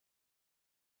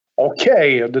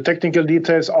Okay, the technical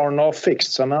details are now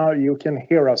fixed, so now you can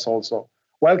hear us also.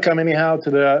 Welcome anyhow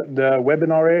to the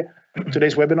webinar,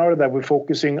 today's webinar that we're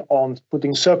focusing on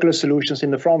putting circular solutions in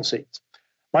the front seat.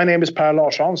 My name is Per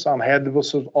Larssons, I'm head of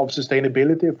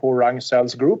sustainability for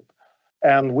Ragn-Sells Group.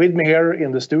 And with me here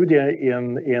in the studio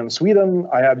in Sweden,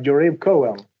 I have Jorev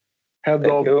Cohen, head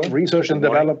of research and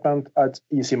development at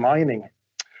Easy Mining.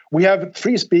 We have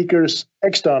 3 speakers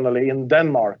externally in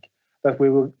Denmark that we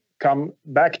will come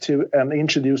back to and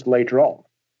introduce later on.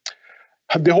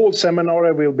 The whole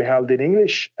seminar will be held in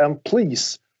English, and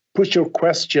please put your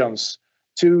questions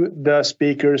to the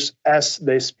speakers as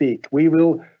they speak. We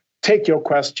will take your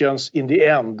questions in the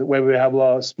end, where we have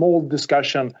a small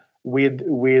discussion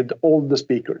with all the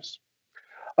speakers.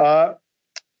 What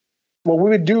we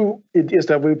will do is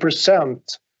that we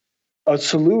present a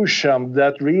solution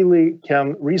that really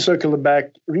can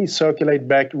recirculate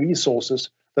back resources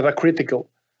that are critical,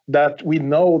 that we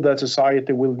know that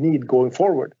society will need going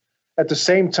forward. At the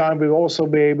same time, we'll also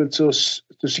be able to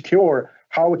secure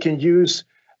how we can use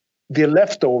the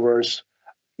leftovers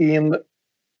in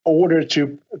order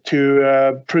to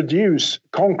produce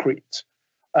concrete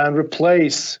and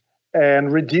replace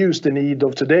and reduce the need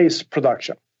of today's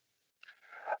production.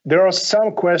 There are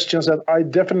some questions that I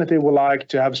definitely would like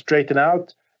to have straightened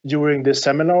out during this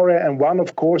seminar, and one,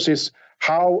 of course, is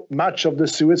how much of the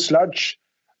sewage sludge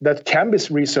that can be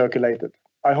recirculated.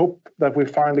 I hope that we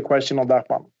find the question on that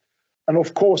one. And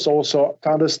of course, also to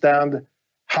understand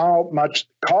how much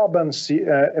carbon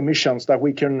emissions that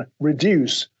we can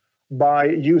reduce by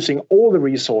using all the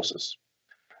resources.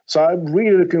 So I'm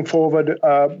really looking forward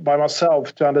by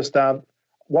myself to understand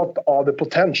what are the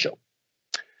potential.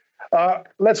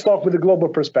 Let's start with the global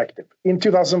perspective. In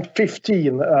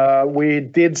 2015, we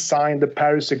did sign the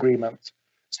Paris Agreement,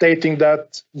 stating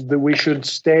that we should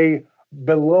stay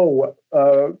below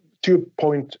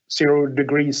 2.0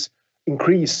 degrees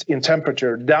increase in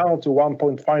temperature, down to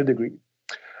 1.5 degrees.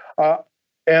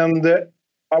 And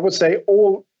I would say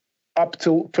all up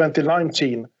till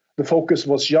 2019, the focus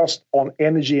was just on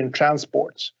energy and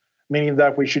transports, meaning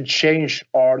that we should change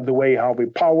the way how we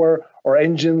power our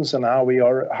engines and how we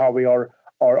are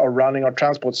running our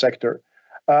transport sector.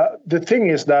 The thing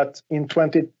is that in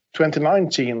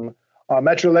 2019,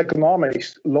 Material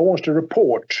Economics launched a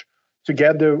report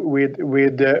together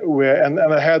and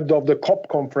ahead of the COP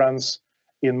conference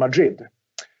in Madrid.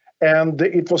 And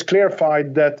it was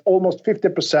clarified that almost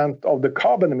 50% of the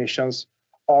carbon emissions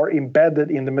are embedded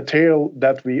in the material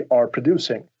that we are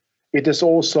producing. It is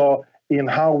also in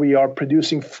how we are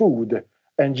producing food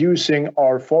and using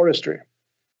our forestry.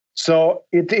 So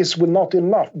will not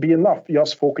be enough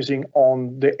just focusing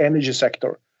on the energy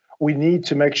sector. We need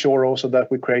to make sure also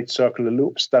that we create circular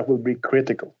loops. That will be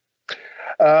critical.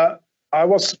 I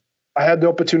had the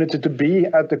opportunity to be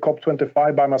at the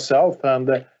COP25 by myself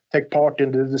and take part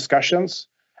in the discussions.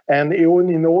 And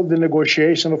in all the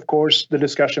negotiation, of course, the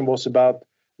discussion was about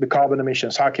the carbon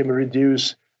emissions. How can we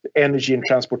reduce the energy and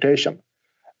transportation?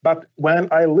 But when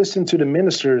I listened to the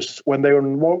ministers, when they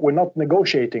were not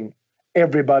negotiating,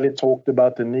 everybody talked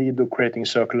about the need of creating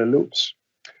circular loops.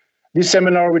 This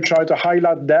seminar, we try to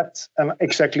highlight that and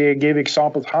exactly give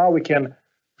examples how we can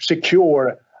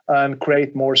secure and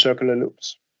create more circular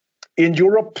loops. In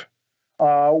Europe,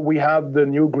 we have the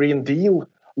new Green Deal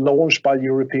launched by the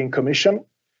European Commission.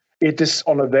 It is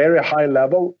on a very high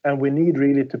level, and we need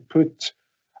really to put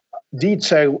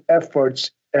detailed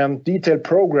efforts and detailed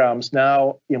programs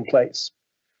now in place.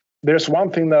 There's one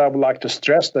thing that I would like to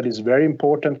stress that is very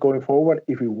important going forward.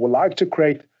 If we would like to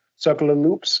create circular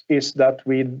loops, is that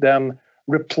we then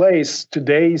replace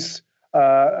today's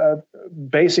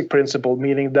basic principle,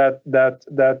 meaning that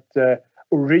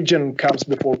origin comes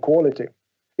before quality.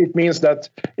 It means that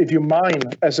if you mine,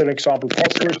 as an example,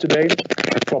 phosphorus today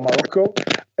from Morocco,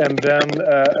 and then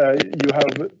you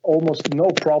have almost no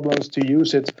problems to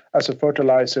use it as a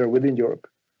fertilizer within Europe.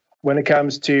 When it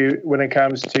comes to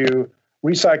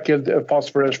recycled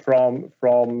phosphorus from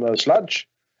sludge,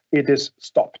 it is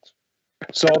stopped.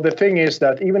 So the thing is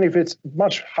that even if it's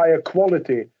much higher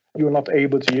quality, you're not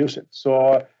able to use it.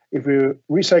 So if you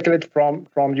recycle it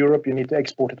from Europe, you need to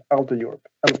export it out of Europe.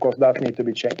 And of course, that needs to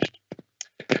be changed.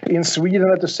 In Sweden,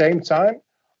 at the same time,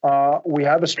 we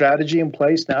have a strategy in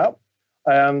place now,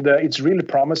 and it's really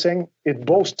promising. It's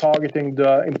both targeting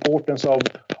the importance of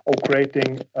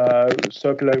creating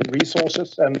circular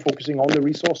resources and focusing on the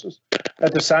resources.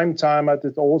 At the same time,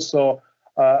 it also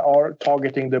are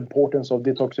targeting the importance of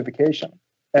detoxification.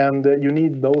 And you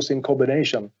need those in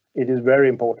combination. It is very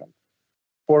important.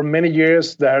 For many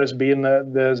years, there's been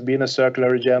a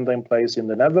circular agenda in place in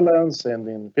the Netherlands and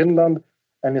in Finland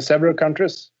and in several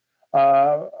countries.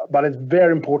 But it's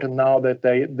very important now that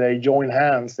they join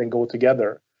hands and go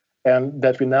together, and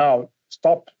that we now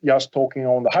stop just talking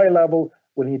on the high level.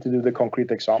 We need to do the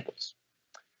concrete examples.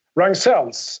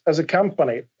 Ragn-Sells, as a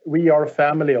company, we are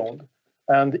family owned,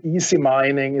 and Easy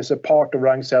Mining is a part of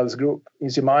Ragn-Sells Group.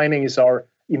 Easy Mining is our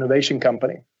innovation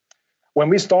company. When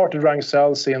we started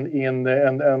Ragn-Sells and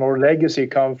our legacy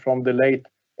comes from the late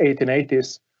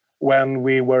 1880s, when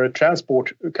we were a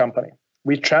transport company.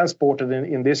 We transported,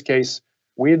 in this case,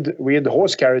 with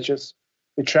horse carriages.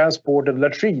 We transported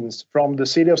latrines from the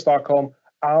city of Stockholm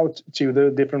out to the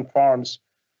different farms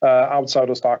outside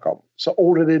of Stockholm. So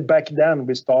already back then,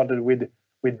 we started with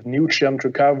nutrient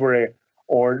recovery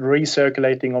or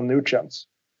recirculating of nutrients.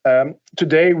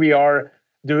 Today, we are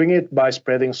doing it by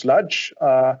spreading sludge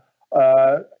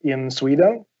in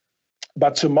Sweden.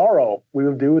 But tomorrow, we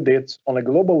will do this on a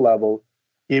global level,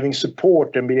 giving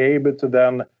support and be able to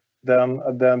then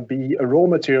be a raw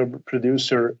material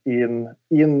producer in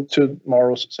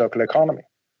tomorrow's circular economy.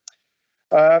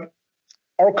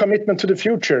 Our commitment to the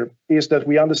future is that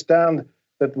we understand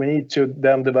that we need to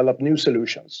then develop new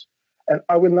solutions. And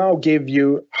I will now give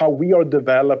you how we are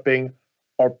developing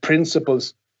our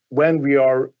principles when we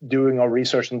are doing our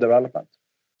research and development.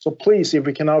 So please, if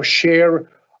we can now share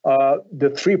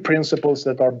the three principles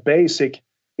that are basic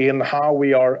in how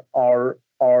we are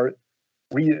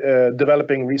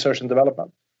developing research and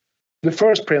development. The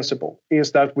first principle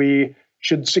is that we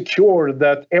should secure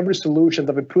that every solution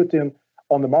that we put in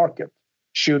on the market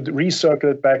should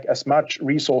recirculate back as much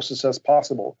resources as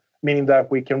possible, meaning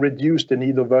that we can reduce the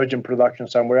need of virgin production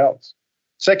somewhere else.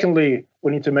 Secondly,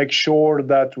 we need to make sure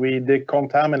that we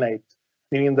decontaminate,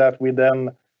 meaning that we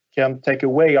then can take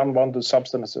away unwanted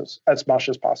substances as much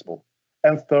as possible.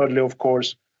 And thirdly, of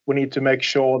course, we need to make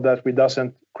sure that we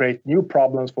doesn't create new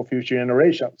problems for future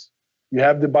generations. You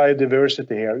have the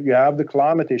biodiversity here, you have the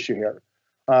climate issue here,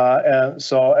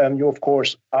 and you, of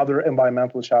course, other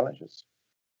environmental challenges.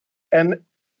 And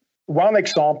one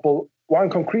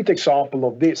concrete example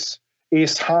of this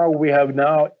is how we have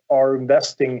now are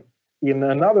investing in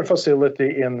another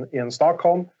facility in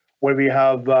Stockholm, where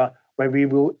we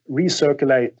will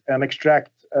recirculate and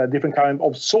extract different kinds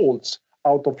of salts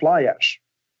out of fly ash.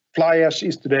 Fly ash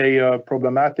is today a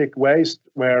problematic waste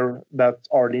that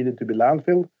are needed to be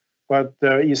landfilled, but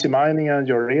Easy Mining and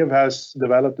Jorev has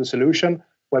developed a solution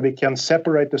where we can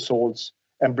separate the salts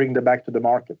and bring them back to the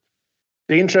market.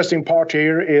 The interesting part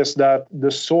here is that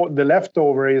the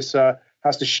leftover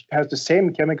has the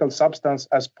same chemical substance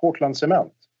as Portland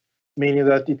cement, meaning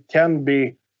that it can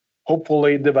be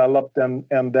hopefully developed and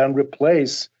then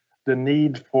replace the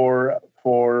need for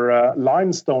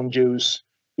limestone use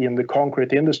in the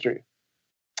concrete industry.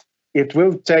 It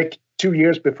will take 2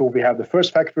 years before we have the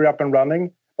first factory up and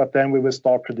running, but then we will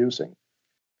start producing.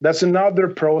 That's another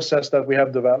process that we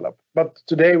have developed. But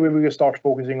today we will start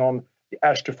focusing on the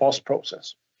ash to phos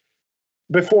process.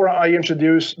 Before I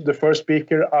introduce the first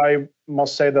speaker, I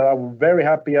must say that I was very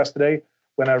happy yesterday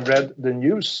when I read the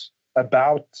news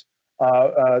about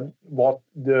what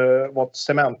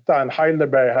Cementa and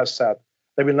Heidelberg has said.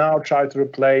 They will now try to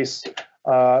replace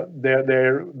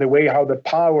the way how they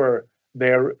power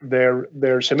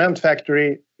their cement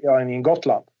factory in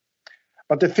Gotland.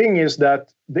 But the thing is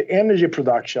that the energy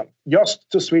production, just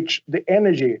to switch the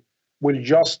energy, will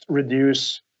just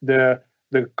reduce the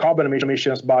carbon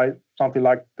emissions by something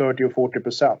like 30 or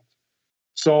 40%.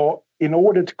 So in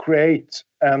order to create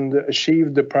and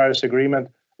achieve the Paris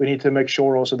Agreement, we need to make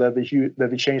sure also that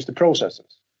we change the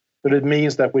processes. But it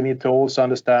means that we need to also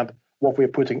understand what we're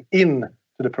putting in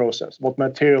to the process, what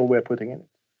material we're putting in it.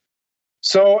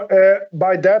 So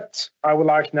by that, I would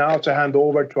like now to hand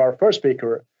over to our first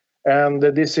speaker. And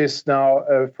this is now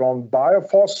from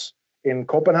Biofos in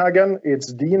Copenhagen.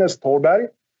 It's Dines Thorberg.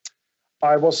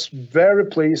 I was very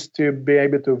pleased to be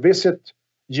able to visit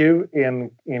you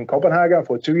in Copenhagen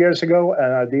for 2 years ago,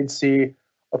 and I did see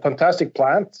a fantastic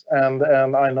plant, and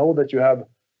I know that you have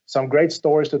some great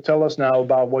stories to tell us now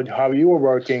about how you are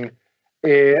working.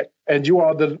 And you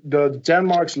are the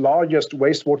Denmark's largest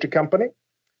wastewater company.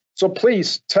 So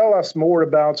please tell us more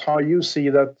about how you see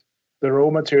that the raw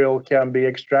material can be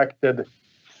extracted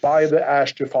by the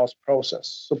ash to phos process.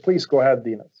 So please go ahead,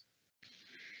 Dines.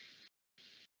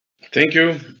 Thank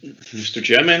you, Mr.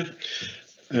 Chairman.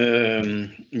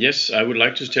 Yes, I would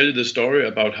like to tell you the story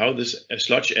about how this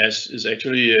sludge ash is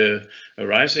actually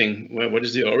arising. What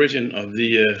is the origin of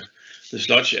the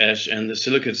sludge ash and the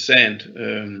silicate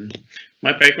sand?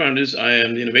 My background is I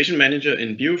am the innovation manager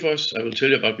in Biofos. I will tell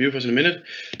you about Biofos in a minute.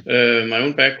 My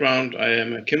own background, I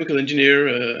am a chemical engineer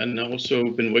and also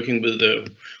been working with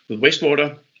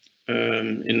wastewater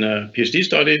in a PhD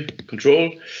study,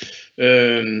 control.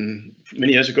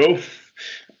 many years ago.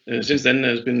 Since then,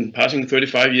 it's been passing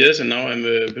 35 years, and now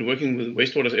I've been working with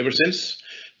wastewaters ever since,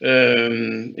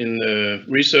 in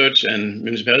research and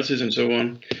municipalities and so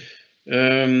on.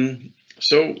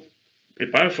 So,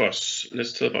 BioFos,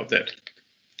 let's talk about that.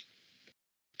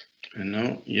 And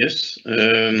now, yes,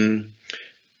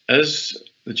 as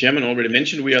the chairman already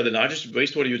mentioned, we are the largest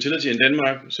wastewater utility in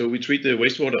Denmark. So we treat the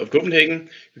wastewater of Copenhagen.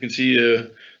 You can see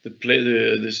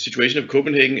the situation of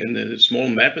Copenhagen in the small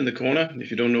map in the corner.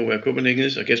 If you don't know where Copenhagen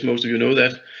is, I guess most of you know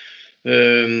that.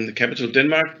 The capital of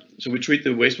Denmark. So we treat the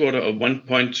wastewater of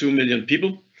 1.2 million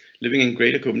people living in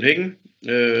Greater Copenhagen.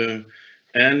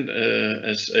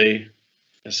 As a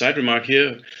side remark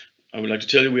here, I would like to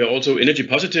tell you we are also energy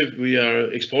positive. We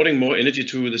are exporting more energy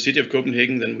to the city of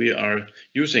Copenhagen than we are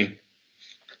using.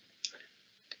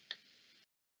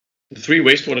 The 3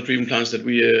 wastewater treatment plants that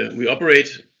we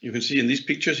operate, you can see in these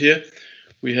pictures here,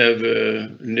 we have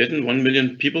Netten, 1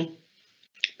 million people,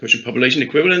 population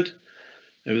equivalent,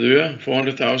 Avedøre,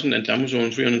 400,000, and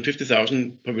Damhusåen,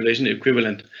 350,000 population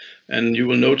equivalent. And you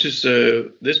will notice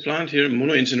this plant here,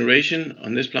 mono incineration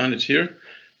on this plant, it's here.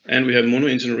 And we have mono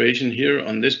incineration here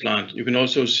on this plant. You can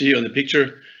also see on the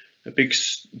picture a big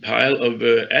pile of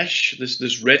ash,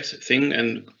 this red thing,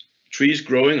 and trees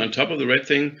growing on top of the red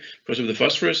thing because of the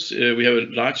phosphorus. We have a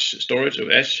large storage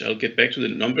of ash. I'll get back to the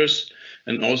numbers.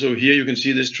 And also here you can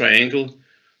see this triangle.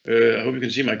 I hope you can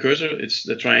see my cursor. It's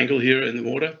the triangle here in the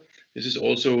water. This is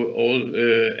also all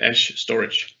ash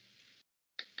storage.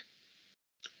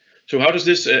 So how does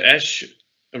this ash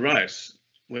arise?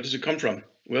 Where does it come from?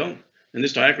 Well, in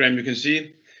this diagram you can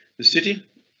see the city,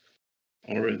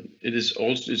 or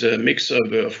it's a mix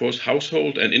of course,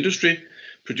 household and industry,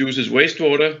 produces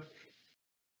wastewater.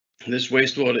 This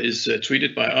wastewater is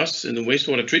treated by us in the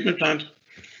wastewater treatment plant.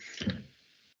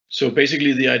 So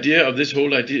basically the idea of this whole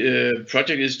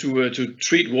project is to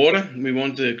treat water. We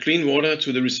want clean water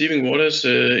to the receiving waters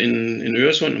in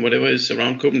Øresund, whatever is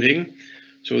around Copenhagen.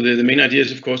 So the main idea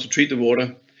is of course to treat the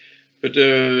water. But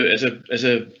as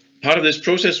a part of this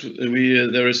process,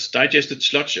 there is digested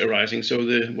sludge arising. So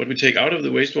what we take out of the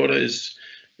wastewater is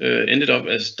ended up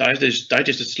as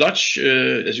digested sludge,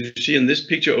 as you see in this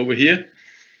picture over here.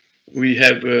 We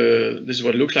have, this is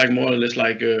what it looks like, more or less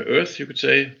like earth, you could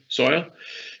say, soil.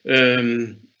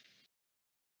 And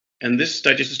this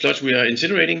digested sludge we are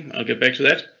incinerating. I'll get back to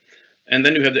that. And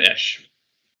then you have the ash.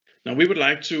 Now we would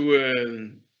like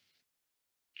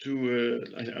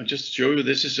I'll just show you,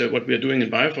 this is what we are doing in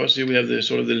BioFos. Here we have the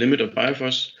sort of the limit of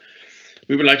BioFos.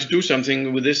 We would like to do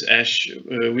something with this ash.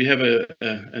 We have a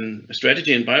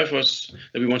strategy in BioFos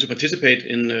that we want to participate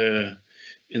in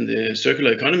the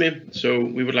circular economy. So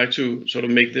we would like to sort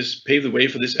of pave the way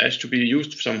for this ash to be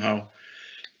used somehow.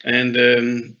 And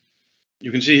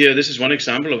you can see here, this is one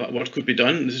example of what could be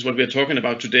done. This is what we are talking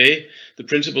about today, the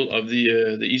principle of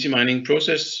the easy mining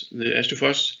process, the ash to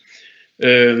phos.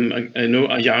 I know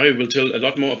Jari will tell a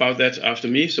lot more about that after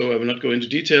me, so I will not go into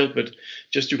detail, but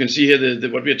just you can see here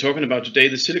what we are talking about today,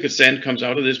 the silica sand comes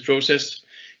out of this process.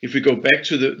 If we go back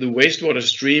to the wastewater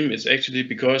stream, it's actually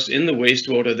because in the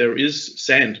wastewater there is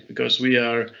sand, because we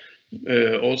are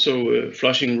also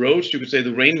flushing roads. You could say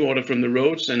the rainwater from the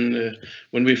roads, and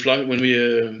when we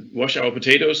wash our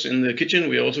potatoes in the kitchen,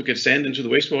 we also get sand into the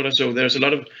wastewater. So there's a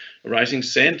lot of rising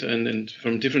sand and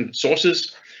from different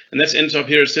sources, and that ends up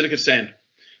here as silica sand.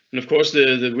 And of course,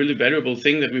 the really valuable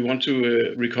thing that we want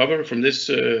to recover from this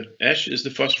ash is the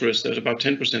phosphorus. There's about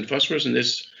 10% phosphorus in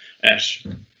this ash.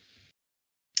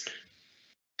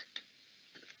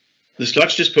 The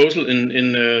sludge disposal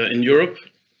in Europe,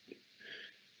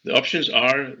 the options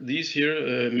are these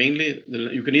here. Mainly,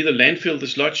 you can either landfill the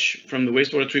sludge from the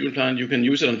wastewater treatment plant, you can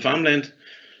use it on farmland,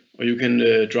 or you can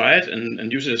dry it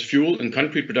and use it as fuel in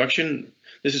concrete production.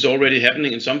 This is already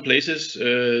happening in some places.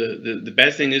 The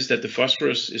bad thing is that the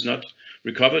phosphorus is not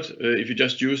recovered if you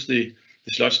just use the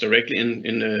sludge directly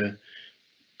in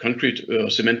concrete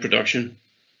or cement production.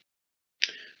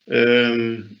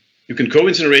 You can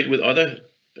co-incinerate with other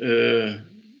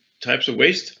types of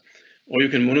waste, or you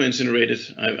can mono-incinerate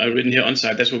it. I've written here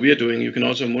on-site, that's what we are doing. You can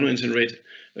also mono-incinerate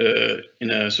in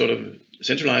a sort of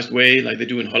centralized way like they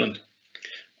do in Holland.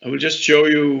 I will just show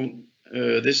you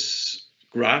this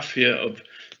graph here of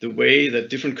the way that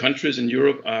different countries in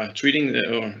Europe are treating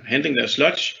or handling their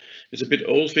sludge. It's a bit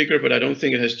old figure, but I don't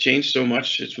think it has changed so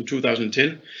much. It's from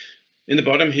 2010. In the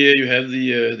bottom here, you have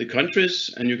the countries,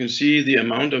 and you can see the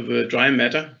amount of dry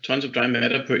matter, tons of dry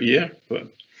matter per year.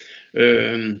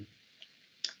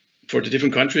 For the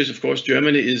different countries, of course,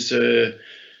 Germany is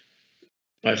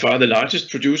by far the largest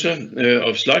producer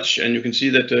of sludge, and you can see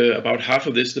that about half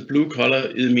of this, the blue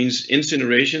color, it means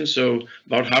incineration. So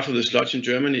about half of the sludge in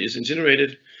Germany is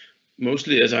incinerated.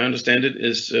 Mostly, as I understand it,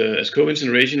 is as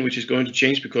co-incineration, which is going to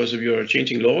change because of your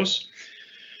changing laws.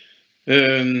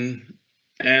 And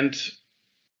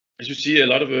as you see, a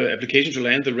lot of applications to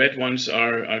land, the red ones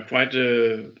are quite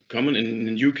common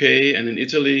in UK and in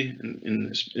Italy,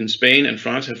 in Spain and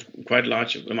France have quite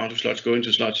large amount of sludge going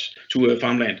to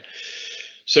farmland.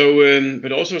 So,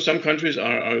 but also some countries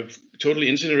are totally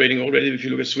incinerating already. If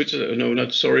you look at Switzerland, no,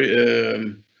 not sorry,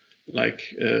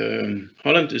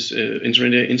 Holland is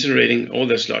incinerating all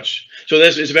their sludge. So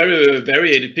it's a very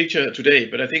varied picture today,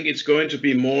 but I think it's going to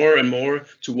be more and more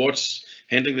towards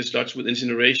handling the sludge with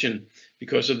incineration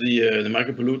because of the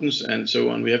micropollutants and so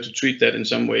on. We have to treat that in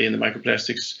some way in the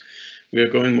microplastics. We are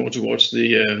going more towards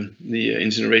the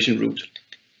incineration route.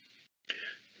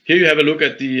 Here you have a look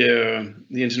at the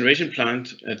incineration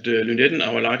plant at Lynetten,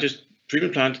 our largest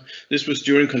treatment plant. This was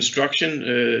during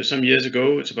construction some years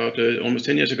ago. It's about almost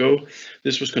 10 years ago.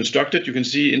 This was constructed. You can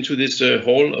see into this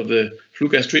hall of the flue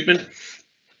gas treatment.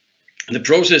 And the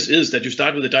process is that you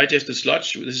start with the digested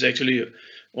sludge. This is actually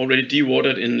already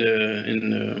dewatered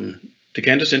in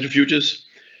decanter centrifuges.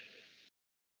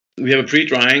 We have a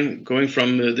pre-drying going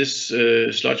from this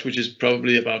sludge, which is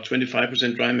probably about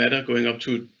 25% dry matter, going up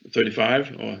to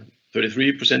 35 or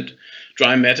 33%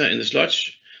 dry matter in the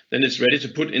sludge. Then it's ready to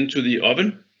put into the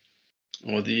oven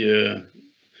or the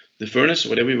furnace,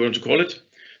 whatever you want to call it.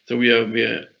 So we are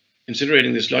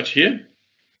incinerating the sludge here.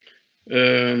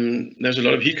 There's a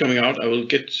lot of heat coming out. I will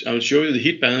show you the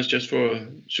heat balance just for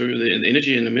show you the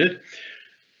energy in a minute.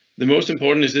 The most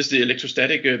important is the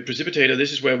electrostatic precipitator.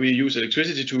 This is where we use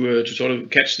electricity to sort of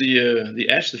catch the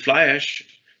ash, the fly ash,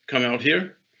 come out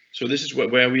here. So this is where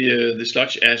the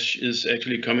sludge ash is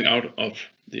actually coming out of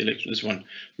this one.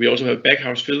 We also have a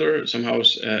backhouse filter, somehow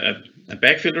a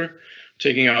back filter,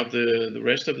 taking out the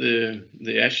rest of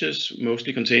the ashes,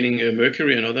 mostly containing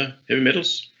mercury and other heavy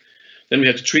metals. Then we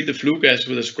have to treat the flue gas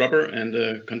with a scrubber and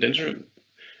a condenser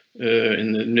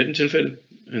in the Lynetten tilfælde,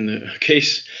 in the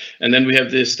case. And then we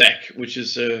have the stack, which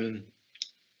is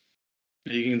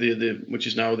leaking which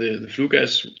is now the flue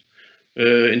gas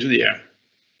into the air.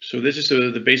 So this is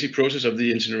the basic process of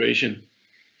the incineration.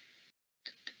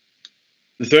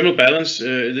 The thermal balance,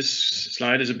 this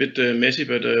slide is a bit messy,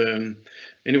 but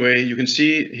anyway, you can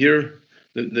see here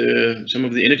some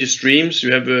of the energy streams.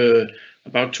 You have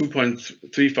about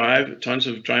 2.35 tons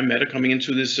of dry matter coming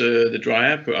into this the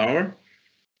dryer per hour.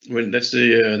 When that's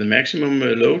the maximum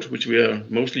load, which we are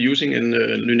mostly using in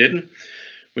Lynetten.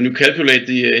 When you calculate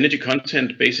the energy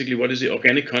content, basically what is the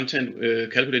organic content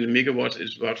calculated in megawatts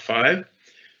is about 5.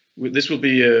 This will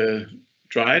be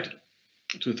dried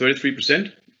to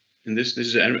 33%. And this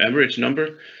is an average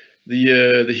number.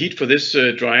 The heat for this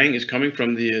drying is coming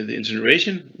from the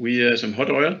incineration. We some hot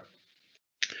oil.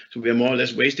 So we are more or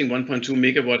less wasting 1.2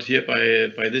 megawatt here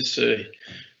by this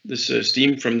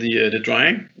steam from the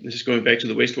drying. This is going back to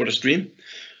the wastewater stream.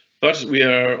 But we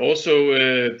are also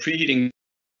preheating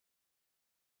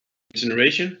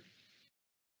incineration.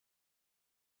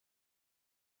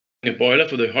 A boiler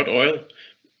for the hot oil.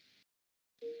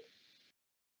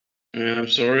 I'm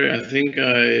sorry, I think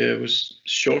I was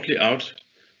shortly out.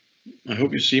 I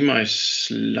hope you see my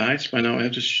slides by now. I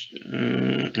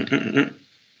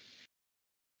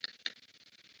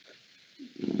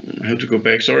have to go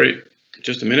back. Sorry,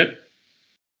 just a minute.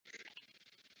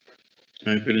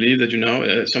 I believe that you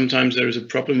now. Sometimes there is a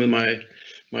problem with my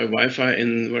Wi-Fi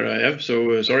in where I am.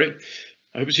 So sorry.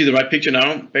 I hope you see the right picture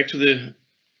now. Back to the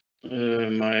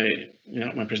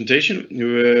my presentation.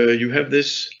 You have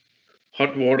this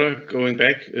hot water going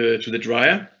back to the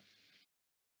dryer.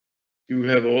 You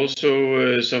have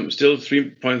also some still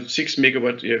 3.6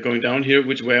 megawatt going down here,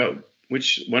 which 1.9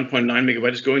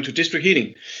 megawatt is going to district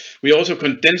heating. We also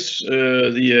condense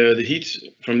the heat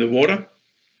from the water.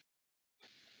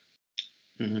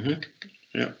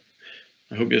 Yeah,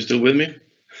 I hope you're still with me.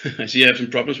 I see I have some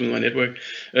problems with my network.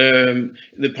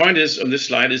 The point is on this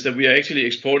slide is that we are actually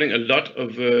exporting a lot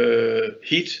of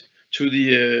heat to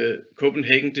the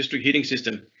Copenhagen district heating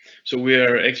system. So we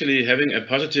are actually having a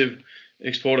positive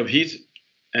export of heat,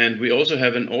 and we also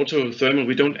have an autothermal.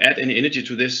 We don't add any energy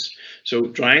to this. So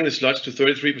drying the sludge to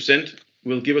 33%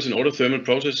 will give us an autothermal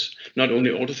process, not only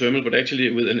autothermal, but actually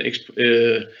with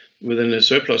a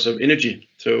surplus of energy.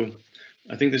 So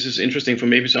I think this is interesting for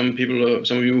maybe some people,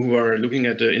 some of you who are looking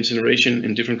at incineration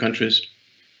in different countries.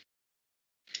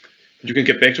 You can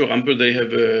get back to Rampel. They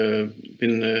have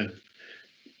been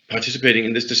participating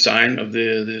in this design of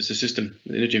the system,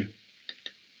 the energy.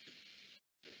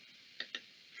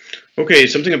 Okay,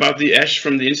 something about the ash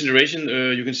from the incineration.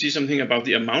 You can see something about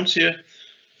the amounts here.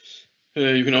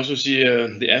 You can also see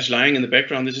the ash lying in the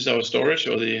background. This is our storage,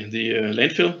 or the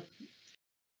landfill.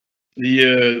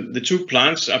 The two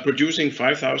plants are producing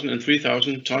 5,000 and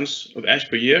 3,000 tons of ash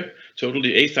per year,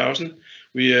 totally 8,000.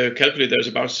 We calculate there's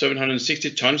about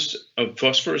 760 tons of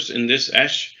phosphorus in this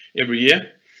ash every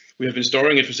year. We have been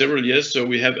storing it for several years, so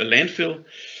we have a landfill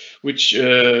which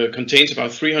contains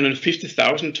about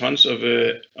 350,000 tons of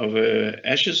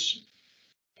ashes,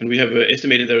 and we have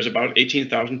estimated there's about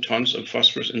 18,000 tons of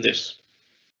phosphorus in this.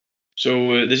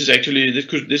 So this is actually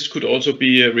this could also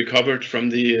be recovered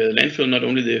from the landfill. Not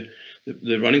only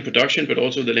the running production, but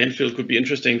also the landfill could be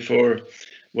interesting for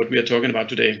what we are talking about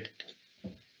today.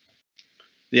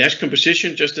 The ash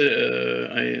composition, just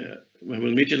I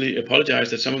will immediately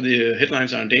apologize that some of the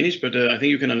headlines are in Danish, but I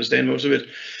think you can understand most of it.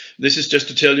 This is just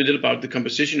to tell you a little about the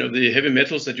composition of the heavy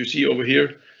metals that you see over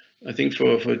here. I think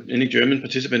for any German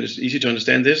participant, it's easy to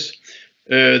understand this.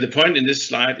 The point in this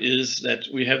slide is that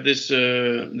we have this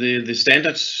the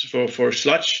standards for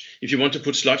sludge. If you want to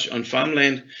put sludge on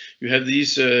farmland, you have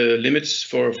these limits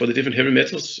for the different heavy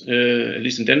metals, at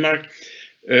least in Denmark.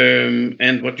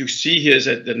 And what you see here is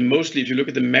that mostly, if you look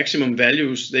at the maximum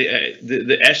values,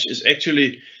 the ash is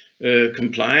actually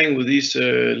complying with these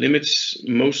limits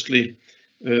mostly.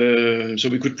 So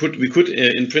we could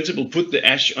in principle put the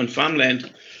ash on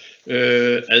farmland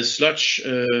as sludge,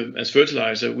 as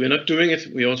fertilizer. We're not doing it.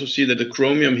 We also see that the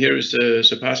chromium here is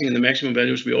surpassing in the maximum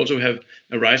values. We also have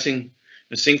a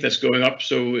zinc that's going up,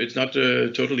 so it's not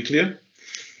totally clear.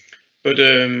 But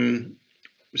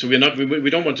so we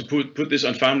don't want to put this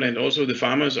on farmland. Also, the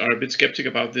farmers are a bit skeptic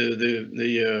about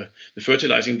the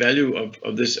fertilizing value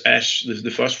of this ash.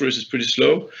 The phosphorus is pretty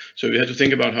slow, so we have to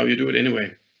think about how you do it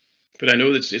anyway. But I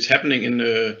know that it's happening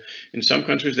in some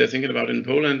countries. They're thinking about it in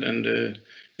Poland and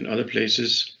in other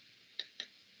places,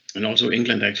 and also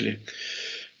England actually.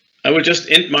 I will just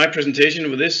end my presentation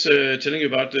with this, telling you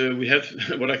about we have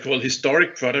what I call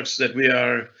historic products that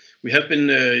we have been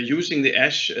using the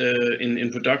ash in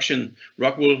production.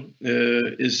 Rockwool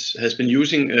has been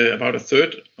using about a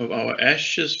third of our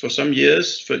ashes for some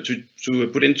years to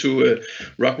put into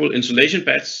Rockwool insulation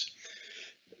bats.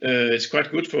 It's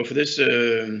quite good for this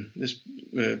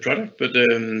product, but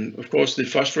of course the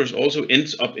phosphorus also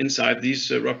ends up inside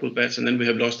these Rockwool bats, and then we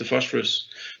have lost the phosphorus.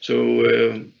 So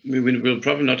we will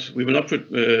probably not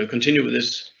continue with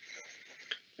this.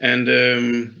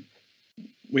 And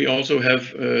we also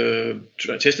have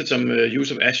tested some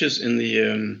use of ashes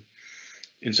in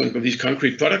some of these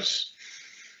concrete products.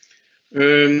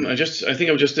 I think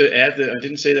I'll just add that I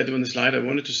didn't say that on the slide. I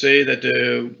wanted to say that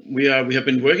we have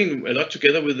been working a lot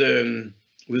together with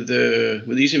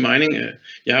Easy Mining.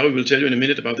 Jari will tell you in a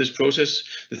minute about this process.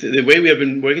 The way we have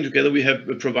been working together, we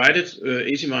have provided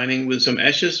Easy Mining with some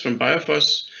ashes from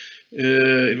Biofos.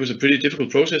 It was a pretty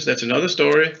difficult process. That's another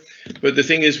story. But the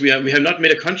thing is, we have not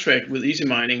made a contract with Easy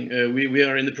Mining. We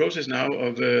are in the process now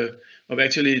of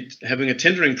actually having a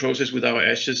tendering process with our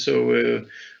ashes. So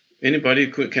anybody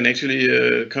can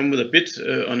actually come with a bid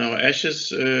on our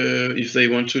ashes if they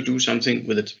want to do something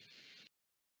with it.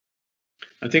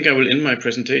 I think I will end my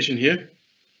presentation here.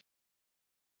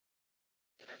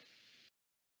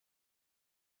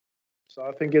 So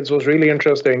I think it was really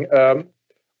interesting.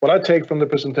 What I take from the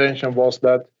presentation was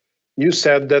that you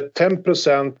said that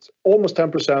 10%, almost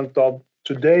 10% of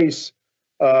today's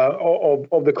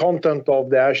of the content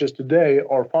of the ashes today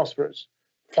are phosphorus.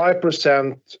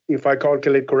 5%, if I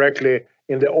calculate correctly,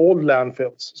 in the old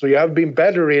landfills. So you have been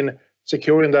better in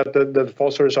securing that the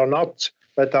phosphorus are not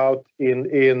let out in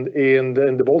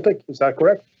the Baltic. Is that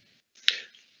correct?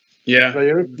 Yeah.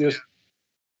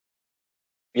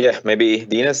 Yeah, maybe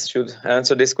Dines should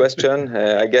answer this question.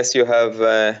 I guess you have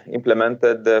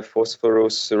implemented the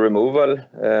phosphorus removal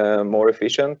more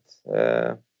efficient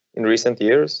in recent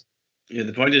years. Yeah,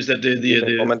 the point is that the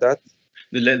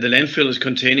landfill is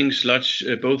containing sludge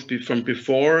both from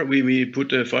before we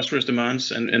put phosphorus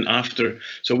demands and after.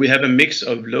 So we have a mix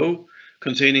of low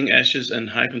containing ashes and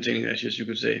high containing ashes, you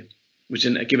could say, which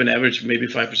in a given average maybe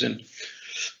 5%.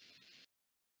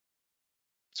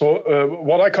 So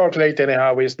what I calculate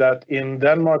anyhow is that in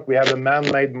Denmark we have a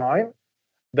man-made mine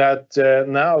that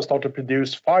now start to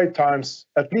produce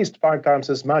at least five times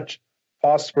as much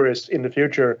phosphorus in the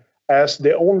future as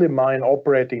the only mine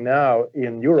operating now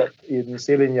in Europe, in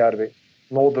Siilinjärvi,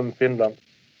 northern Finland.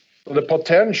 So the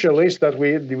potential is that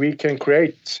we can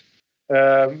create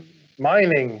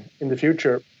mining in the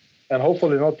future, and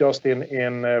hopefully not just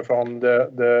from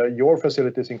your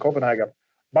facilities in Copenhagen.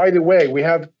 By the way, we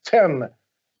have 10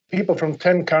 people from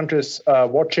 10 countries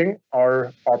watching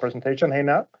our presentation here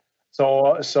now.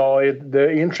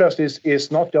 The interest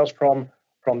is not just from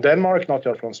Denmark, not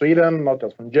just from Sweden, not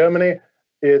just from Germany.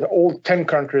 All 10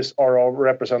 countries are all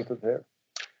represented here.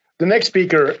 The next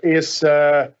speaker is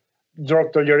Dr.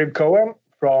 Yarib Cohen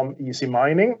from Easy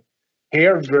Mining,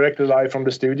 here directly live from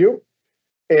the studio.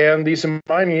 And Easy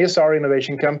Mining is our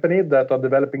innovation company that are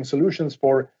developing solutions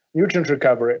for nutrient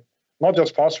recovery, not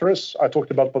just phosphorus. I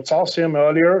talked about potassium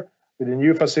earlier with the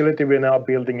new facility we're now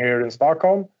building here in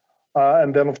Stockholm.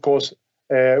 And then, of course,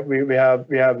 we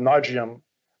have nitrogen.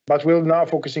 But we're now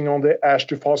focusing on the ash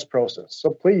to phos process.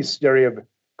 So please, Yarib,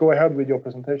 go ahead with your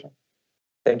presentation.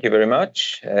 Thank you very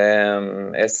much.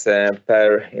 As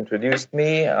Per introduced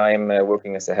me, I'm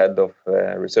working as a head of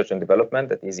research and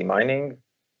development at Easy Mining.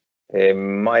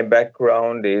 My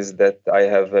background is that I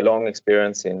have a long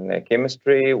experience in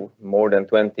chemistry, more than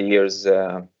 20 years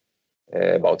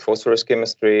about phosphorus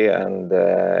chemistry. And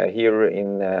here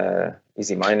in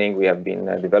Easy Mining, we have been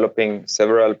developing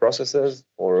several processes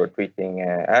for treating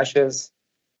ashes,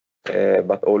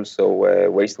 but also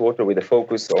wastewater with a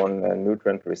focus on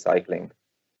nutrient recycling.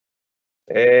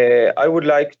 I would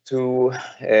like to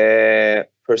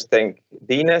first thank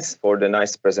Dines for the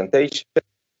nice presentation,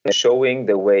 showing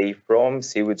the way from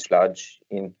sewage sludge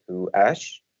into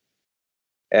ash.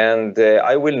 And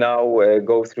I will now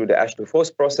go through the ash to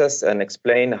phos process and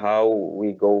explain how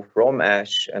we go from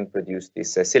ash and produce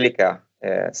this silica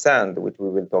sand, which we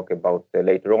will talk about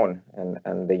later on,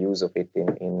 and the use of it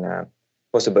in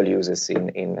possible uses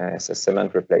in as a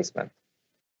cement replacement.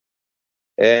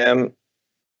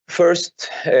 First,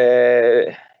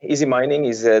 Easy Mining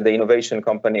is the innovation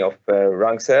company of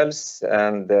Ragn-Sells,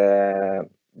 and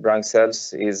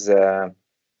Ragn-Sells is a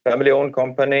family-owned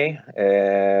company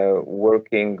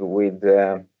working with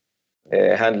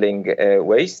handling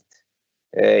waste.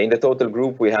 In the total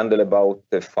group, we handle about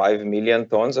 5 million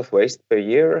tons of waste per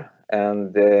year,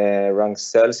 and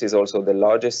Ragn-Sells is also the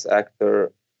largest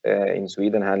actor in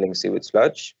Sweden handling sewage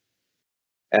sludge.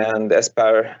 And as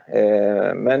Per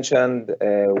mentioned,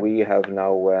 we have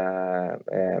now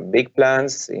big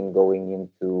plans in going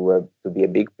into to be a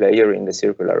big player in the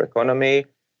circular economy.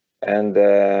 And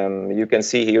you can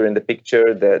see here in the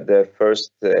picture the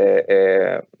first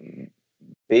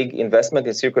big investment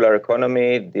in circular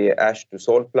economy, the ash to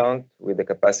salt plant with a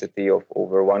capacity of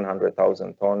over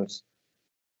 100,000 tons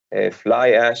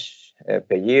fly ash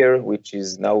per year, which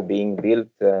is now being built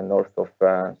north of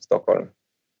Stockholm.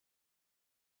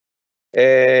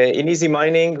 In Easy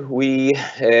Mining, we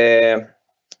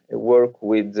work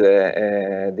with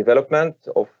development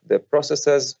of the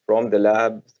processes from the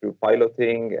lab through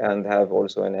piloting, and have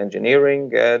also an engineering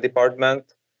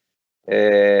department.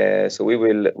 So we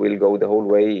will go the whole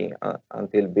way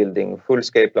until building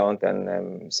full-scale plant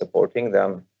and supporting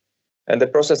them. And the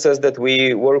processes that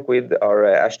we work with are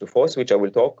ash to phos, which I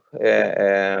will talk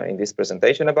in this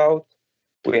presentation about.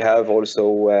 We have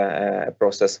also a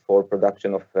process for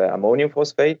production of ammonium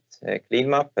phosphate, clean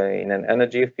map in an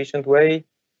energy efficient way.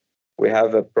 We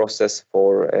have a process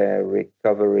for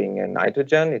recovering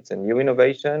nitrogen. It's a new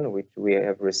innovation, which we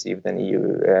have received an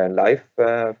EU Life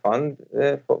fund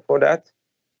for that.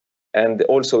 And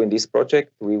also in this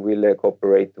project, we will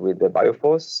cooperate with the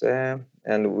Biophos,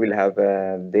 and we'll have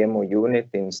a demo unit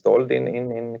installed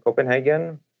in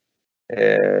Copenhagen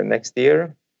next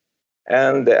year.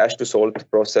 And the ash to salt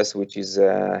process, which is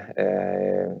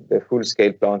the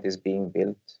full-scale plant is being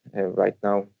built right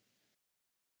now.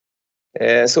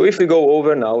 So if we go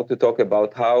over now to talk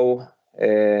about how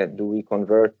do we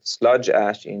convert sludge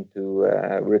ash into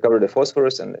recover the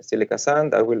phosphorus and the silica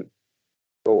sand, I will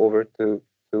go over to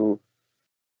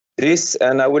this,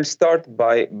 and I will start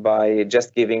by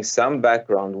just giving some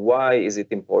background. Why is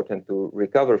it important to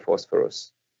recover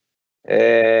phosphorus?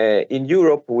 In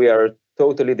Europe, we are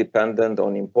totally dependent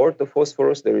on import of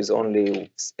phosphorus. There is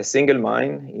only a single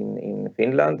mine in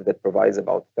Finland that provides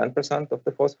about 10% of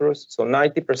the phosphorus. So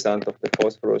 90% of the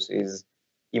phosphorus is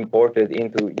imported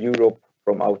into Europe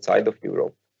from outside of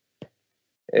Europe.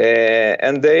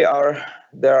 And there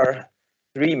are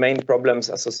three main problems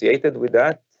associated with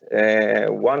that.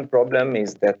 One problem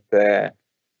is that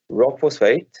rock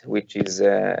phosphate, which is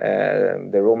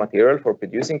the raw material for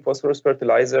producing phosphorus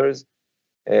fertilizers,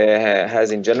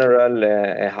 has in general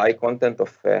a high content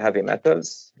of heavy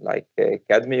metals like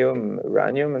cadmium,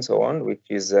 uranium, and so on, which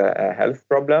is a health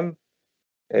problem.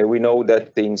 We know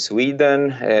that in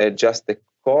Sweden, just the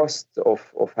cost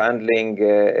of handling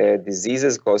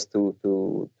diseases caused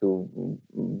to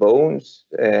bones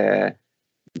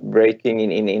breaking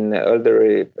in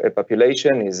elderly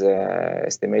population is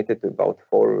estimated to about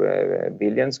 4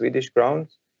 billion Swedish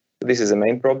crowns. So this is a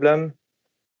main problem.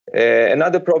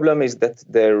 Another problem is that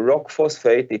the rock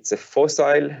phosphate, it's a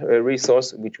fossil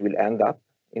resource which will end up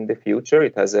in the future.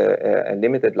 It has a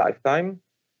limited lifetime.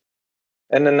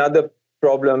 And another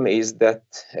problem is that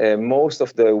most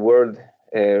of the world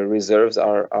reserves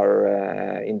are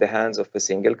in the hands of a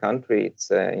single country.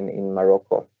 It's in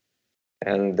Morocco.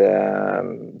 And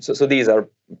so these are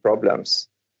problems.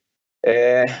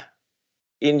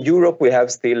 In Europe, we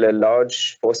have still a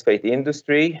large phosphate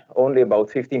industry. Only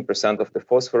about 15% of the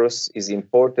phosphorus is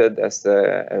imported as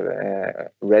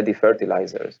ready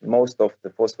fertilizers. Most of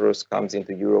the phosphorus comes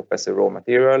into Europe as a raw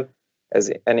material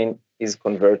and is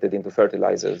converted into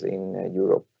fertilizers in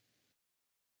Europe.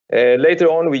 Later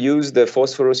on, we use the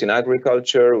phosphorus in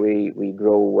agriculture. We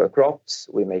grow crops,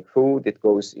 we make food, it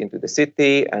goes into the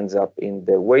city, ends up in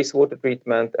the wastewater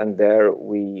treatment, and there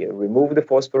we remove the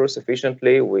phosphorus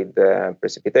efficiently with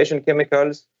precipitation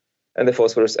chemicals, and the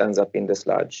phosphorus ends up in the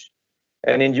sludge.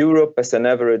 And in Europe, as an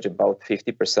average, about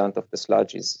 50% of the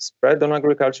sludge is spread on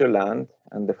agricultural land,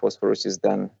 and the phosphorus is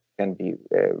then can be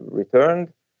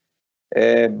returned.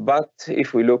 But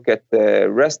if we look at the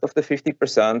rest of the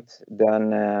 50%,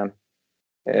 then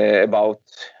about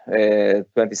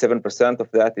 27% of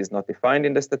that is not defined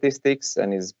in the statistics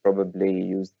and is probably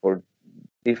used for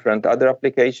different other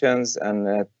applications,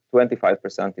 and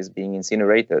 25% is being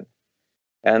incinerated.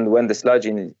 And when the sludge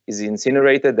is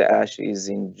incinerated, the ash is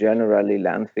in generally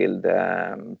landfilled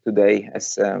today,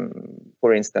 as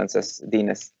for instance, as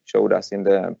Dines showed us in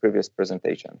the previous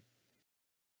presentation.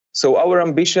 So our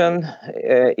ambition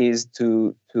is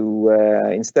to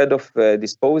instead of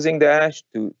disposing the ash,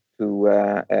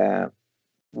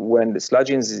 when the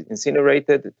sludge is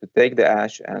incinerated, to take the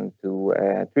ash and to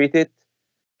treat it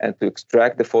and to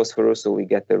extract the phosphorus, so we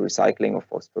get the recycling of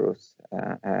phosphorus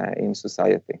in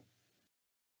society.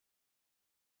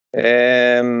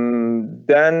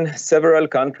 Then several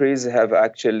countries have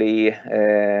actually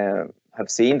have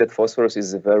seen that phosphorus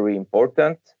is very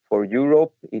important. For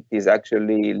Europe, it is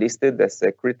actually listed as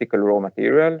a critical raw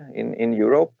material in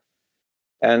Europe.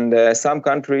 And some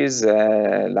countries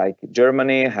like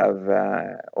Germany have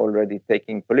already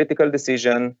taken political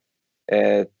decision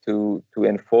to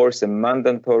enforce a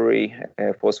mandatory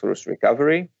phosphorus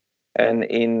recovery. And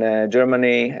in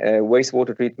Germany,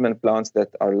 wastewater treatment plants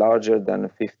that are larger than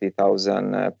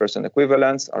 50,000 person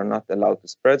equivalents are not allowed to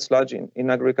spread sludge in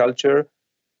agriculture,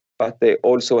 but they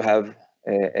also have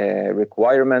a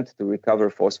requirement to recover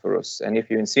phosphorus. And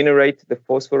if you incinerate the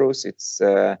phosphorus, it's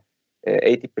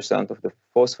 80% of the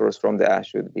phosphorus from the ash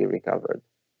should be recovered.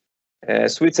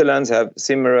 Switzerland have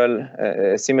similar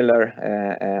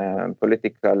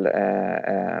political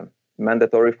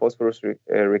mandatory phosphorus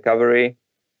recovery,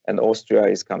 and Austria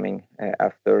is coming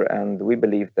after. And we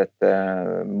believe that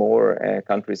more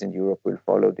countries in Europe will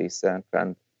follow this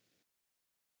trend.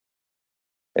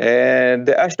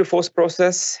 The ash to phos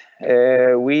process,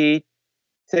 we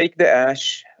take the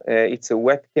ash, it's a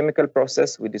wet chemical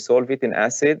process, we dissolve it in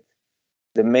acid.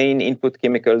 The main input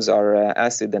chemicals are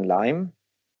acid and lime.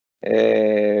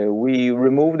 We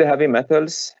remove the heavy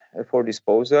metals for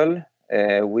disposal.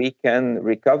 We can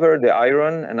recover the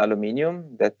iron and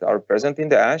aluminium that are present in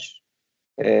the ash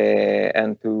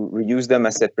and to reuse them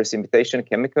as precipitation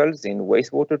chemicals in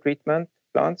wastewater treatment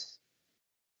plants.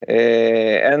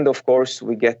 And of course,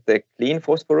 we get the clean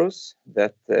phosphorus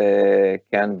that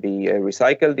can be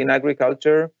recycled in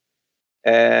agriculture.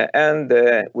 And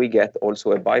we get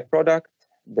also a byproduct,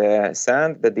 the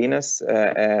sand that Dines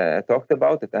talked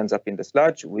about, it ends up in the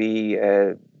sludge. We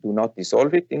do not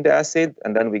dissolve it in the acid,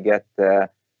 and then we get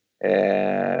a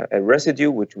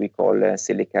residue, which we call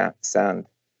silica sand,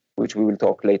 which we will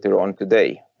talk later on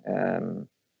today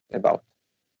about.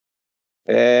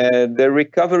 The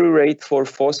recovery rate for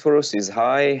phosphorus is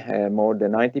high, more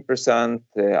than 90%.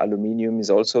 Aluminium is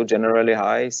also generally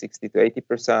high, 60 to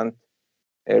 80%.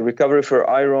 Recovery for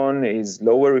iron is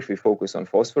lower if we focus on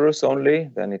phosphorus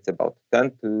only, then it's about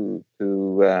 10 to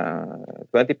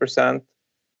 20%.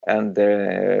 And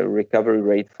the recovery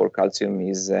rate for calcium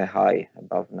is high,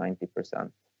 above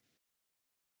 90%.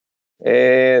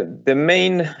 The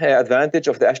main advantage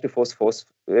of the ash to phos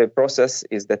process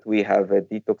is that we have a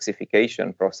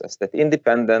detoxification process that,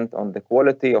 independent on the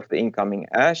quality of the incoming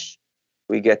ash,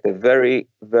 we get a very,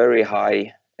 very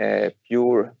high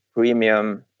pure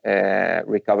premium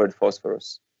recovered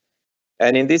phosphorus.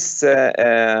 And in this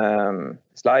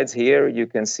slides here, you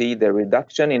can see the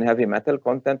reduction in heavy metal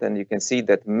content, and you can see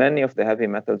that many of the heavy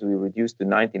metals we reduced to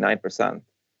 99%.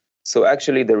 So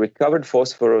actually the recovered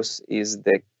phosphorus is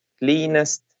the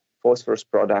cleanest phosphorus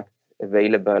product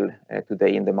available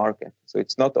today in the market. So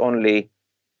it's not only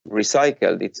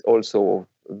recycled, it's also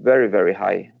very, very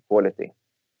high quality.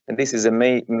 And this is a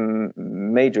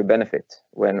major benefit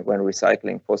when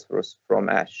recycling phosphorus from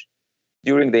ash.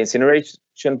 During the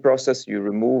incineration process, you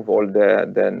remove all the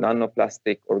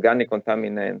nanoplastic, organic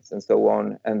contaminants, and so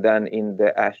on. And then in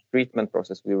the ash treatment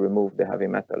process, we remove the heavy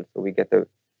metal. So we get a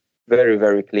very,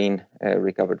 very clean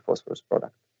recovered phosphorus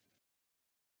product.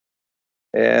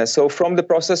 So from the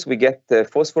process, we get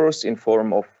phosphorus in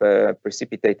form of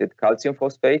precipitated calcium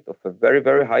phosphate of a very,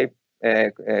 very high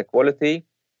quality.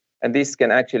 And this can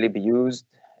actually be used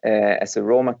as a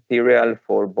raw material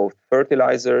for both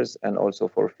fertilizers and also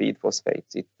for feed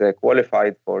phosphates. It's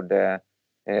qualified for the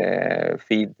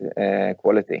feed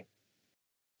quality.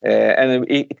 And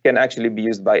it can actually be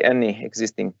used by any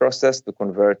existing process to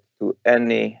convert to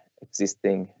any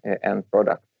existing end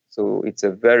product. So it's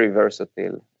a very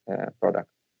versatile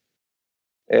product.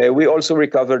 We also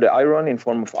recover the iron in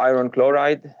form of iron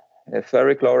chloride,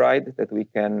 ferric chloride that we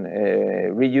can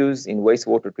reuse in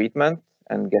wastewater treatment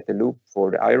and get a loop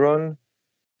for the iron.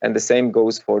 And the same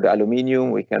goes for the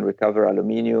aluminium. We can recover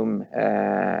aluminium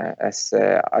as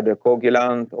either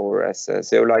coagulant or as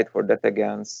zeolite for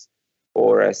detergents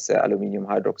or as aluminium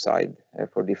hydroxide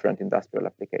for different industrial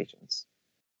applications.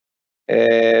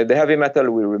 The heavy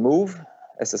metal we remove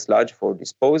as a sludge for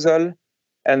disposal,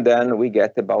 and then we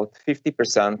get about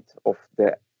 50% of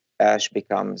the ash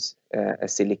becomes a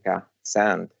silica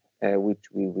sand,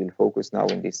 which we will focus now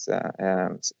in this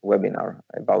webinar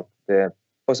about the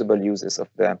possible uses of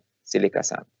the silica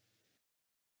sand.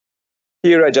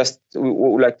 Here I just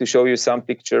would like to show you some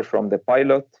picture from the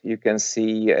pilot. You can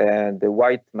see the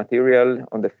white material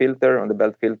on the filter, on the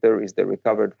belt filter, is the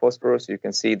recovered phosphorus. You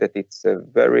can see that it's a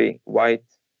very white,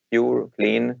 pure,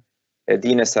 clean.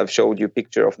 Dines have showed you a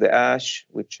picture of the ash,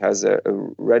 which has a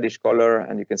reddish color,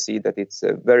 and you can see that it's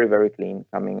very, very clean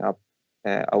coming up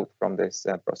out from this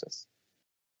process.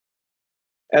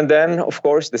 And then, of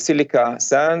course, the silica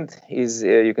sand is,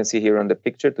 you can see here on the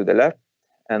picture to the left.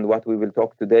 And what we will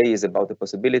talk today is about the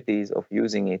possibilities of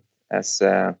using it as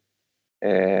raw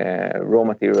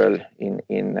material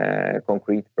in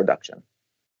concrete production.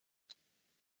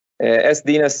 As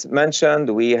Dines mentioned,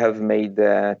 we have made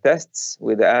tests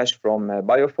with the ash from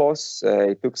Biophos.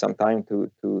 It took some time to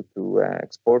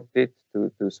export it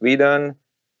to Sweden,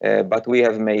 but we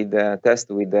have made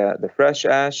tests with the fresh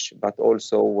ash, but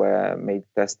also made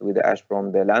tests with the ash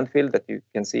from the landfill that you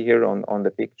can see here on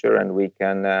the picture, and we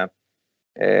can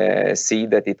see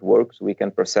that it works. We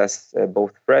can process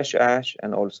both fresh ash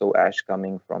and also ash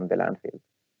coming from the landfill.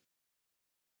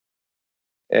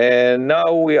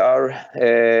 Now we are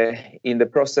in the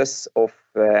process of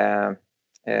the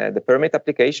permit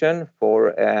application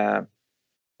for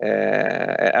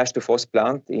ash to phos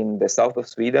plant in the south of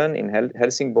Sweden, in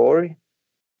Helsingborg.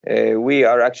 We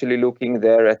are actually looking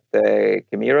there at the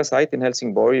Kemira site in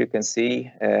Helsingborg. You can see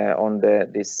on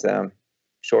this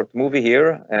short movie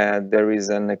here, there is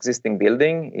an existing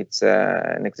building. It's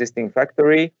an existing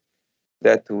factory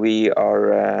that we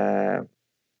are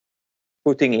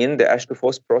putting in the ash to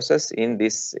phos process in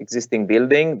this existing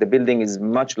building. The building is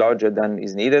much larger than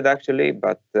is needed actually,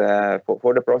 but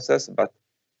for the process. But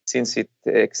since it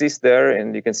exists there,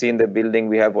 and you can see in the building,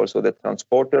 we have also the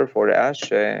transporter for the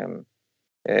ash.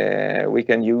 We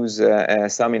can use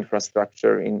some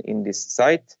infrastructure in this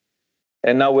site.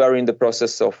 And now we are in the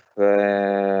process of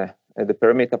the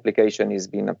permit application is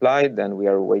being applied, and we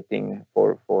are waiting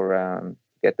for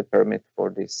get the permit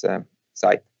for this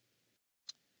site.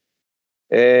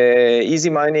 Easy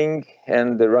Mining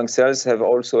and the Ragn-Sells have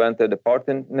also entered a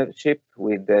partnership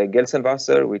with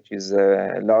Gelsenwasser, which is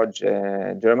a large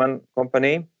German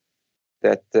company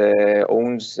that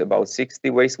owns about 60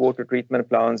 wastewater treatment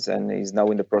plants and is now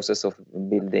in the process of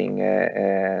building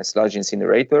sludge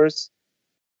incinerators.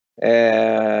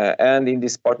 And in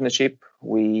this partnership,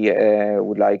 we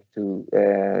would like to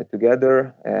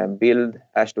together build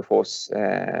ash to phos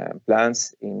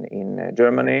plants in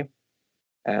Germany.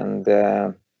 And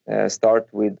start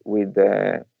with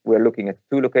we're looking at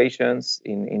 2 locations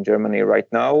in Germany right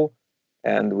now,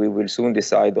 and we will soon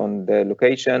decide on the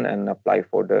location and apply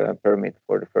for the permit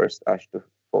for the first ash to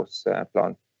phos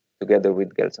plant together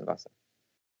with Gelsenwasser.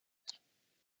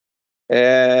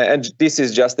 And this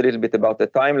is just a little bit about the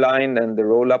timeline and the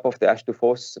roll-up of the ash to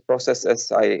phos process.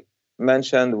 As I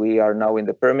mentioned, we are now in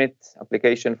the permit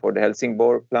application for the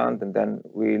Helsingborg plant, and then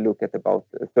we look at about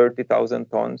 30,000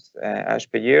 tons ash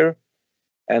per year.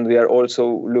 And we are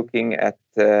also looking at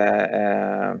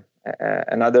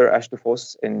another ash to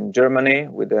phos in Germany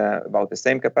with about the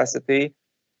same capacity.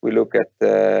 We look at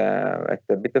the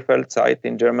Bitterfeld site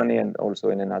in Germany and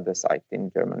also in another site in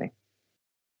Germany.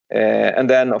 And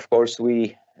then, of course,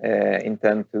 we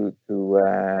intend to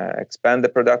expand the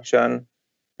production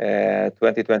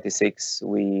 2026,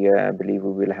 we believe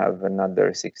we will have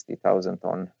another 60,000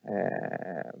 ton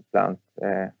plant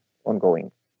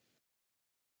ongoing.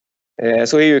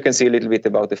 So here you can see a little bit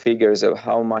about the figures of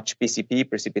how much PCP,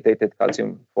 precipitated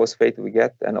calcium phosphate, we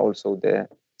get, and also the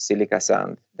silica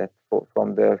sand. That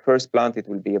from the first plant, it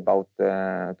will be about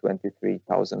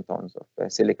 23,000 tons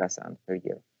of silica sand per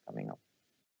year coming up.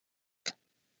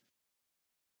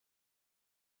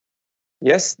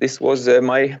 Yes, this was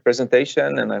my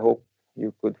presentation, and I hope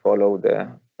you could follow the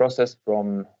process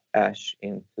from ash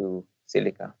into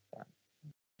silica.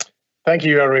 Thank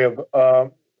you, Ariel.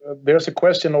 There's a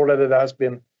question already that has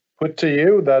been put to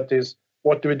you, that is,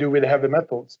 what do we do with heavy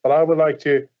metals? But I'd like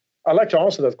to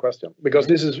answer that question, because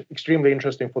this is extremely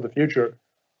interesting for the future.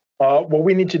 What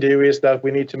we need to do is that we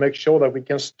need to make sure that we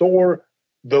can store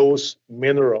those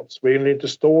minerals. We need to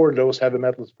store those heavy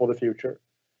metals for the future,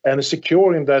 and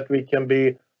securing that we can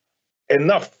be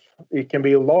enough. It can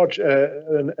be a large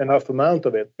enough amount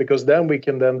of it, because then we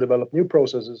can then develop new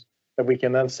processes that we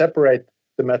can then separate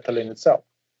the metal in itself.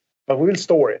 But we will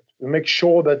store it. We make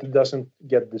sure that it doesn't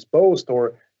get disposed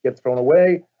or get thrown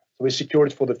away. So we secure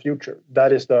it for the future.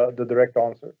 That is the direct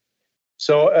answer.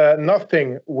 So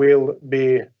nothing will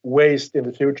be waste in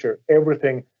the future.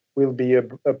 Everything will be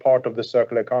a part of the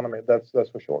circular economy. That's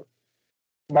for sure.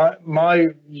 My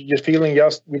feeling,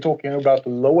 just we're talking about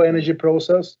the low energy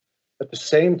process at the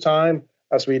same time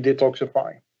as we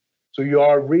detoxify. So you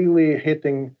are really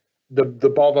hitting the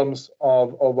bottoms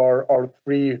of our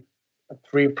three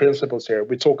principles here.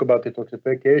 We talk about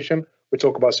detoxification, we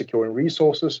talk about securing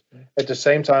resources. At the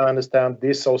same time, I understand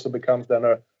this also becomes then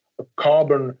a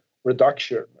carbon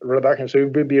reduction. So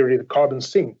it will be a carbon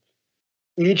sink.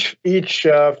 Each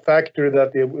factor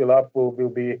that it will up will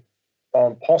be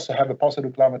have a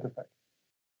positive climate effect.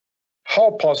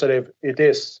 How positive it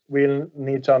is, we'll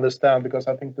need to understand, because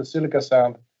I think the silica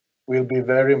sand will be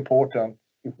very important.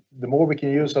 The more we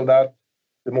can use of that,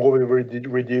 the more we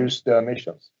reduce the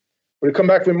emissions. We'll come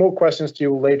back with more questions to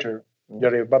you later,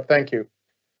 Jari, but thank you.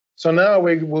 So now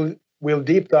we'll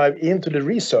deep dive into the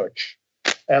research,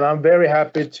 and I'm very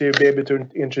happy to be able to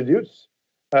introduce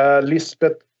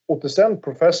Lisbeth Ottesen,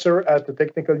 professor at the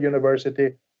Technical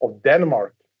University of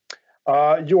Denmark.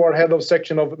 You are head of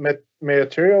section of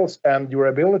materials and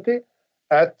durability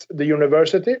at the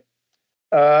university,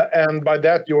 and by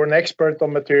that you're an expert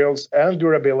on materials and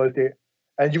durability,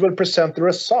 and you will present the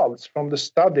results from the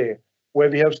study where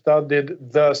we have studied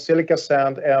the silica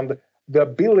sand and the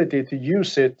ability to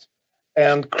use it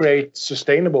and create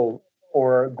sustainable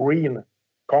or green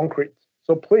concrete.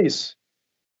 So please,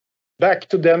 back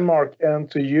to Denmark and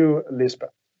to you,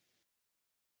 Lisbeth.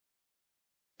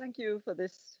 Thank you for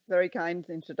this very kind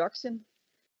introduction.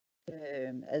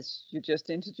 As you just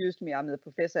introduced me, I'm the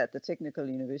professor at the Technical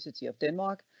University of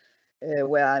Denmark,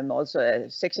 where I'm also a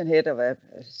section head of a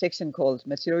section called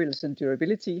Materials and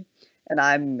Durability. And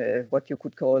I'm what you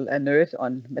could call a nerd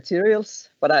on materials,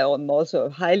 but I am also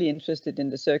highly interested in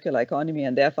the circular economy,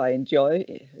 and therefore I enjoy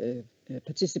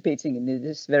participating in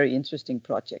this very interesting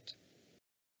project.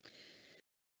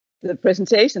 The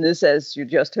presentation is, as you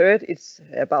just heard, it's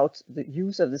about the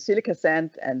use of the silica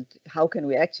sand and how can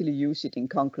we actually use it in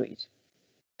concrete.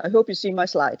 I hope you see my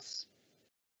slides.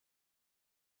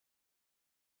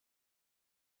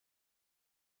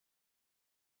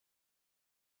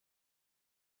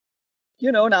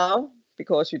 You know now,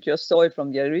 because you just saw it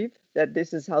from Jari, that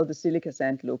this is how the silica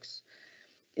sand looks.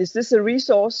 Is this a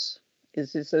resource?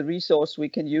 Is this a resource we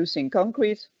can use in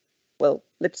concrete? Well,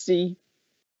 let's see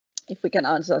if we can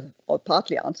answer or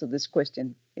partly answer this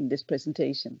question in this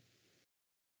presentation.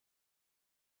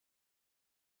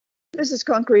 This is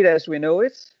concrete as we know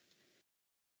it.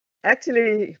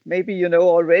 Actually, maybe you know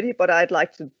already, but I'd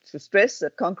like to stress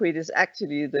that concrete is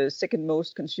actually the second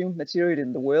most consumed material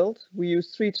in the world. We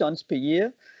use 3 tons per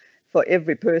year for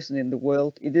every person in the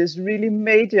world. It is really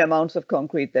major amounts of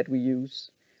concrete that we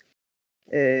use.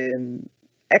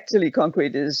 Actually,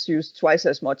 concrete is used twice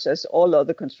as much as all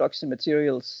other construction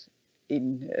materials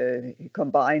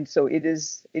combined. So it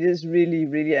is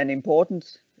really an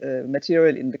important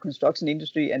material in the construction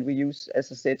industry, and we use,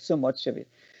 as I said, so much of it.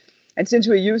 And since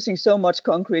we're using so much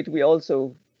concrete, we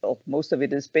also, well, most of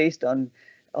it is based on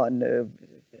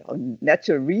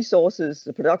natural resources.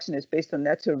 The production is based on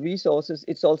natural resources.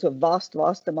 It's also vast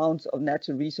amounts of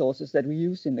natural resources that we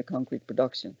use in the concrete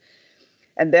production.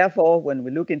 And therefore, when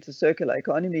we look into circular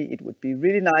economy, it would be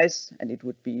really nice and it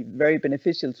would be very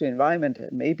beneficial to environment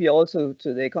and maybe also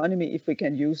to the economy if we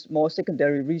can use more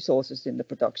secondary resources in the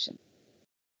production.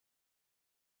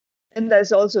 And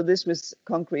there's also this with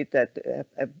concrete that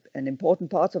an important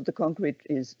part of the concrete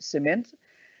is cement.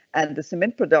 And the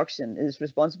cement production is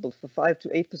responsible for 5 to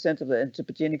 8% of the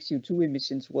anthropogenic CO2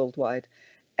 emissions worldwide.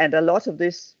 And a lot of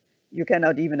this, you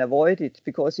cannot even avoid it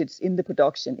because it's in the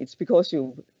production. It's because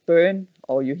you burn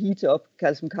or you heat up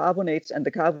calcium carbonates, and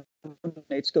the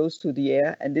carbonates goes to the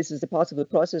air. And this is a part of the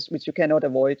process which you cannot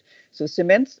avoid. So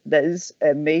cement, there is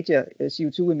a major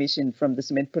CO2 emission from the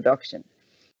cement production.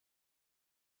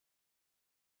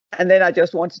 And then I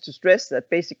just wanted to stress that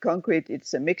basic concrete,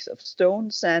 it's a mix of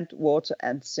stone, sand, water,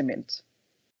 and cement,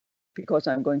 because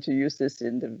I'm going to use this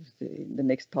in the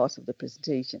next part of the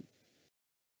presentation.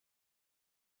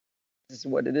 This is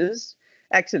what it is.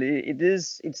 Actually,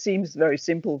 it seems very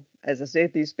simple. As I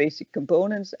said, these basic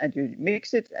components, and you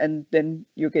mix it, and then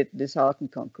you get this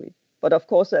hardened concrete. But of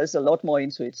course, there's a lot more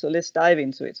into it. So let's dive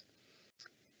into it.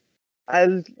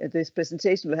 This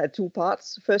presentation will have two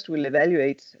parts. First, we'll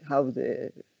evaluate how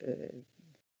the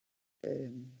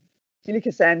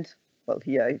silica sand, well,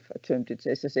 here I've termed it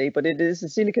SSA, but it is a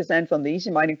silica sand from the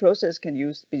easy mining process, can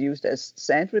be used as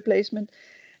sand replacement.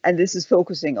 And this is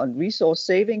focusing on resource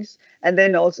savings. And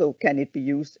then also, can it be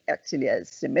used actually as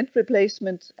cement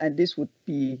replacement? And this would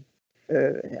be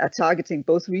targeting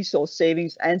both resource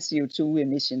savings and CO2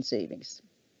 emission savings.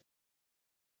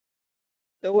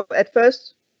 So at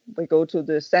first, we go to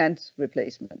the sand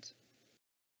replacement.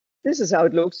 This is how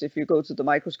it looks if you go to the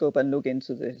microscope and look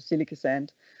into the silica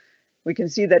sand. We can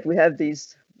see that we have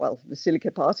these, well, the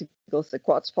silica particles, the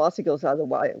quartz particles are the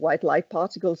white light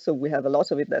particles. So we have a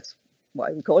lot of it. That's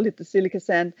why we call it the silica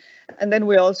sand. And then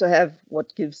we also have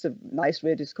what gives a nice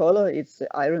reddish color. It's the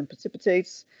iron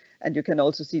precipitates. And you can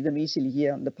also see them easily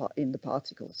here in the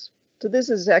particles. So this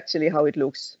is actually how it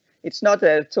looks. It's not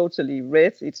totally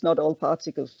red. It's not all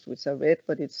particles which are red,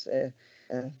 but it's a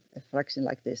fraction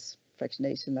like this,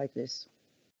 fractionation like this.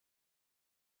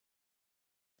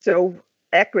 So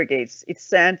aggregates, it's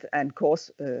sand and coarse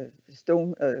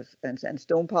stone and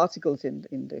stone particles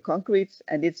in the concrete.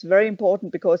 And it's very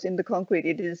important because in the concrete,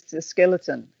 it is the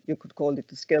skeleton. You could call it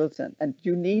the skeleton. And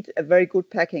you need a very good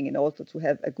packing in order to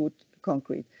have a good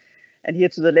concrete. And here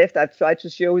to the left, I've tried to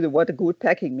show you what a good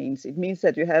packing means. It means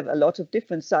that you have a lot of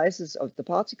different sizes of the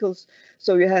particles.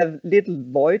 So you have little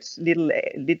voids, little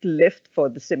left for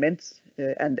the cement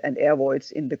and air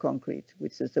voids in the concrete,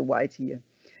 which is the white here.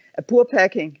 A poor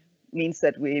packing means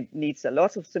that we need a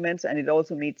lot of cement, and it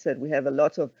also means that we have a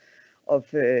lot of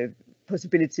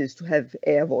possibilities to have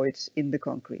air voids in the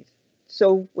concrete.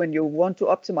 So when you want to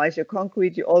optimize your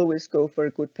concrete, you always go for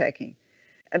a good packing.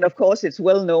 And of course, it's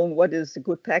well known what is a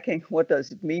good packing. What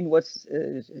does it mean? What's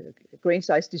grain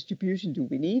size distribution do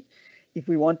we need if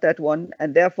we want that one?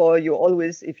 And therefore, you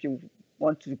always, if you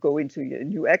want to go into your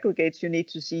new aggregates, you need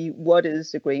to see what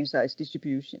is the grain size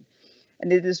distribution.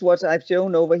 And it is what I've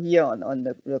shown over here on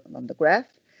the graph,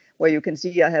 where you can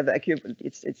see I have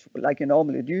it's like you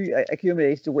normally do. I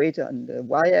accumulate the weight on the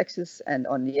y-axis, and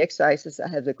on the x-axis I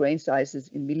have the grain sizes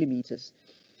in millimeters.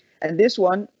 And this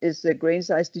one is the grain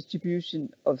size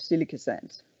distribution of silica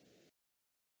sand.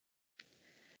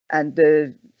 And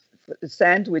the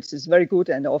sand, which is very good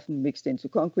and often mixed into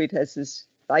concrete, has this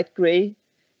light gray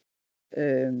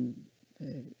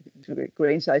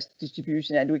grain size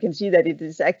distribution. And we can see that it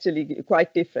is actually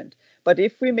quite different. But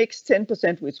if we mix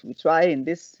 10%, which we try in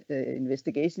this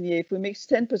investigation here, if we mix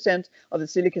 10% of the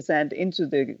silica sand into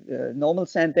the normal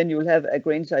sand, then you will have a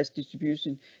grain size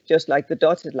distribution just like the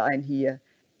dotted line here.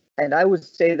 And I would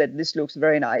say that this looks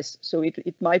very nice. So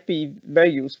it might be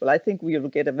very useful. I think we will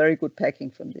get a very good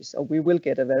packing from this, or we will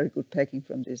get a very good packing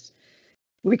from this.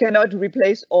 We cannot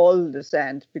replace all the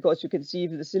sand because you can see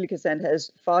the silica sand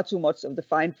has far too much of the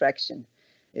fine fraction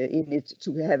in it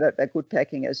to have a good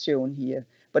packing as shown here.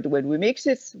 But when we mix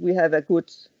it, we have a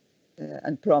good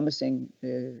and promising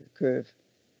curve.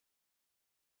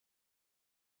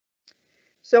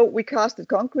 So we casted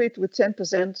concrete with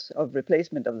 10% of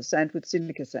replacement of the sand with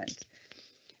silica sand.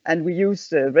 And we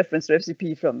use a reference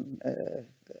recipe from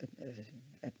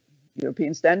a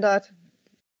European standard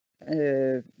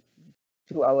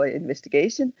to our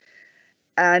investigation.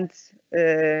 And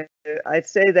I'd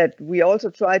say that we also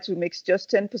try to mix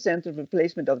just 10% of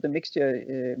replacement of the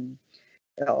mixture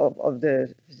of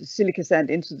the silica sand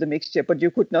into the mixture, but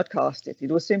you could not cast it.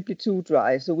 It was simply too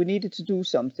dry, so we needed to do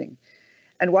something.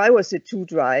 And why was it too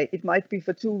dry? It might be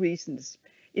for two reasons.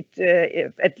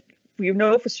 We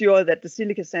know for sure that the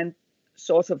silica sand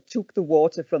sort of took the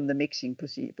water from the mixing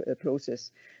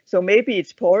process. So maybe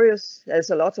it's porous.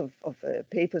 There's a lot of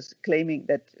papers claiming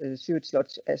that sewage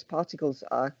sludge as particles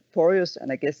are porous,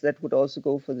 and I guess that would also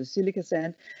go for the silica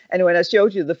sand. And when I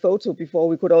showed you the photo before,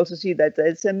 we could also see that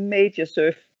there's a major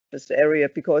surface area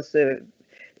because the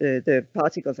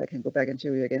particles, I can go back and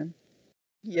show you again.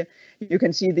 Here you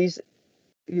can see these.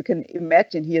 You can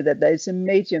imagine here that there is a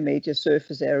major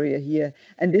surface area here,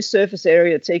 and this surface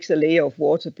area takes a layer of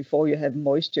water before you have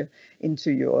moisture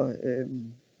into your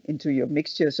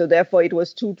mixture. So therefore it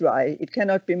was too dry. It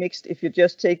cannot be mixed if you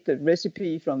just take the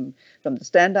recipe from the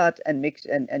standard and mix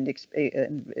and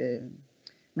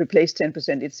replace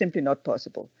 10%. It's simply not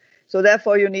possible. So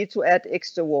therefore you need to add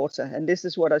extra water, and this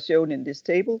is what I've shown in this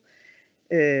table.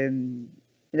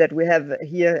 That we have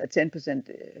here a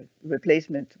 10%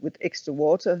 replacement with extra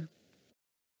water.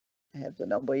 I have the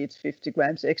number, it's 50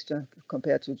 grams extra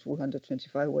compared to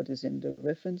 225, what is in the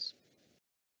reference.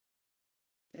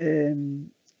 You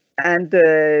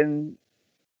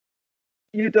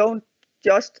don't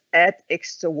just add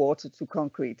extra water to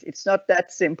concrete. It's not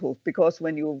that simple, because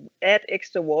when you add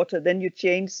extra water, then you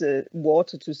change the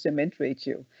water to cement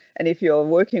ratio. And if you're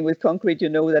working with concrete, you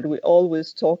know that we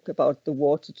always talk about the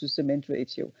water to cement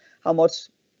ratio. How much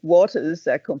water is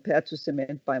there compared to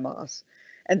cement by mass?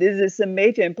 And this is a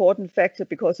major important factor,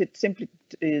 because it simply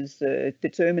is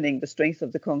determining the strength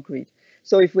of the concrete.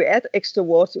 So if we add extra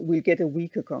water, we'll get a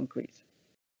weaker concrete.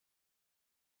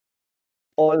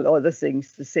 All other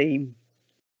things the same.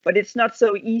 But it's not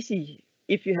so easy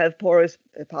if you have porous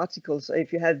particles, or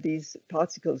if you have these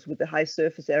particles with a high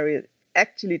surface area,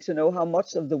 actually to know how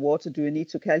much of the water do you need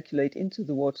to calculate into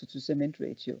the water to cement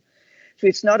ratio. So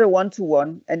it's not a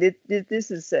one-to-one, and this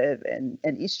is an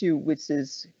issue which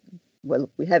is, well,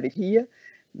 we have it here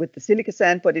with the silica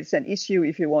sand, but it's an issue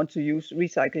if you want to use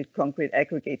recycled concrete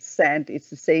aggregate sand.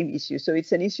 It's the same issue. So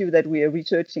it's an issue that we are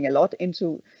researching a lot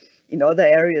into in other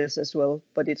areas as well,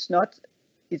 but it's not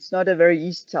a very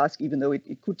easy task, even though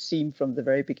it could seem from the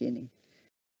very beginning.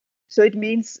 So it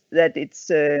means that it's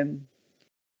that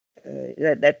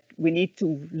we need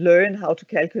to learn how to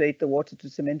calculate the water to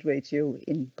cement ratio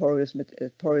in porous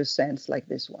sands like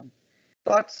this one.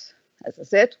 But as I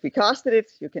said, we casted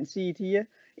it. You can see it here.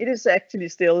 It is actually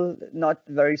still not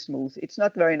very smooth. It's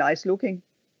not very nice looking,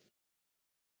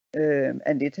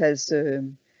 and it has.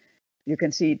 You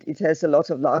can see it has a lot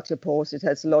of larger pores. It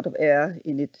has a lot of air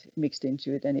in it mixed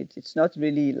into it, and it's not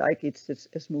really like it's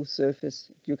a smooth surface.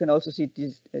 You can also see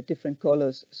these different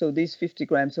colors. So these 50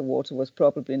 grams of water was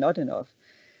probably not enough.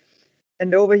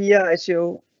 And over here I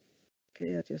show,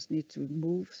 okay, I just need to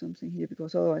move something here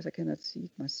because otherwise I cannot see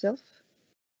it myself.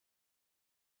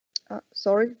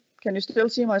 Sorry, can you still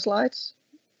see my slides?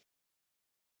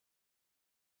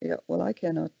 Yeah, well, I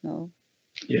cannot now.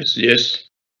 Yes.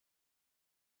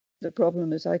 The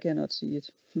problem is I cannot see it.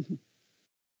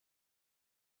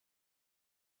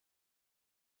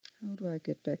 How do I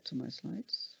get back to my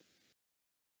slides?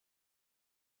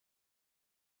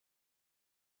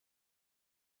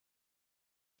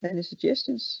 Any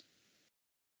suggestions?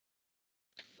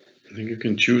 I think you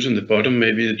can choose in the bottom,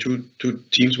 maybe the two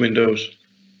Teams windows.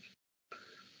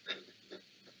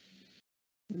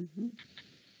 Mm-hmm.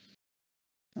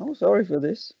 Oh, sorry for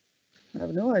this. I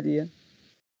have no idea.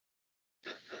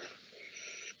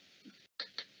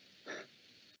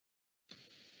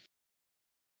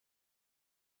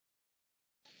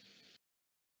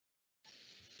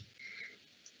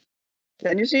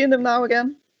 Can you see them now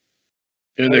again?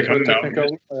 Yeah, they come now.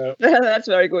 That's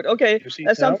very good. Okay, there's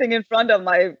now? something in front of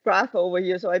my graph over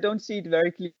here, so I don't see it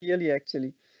very clearly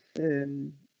actually.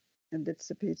 And that's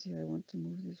the pity. I want to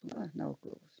move this one. Now it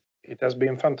goes. It has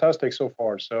been fantastic so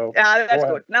far. So yeah, that's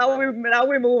good. Now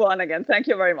we move on again. Thank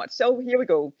you very much. So here we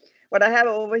go. What I have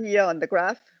over here on the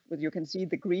graph, you can see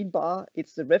the green bar.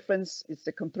 It's the reference. It's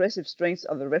the compressive strength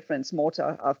of the reference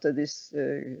mortar after this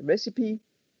recipe.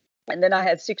 And then I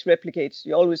had 6 replicates.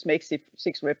 You always make 6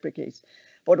 replicates.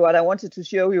 But what I wanted to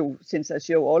show you, since I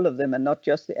show all of them and not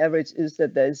just the average, is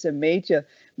that there's a major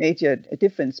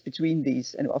difference between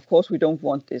these. And of course, we don't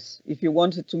want this. If you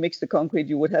wanted to mix the concrete,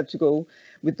 you would have to go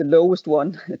with the lowest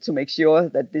one to make sure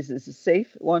that this is a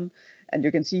safe one. And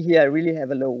you can see here, I really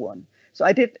have a low one. So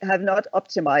I have not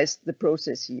optimized the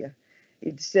process here.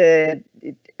 It's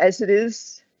as it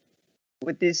is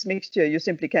with this mixture, you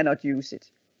simply cannot use it.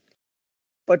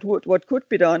 But what could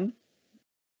be done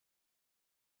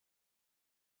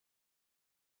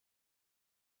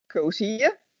goes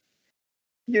here.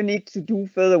 You need to do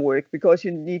further work because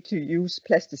you need to use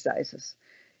plasticizers.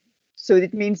 So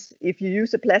it means if you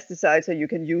use a plasticizer, you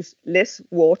can use less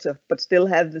water, but still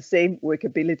have the same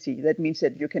workability. That means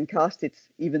that you can cast it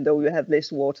even though you have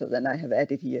less water than I have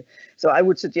added here. So I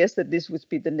would suggest that this would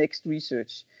be the next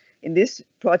research. In this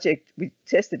project, we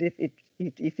tested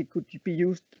if it could be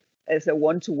used as a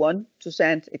one-to-one to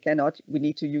sand. It cannot. We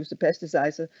need to use the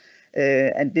plasticizer,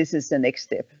 and this is the next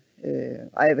step.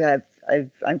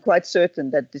 I'm quite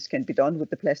certain that this can be done with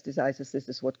the plasticizers. This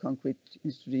is what concrete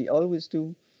industry always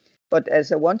do. But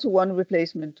as a one-to-one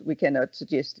replacement, we cannot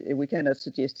suggest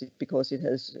it because it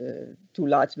has too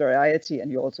large variety,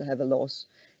 and you also have a loss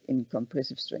in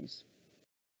compressive strength.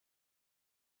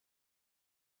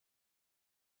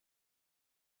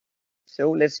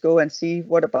 So let's go and see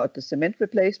what about the cement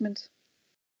replacement.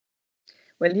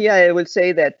 Well, here I will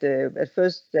say that at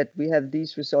first that we have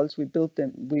these results, we built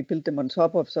them on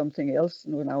top of something else.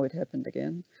 No, now it happened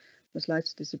again. The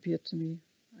slides disappeared to me.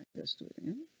 I just do it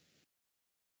again.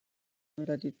 What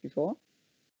I did before.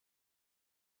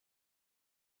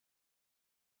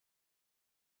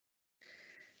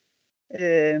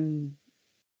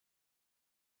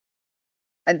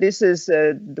 And this is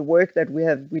the work that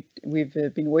we've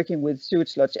been working with sewage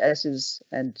sludge ashes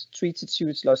and treated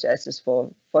sewage sludge ashes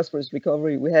for phosphorus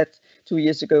recovery. We had 2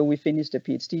 years ago, we finished a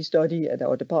PhD study at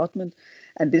our department,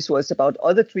 and this was about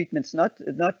other treatments, not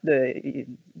the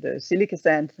silica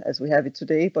sand as we have it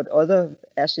today, but other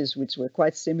ashes which were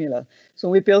quite similar. So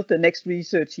we built the next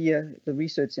research here, the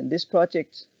research in this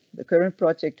project, the current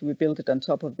project, we built it on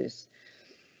top of this.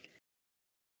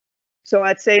 So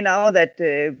I'd say now that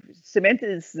cement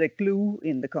is the glue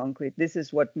in the concrete. This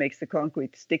is what makes the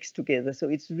concrete sticks together. So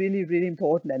it's really, really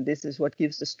important. And this is what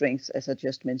gives the strength, as I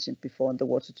just mentioned before, in the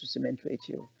water to cement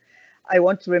ratio. I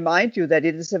want to remind you that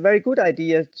it is a very good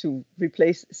idea to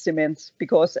replace cement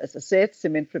because, as I said,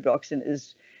 cement production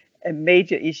is a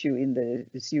major issue in the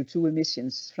CO2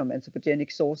 emissions from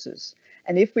anthropogenic sources.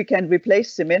 And if we can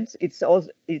replace cement, it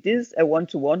is a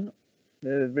one-to-one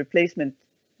replacement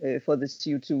for the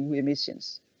CO2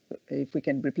 emissions, if we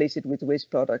can replace it with waste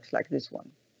products like this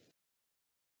one.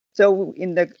 So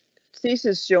in the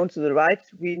thesis shown to the right,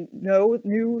 we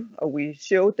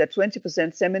showed that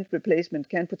 20% cement replacement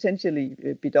can potentially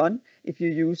be done if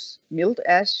you use milled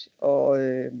ash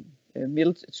or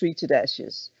milled treated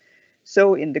ashes.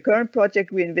 So in the current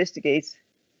project, we investigate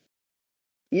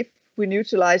if we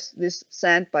neutralize this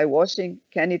sand by washing,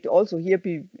 can it also here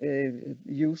be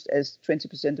used as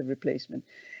 20% of replacement?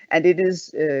 And it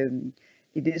is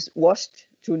washed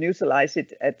to neutralize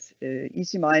it at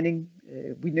easy mining.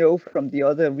 We know from the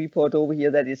other report over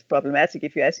here that it's problematic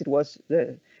if your acid was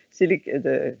the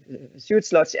sewage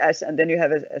sludge ash, and then you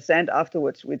have a sand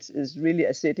afterwards, which is really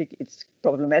acidic. It's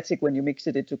problematic when you mix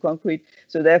it into concrete.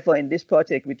 So therefore, in this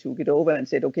project, we took it over and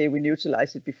said, okay, we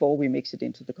neutralize it before we mix it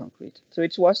into the concrete. So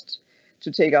it's washed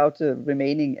to take out the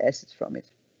remaining acids from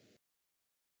it.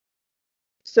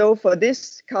 So for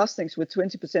this castings with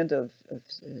 20% of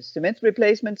cement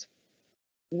replacement,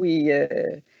 we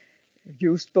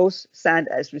used both sand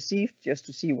as received just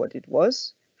to see what it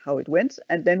was, how it went,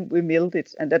 and then we milled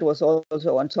it. And that was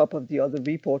also on top of the other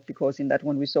report, because in that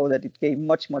one we saw that it gave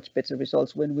much, much better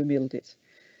results when we milled it.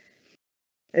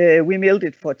 We milled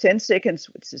it for 10 seconds,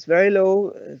 which is very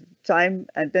low time,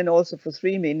 and then also for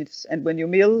 3 minutes. And when you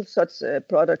mill such a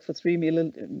product for 3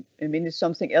 minutes,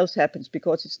 something else happens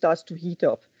because it starts to heat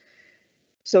up.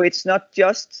 So it's not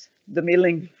just the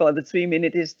milling for the 3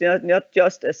 minutes, it's not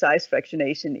just a size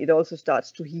fractionation, it also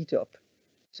starts to heat up.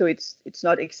 So it's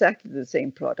not exactly the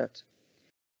same product.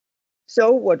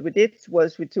 So what we did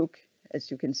was we took,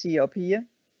 as you can see up here,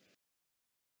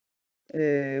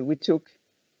 we took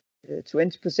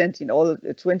 20% in all,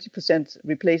 20%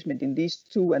 replacement in these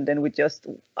two, and then we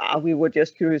were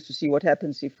just curious to see what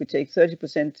happens if we take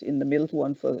 30% in the milled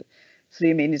one for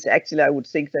 3 minutes. Actually, I would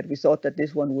think that we thought that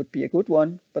this one would be a good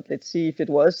one, but let's see if it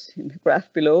was in the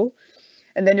graph below.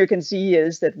 And then you can see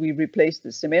is that we replaced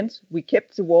the cement. We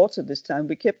kept the water this time.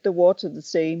 We kept the water the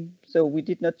same, so we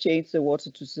did not change the water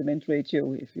to cement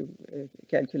ratio if you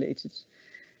calculate it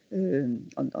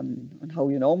on how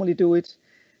you normally do it.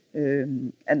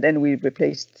 And then we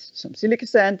replaced some silica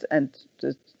sand, and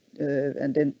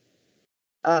then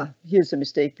here's a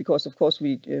mistake, because of course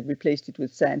we replaced it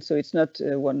with sand, so it's not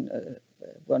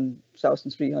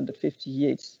 1,350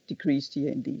 here, it's decreased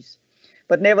here in these.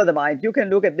 But never mind, you can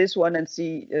look at this one and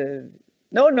see,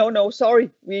 no, sorry,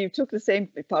 we took the same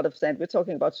part of sand. We're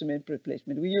talking about cement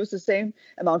replacement. We used the same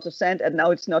amount of sand, and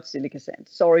now it's not silica sand,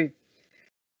 sorry.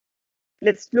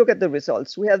 Let's look at the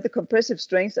results. We have the compressive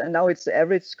strength, and now it's the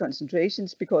average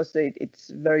concentrations, because it's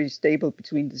very stable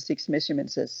between the 6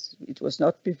 measurements, as it was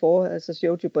not before, as I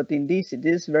showed you, but in these it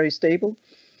is very stable.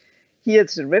 Here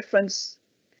it's a reference,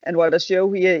 and what I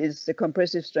show here is the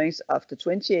compressive strength after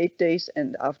 28 days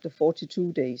and after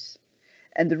 42 days.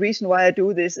 And the reason why I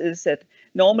do this is that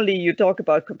normally you talk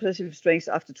about compressive strength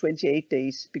after 28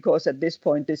 days, because at this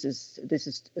point this is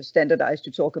standardized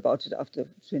to talk about it after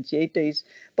 28 days,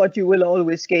 but you will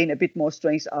always gain a bit more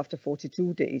strength after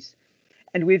 42 days.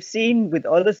 And we've seen with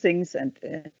other things, and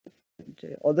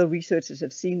other researchers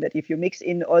have seen that if you mix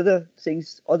in other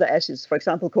things, other ashes, for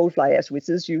example, coal fly ash, which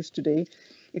is used today,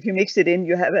 if you mix it in,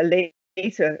 you have a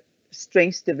later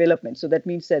strength development. So that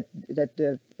means that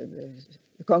the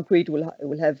concrete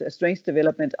will have a strength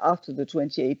development after the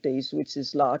 28 days, which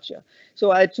is larger.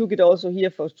 So I took it also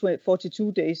here for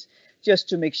 42 days, just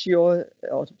to make sure,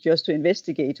 or just to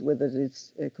investigate whether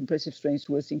its compressive strength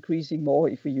was increasing more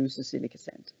if we use the silica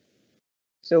sand.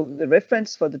 So the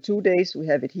reference for the 2 days, we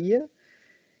have it here.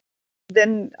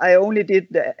 Then I only did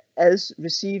the as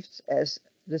received, as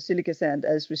the silica sand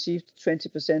as received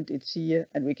 20%, it's here,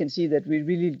 and we can see that we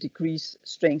really decrease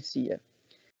strength here.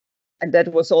 And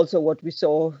that was also what we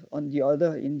saw on the old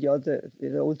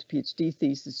PhD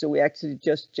thesis. So we actually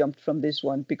just jumped from this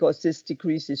one because this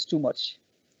decrease is too much.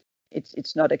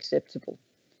 It's not acceptable.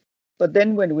 But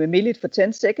then when we mill it for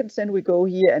 10 seconds, then we go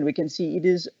here and we can see it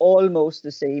is almost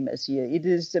the same as here. It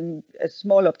is a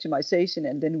small optimization,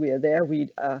 and then we are there. We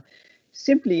are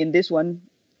simply in this one,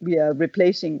 we are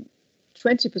replacing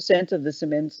 20% of the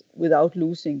cement without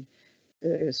losing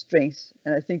strength.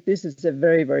 And I think this is a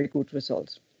very, very good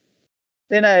result.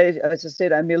 Then as I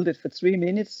said, I milled it for 3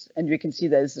 minutes, and you can see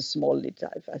there is a small lid.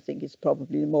 I think it's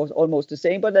probably almost the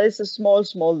same, but there is a small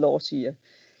loss here.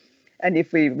 And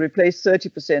if we replace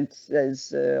 30%,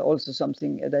 there's also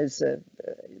something, the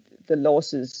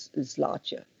loss is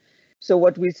larger. So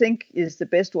what we think is the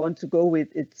best one to go with,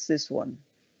 it's this one.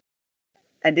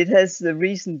 And it has the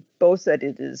reason both that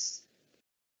it is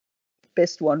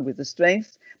best one with the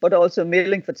strength, but also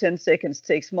milling for 10 seconds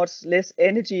takes much less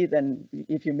energy than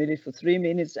if you mill it for 3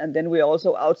 minutes. And then we're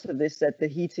also out of this, that the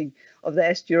heating of the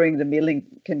ash during the milling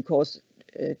can cause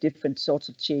different sorts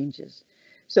of changes.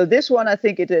 So this one, I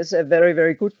think it is a very,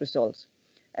 very good result.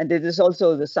 And it is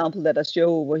also the sample that I show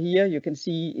over here. You can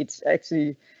see it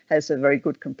actually has a very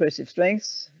good compressive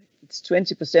strength. It's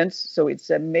 20%, so it's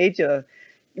a major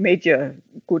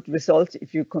good result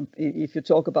if you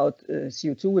talk about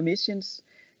CO2 emissions.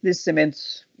 This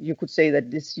cement, you could say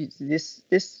that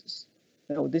this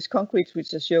concrete,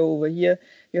 which I show over here,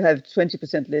 you have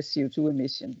 20% less CO2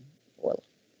 emission. Well,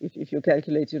 if you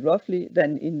calculate it roughly,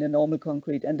 than in the normal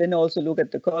concrete. And then also look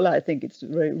at the color. I think it's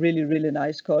really, really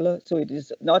nice color. So it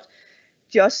is not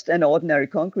just an ordinary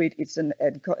concrete. It's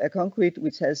a concrete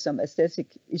which has some aesthetic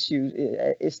issues,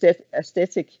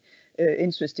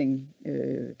 interesting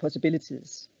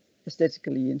possibilities,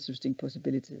 aesthetically interesting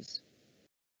possibilities.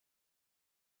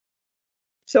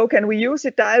 So can we use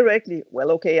it directly?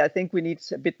 Well, okay, I think we need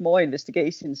a bit more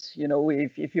investigations. You know,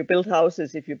 if you build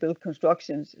houses, if you build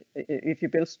constructions, if you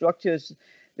build structures,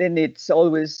 then it's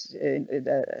always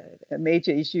a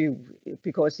major issue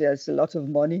because there's a lot of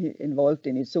money involved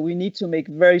in it. So we need to make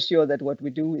very sure that what we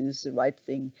do is the right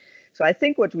thing. So I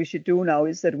think what we should do now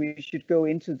is that we should go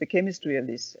into the chemistry of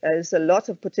this. There's a lot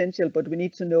of potential, but we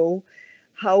need to know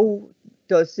how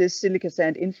does this silica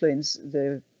sand influence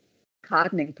the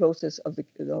hardening process of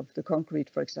the concrete,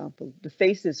 for example. The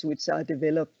phases which are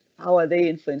developed, how are they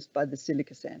influenced by the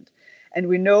silica sand? And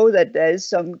we know that there is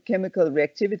some chemical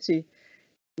reactivity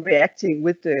reacting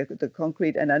with the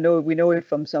concrete, and we know it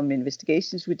from some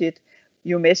investigations we did.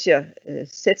 You measure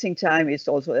setting time. It's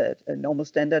also a normal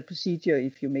standard procedure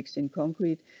if you mix in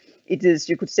concrete. It is,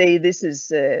 you could say, this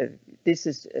is a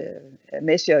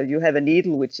measure. You have a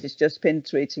needle which is just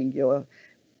penetrating your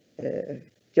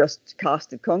just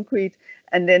casted concrete,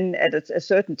 and then at a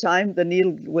certain time the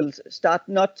needle will start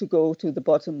not to go to the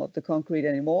bottom of the concrete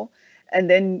anymore, and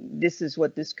then this is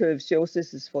what this curve shows.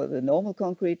 This is for the normal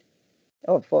concrete,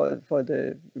 or for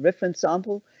the reference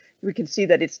sample. We can see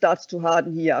that it starts to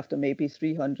harden here after maybe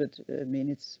 300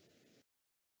 minutes.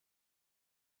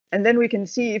 And then we can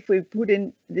see if we put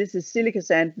in, this is silica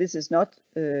sand, this is not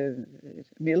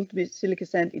milled with silica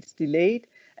sand, it's delayed,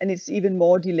 and it's even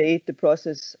more delayed. The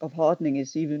process of hardening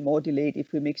is even more delayed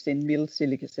if we mix in milled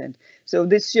silica sand. So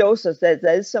this shows us that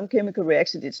there is some chemical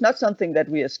reaction. It's not something that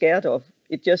we are scared of.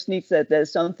 It just needs that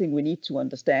there's something we need to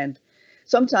understand.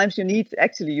 Sometimes you need,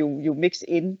 actually, you mix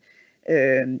in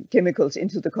chemicals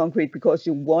into the concrete because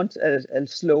you want a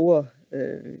slower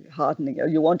hardening, or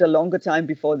you want a longer time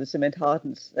before the cement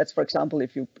hardens. That's, for example,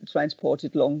 if you transport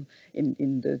it long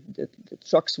in the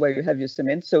trucks where you have your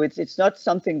cement. So it's not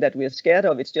something that we're scared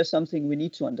of. It's just something we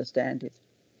need to understand it.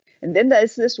 And then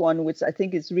there's this one, which I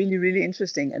think is really, really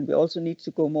interesting. And we also need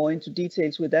to go more into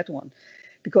details with that one,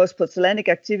 because porcelainic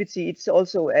activity, it's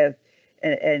also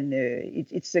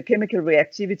it's a chemical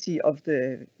reactivity of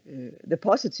the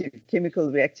positive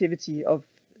chemical reactivity of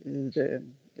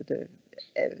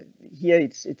here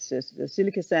it's the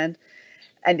silica sand,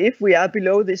 And if we are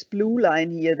below this blue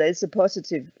line here, there is a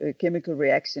positive chemical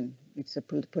reaction. It's a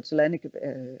pozzolanic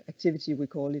activity, we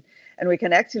call it. And we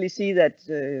can actually see that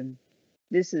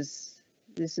this is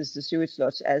the sewage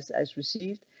sludge as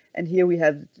received. And here we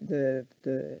have the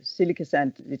silica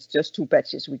sand. It's just 2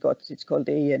 batches we got. It's called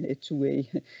A and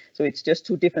 2A. So it's just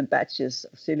 2 different batches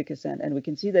of silica sand. And we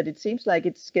can see that it seems like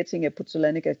it's getting a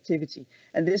pozzolanic activity.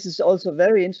 And this is also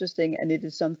very interesting, and it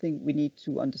is something we need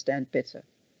to understand better.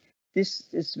 This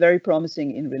is very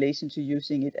promising in relation to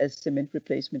using it as cement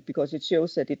replacement, because it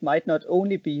shows that it might not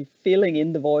only be filling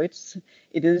in the voids,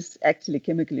 it is actually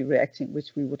chemically reacting,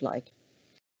 which we would like.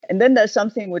 And then there's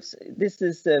something which, this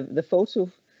is the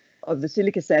photo of the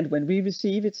silica sand when we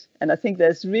receive it. And I think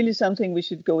there's really something we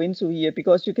should go into here,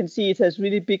 because you can see it has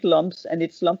really big lumps and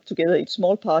it's lumped together. It's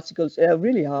small particles, they are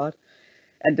really hard.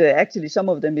 And actually some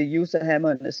of them, they use a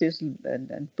hammer and a chisel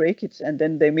and break it. And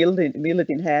then they mill it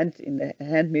in a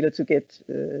hand miller to get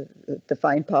the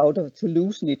fine powder, to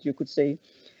loosen it, you could say.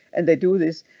 And they do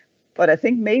this. But I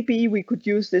think maybe we could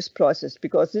use this process,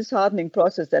 because this hardening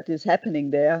process that is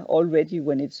happening there already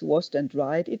when it's washed and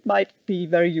dried, it might be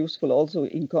very useful also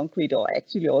in concrete, or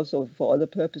actually also for other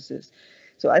purposes.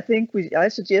 So I think I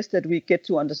suggest that we get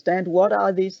to understand, what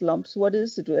are these lumps? What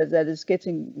is it that is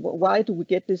getting, why do we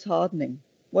get this hardening?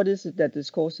 What is it that is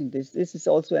causing this? This is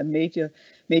also a major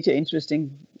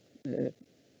interesting,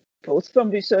 both from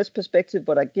research perspective,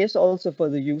 but I guess also for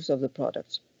the use of the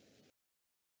products.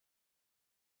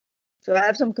 So I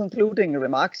have some concluding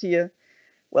remarks here.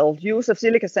 Well, use of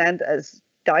silica sand as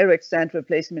direct sand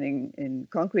replacement in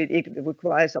concrete, it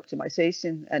requires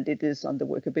optimization, and it is on the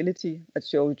workability. I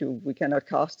showed you we cannot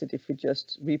cast it if we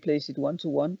just replace it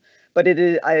one-to-one. But it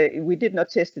is, we did not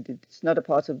test it. It's not a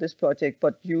part of this project,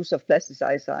 but use of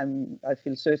plasticizer, I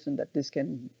feel certain that this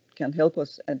can help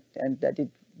us, and that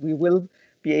we will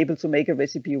be able to make a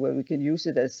recipe where we can use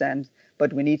it as sand,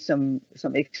 but we need some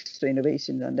extra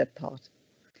innovation on that part.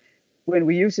 When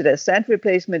we use it as sand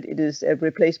replacement, it is a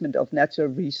replacement of natural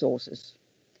resources.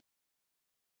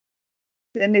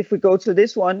 Then if we go to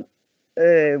this one,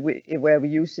 where we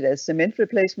use it as cement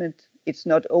replacement, it's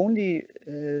not only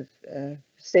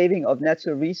saving of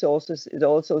natural resources, it's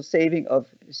also saving of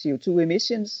CO2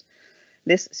 emissions,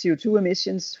 less CO2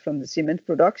 emissions from the cement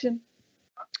production.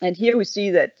 And here we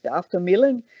see that after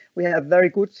milling, we have very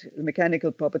good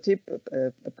mechanical properties,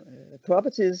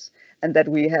 and that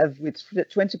we have, with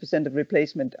 20% of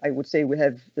replacement, I would say we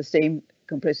have the same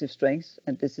compressive strength,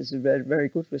 and this is a very, very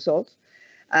good result.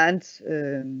 And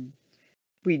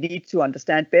we need to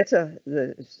understand better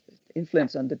the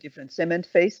influence on the different cement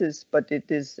phases, but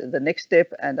it is the next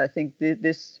step, and I think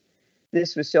this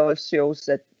result shows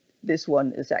that this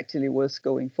one is actually worth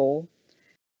going for.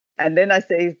 And then I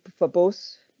say for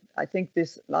both, I think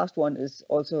this last one is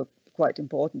also quite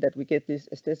important, that we get this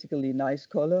aesthetically nice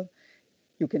color.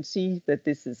 You can see that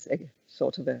this is a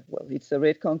sort of a, well, it's a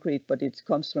red concrete, but it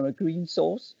comes from a green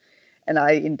source. And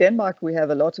in Denmark, we have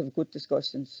a lot of good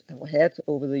discussions had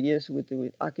over the years with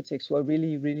architects who are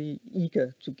really, really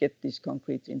eager to get this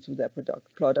concrete into their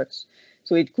products.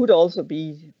 So it could also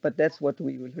be, but that's what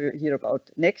we will hear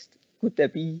about next. Could there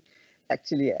be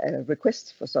actually a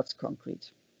request for such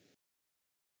concrete?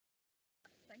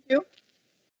 Thank you.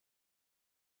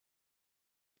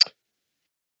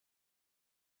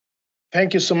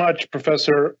 Thank you so much,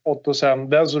 Professor Ottosson.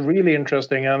 That's really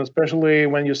interesting, and especially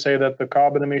when you say that the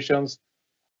carbon emissions,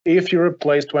 if you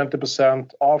replace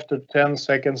 20% after 10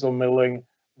 seconds of milling,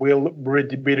 will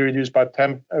be reduced by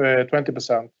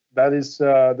 20%. That is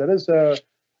a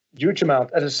huge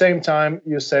amount. At the same time,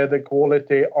 you say the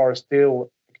quality are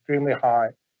still extremely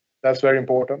high. That's very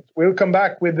important. We'll come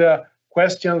back with the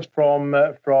questions from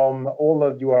all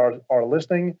of you are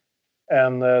listening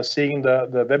and seeing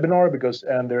the webinar, because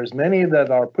there's many that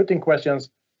are putting questions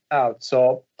out.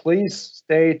 So please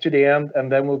stay to the end,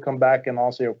 and then we'll come back and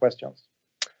answer your questions.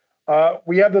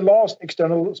 We have the last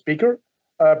external speaker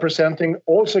presenting,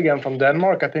 also again from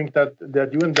Denmark. I think that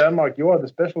you in Denmark, you are the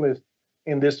specialist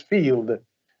in this field.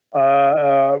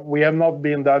 We have not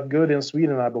been that good in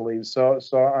Sweden, I believe. So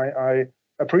I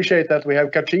appreciate that we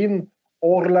have Katrin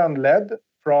Orland-Led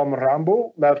from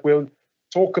Rambo that will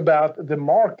talk about the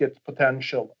market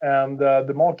potential and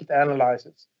the market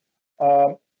analysis,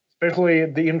 especially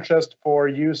the interest for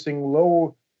using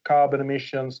low carbon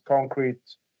emissions concrete.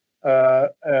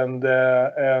 And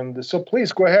so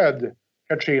please go ahead,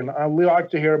 Katrin. I would like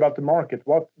to hear about the market.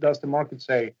 What does the market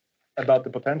say about the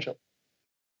potential?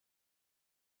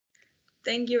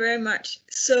 Thank you very much.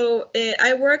 So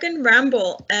I work in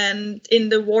Rambo and in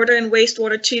the water and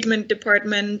wastewater treatment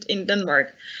department in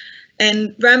Denmark.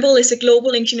 And Ragn-Sells is a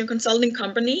global engineering consulting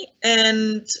company,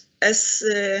 and as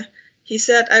he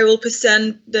said, I will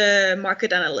present the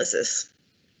market analysis.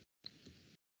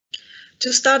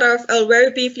 To start off, I'll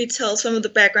very briefly tell some of the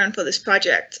background for this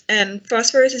project. And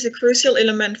phosphorus is a crucial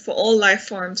element for all life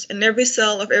forms, and every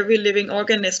cell of every living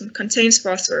organism contains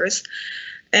phosphorus,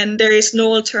 and there is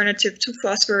no alternative to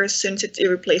phosphorus since it's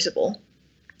irreplaceable.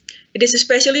 It is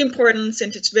especially important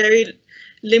since it's very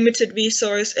limited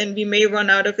resource and we may run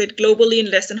out of it globally in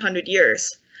less than 100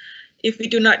 years if we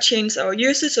do not change our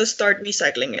uses or start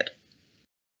recycling it.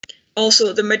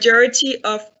 Also, the majority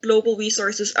of global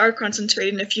resources are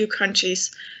concentrated in a few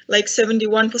countries, like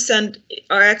 71%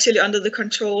 are actually under the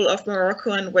control of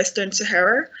Morocco and Western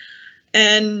Sahara,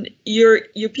 and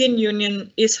European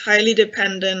Union is highly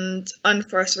dependent on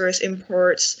phosphorus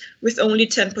imports, with only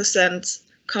 10%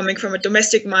 coming from a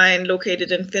domestic mine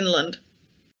located in Finland.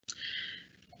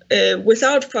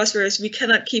 Without phosphorus, we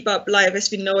cannot keep up life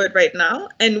as we know it right now,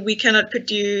 and we cannot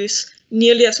produce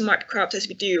nearly as much crops as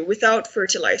we do without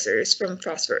fertilizers from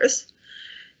phosphorus.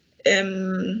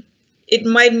 It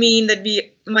might mean that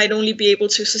we might only be able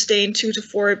to sustain 2 to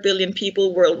 4 billion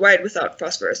people worldwide without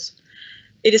phosphorus.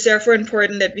 It is therefore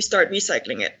important that we start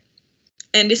recycling it.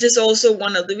 And this is also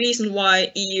one of the reasons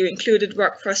why EU included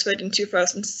rock phosphate in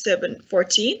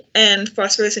 2014 and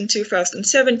phosphorus in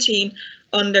 2017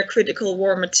 on their critical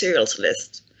war materials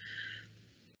list.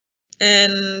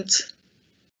 And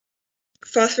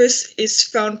phosphorus is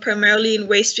found primarily in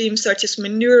waste streams such as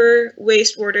manure,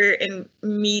 wastewater, and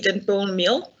meat and bone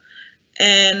meal.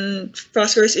 And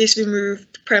phosphorus is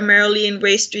removed primarily in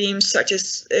waste streams such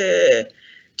as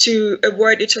to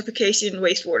avoid eutrophication in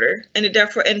wastewater, and it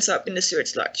therefore ends up in the sewage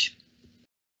sludge.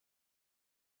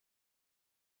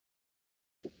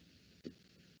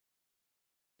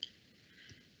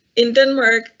 In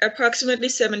Denmark, approximately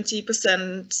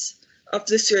 70% of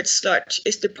the sewage sludge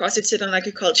is deposited on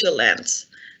agricultural lands,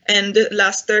 and the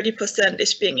last 30%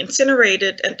 is being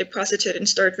incinerated and deposited in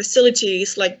storage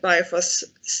facilities like Biofos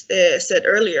said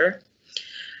earlier.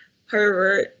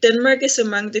 However, Denmark is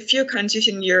among the few countries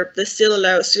in Europe that still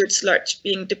allow sewage sludge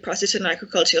being deposited on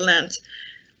agricultural land.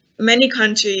 Many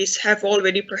countries have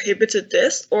already prohibited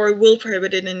this or will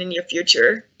prohibit it in the near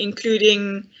future,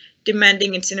 including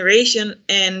demanding incineration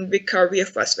and recovery of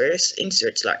phosphorus in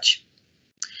sewage sludge.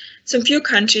 Some few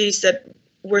countries that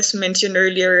was mentioned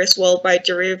earlier as well by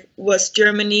Jerry was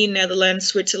Germany, Netherlands,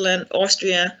 Switzerland,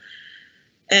 Austria,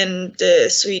 and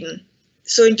Sweden.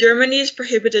 So in Germany, it's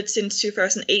prohibited since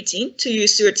 2018 to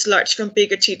use sewage sludge from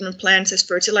bigger treatment plants as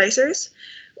fertilizers.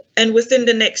 And within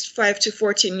the next 5 to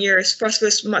 14 years,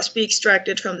 phosphorus must be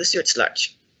extracted from the sewage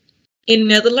sludge. In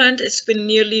Netherlands, it's been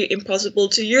nearly impossible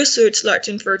to use sewage sludge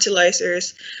in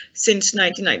fertilizers since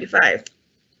 1995.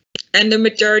 And the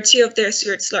majority of their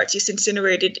sewage sludge is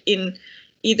incinerated in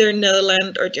either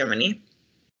Netherlands or Germany.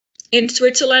 In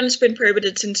Switzerland, it's been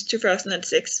prohibited since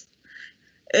 2006.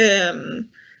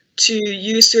 To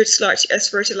use sewage sludge as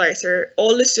fertilizer,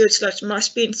 all the sewage sludge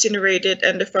must be incinerated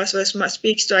and the phosphorus must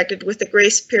be extracted with a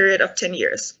grace period of 10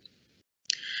 years.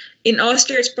 In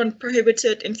Austria, it's been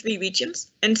prohibited in 3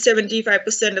 regions, and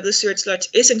 75% of the sewage sludge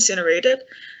is incinerated,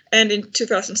 and in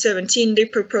 2017 they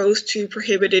proposed to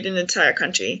prohibit it in the entire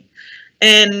country.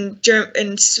 And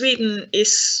Sweden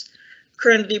is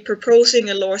currently proposing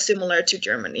a law similar to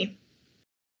Germany,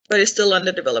 but it's still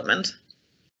under development.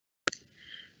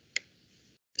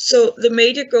 So the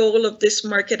major goal of this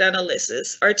market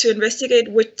analysis are to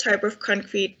investigate which type of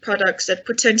concrete products that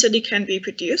potentially can be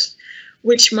produced,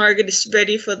 which market is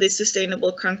ready for this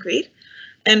sustainable concrete,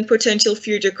 and potential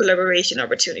future collaboration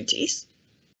opportunities.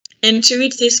 And to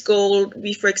reach this goal,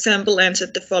 we, for example,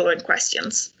 answered the following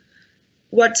questions.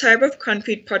 What type of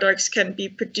concrete products can be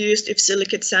produced if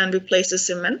silicate sand replaces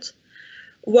cement?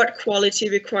 What quality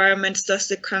requirements does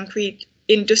the concrete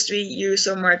industry use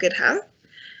or market have?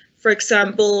 For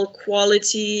example,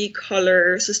 quality,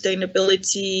 color,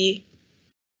 sustainability,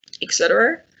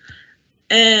 etc.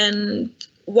 And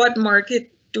what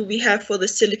market do we have for the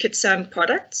silicate sand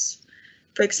products?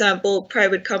 For example,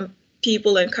 private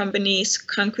people and companies,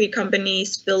 concrete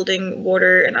companies, building,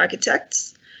 water, and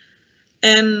architects.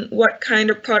 And what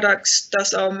kind of products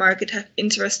does our market have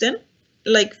interest in?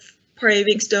 Like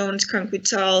paving stones, concrete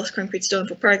tiles, concrete stone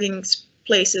for parking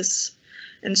places,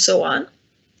 and so on.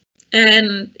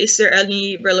 And is there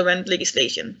any relevant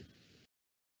legislation?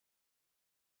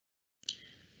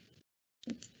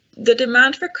 The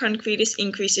demand for concrete is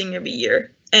increasing every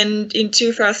year, and in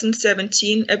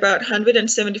 2017, about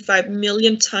 175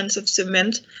 million tons of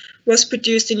cement was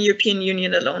produced in the European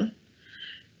Union alone.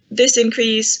 This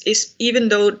increase is even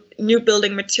though new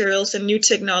building materials and new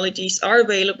technologies are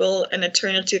available and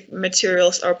alternative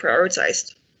materials are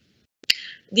prioritized.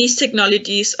 These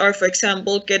technologies are, for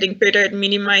example, getting better at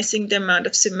minimizing the amount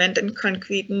of cement and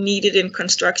concrete needed in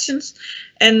constructions,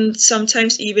 and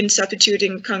sometimes even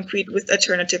substituting concrete with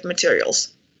alternative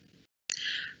materials.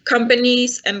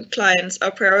 Companies and clients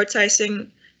are prioritizing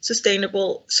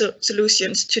sustainable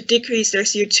solutions to decrease their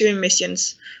CO2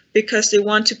 emissions because they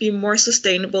want to be more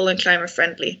sustainable and climate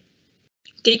friendly.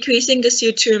 Decreasing the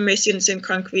CO2 emissions in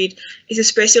concrete is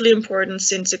especially important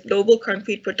since the global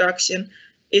concrete production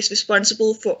is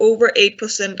responsible for over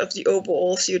 8% of the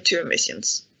overall CO2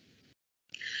 emissions.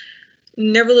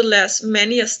 Nevertheless,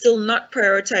 many are still not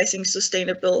prioritizing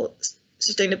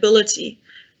sustainability,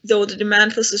 though the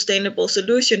demand for sustainable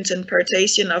solutions and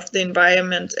prioritization of the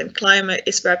environment and climate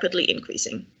is rapidly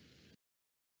increasing.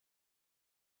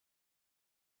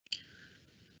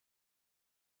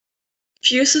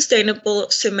 Few sustainable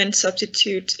cement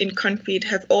substitutes in concrete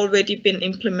have already been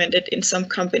implemented in some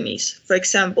companies, for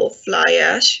example, fly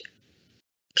ash,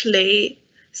 clay,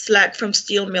 slag from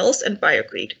steel mills, and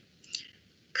biogrid.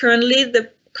 Currently,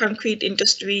 the concrete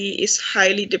industry is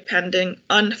highly dependent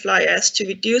on fly ash to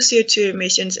reduce CO2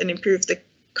 emissions and improve the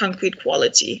concrete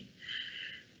quality.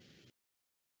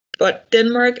 But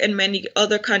Denmark and many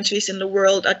other countries in the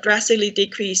world are drastically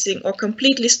decreasing or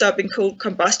completely stopping coal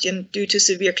combustion due to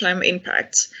severe climate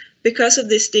impacts. Because of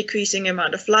this decreasing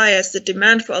amount of fly ash, the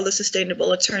demand for other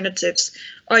sustainable alternatives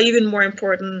are even more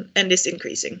important and is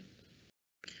increasing.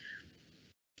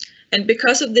 And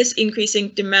because of this increasing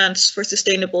demands for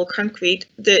sustainable concrete,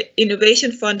 the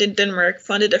Innovation Fund in Denmark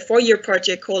funded a 4-year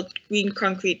project called Green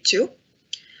Concrete 2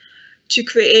 to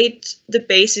create the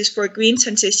basis for a green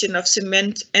transition of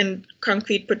cement and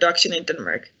concrete production in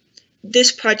Denmark.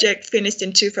 This project finished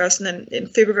in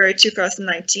February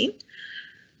 2019,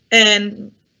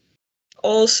 and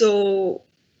also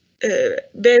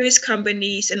various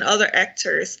companies and other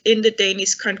actors in the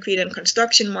Danish concrete and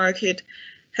construction market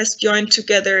has joined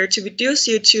together to reduce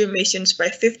CO2 emissions by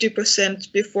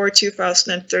 50% before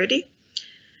 2030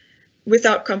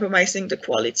 without compromising the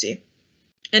quality.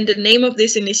 And the name of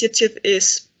this initiative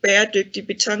is Bæredygtig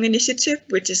Beton Initiative,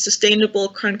 which is Sustainable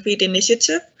Concrete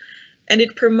Initiative, and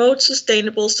it promotes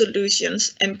sustainable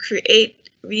solutions and create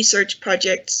research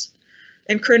projects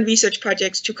and current research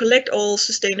projects to collect all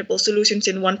sustainable solutions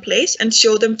in one place and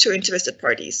show them to interested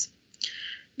parties.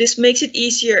 This makes it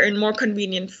easier and more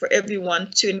convenient for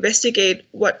everyone to investigate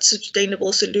what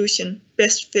sustainable solution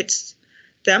best fits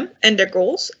them and their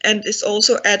goals, and is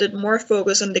also added more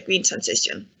focus on the green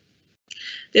transition.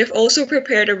 They have also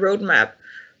prepared a roadmap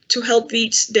to help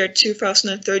reach their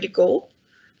 2030 goal,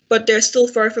 but they're still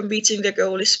far from reaching their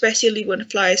goal, especially when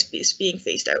fly ash is being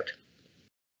phased out.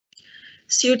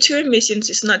 CO2 emissions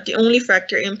is not the only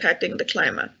factor impacting the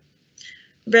climate.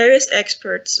 Various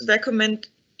experts recommend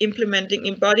implementing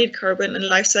embodied carbon and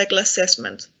life cycle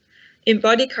assessment.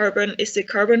 Embodied carbon is the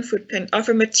carbon footprint of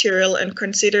a material and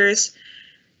considers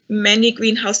many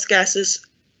greenhouse gases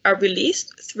are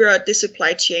released throughout the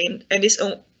supply chain and is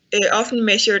often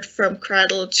measured from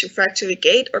cradle to factory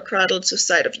gate or cradle to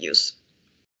site of use.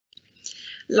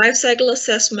 Life cycle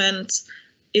assessment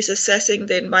is assessing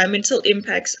the environmental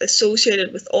impacts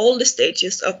associated with all the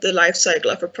stages of the life cycle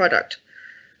of a product,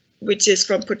 which is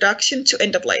from production to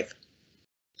end of life.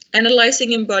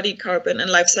 Analyzing embodied carbon and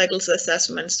life cycles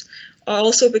assessments are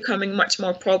also becoming much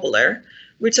more popular,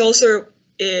 which also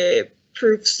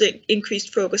proves the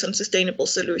increased focus on sustainable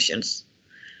solutions.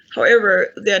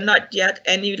 However, there are not yet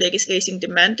any legislation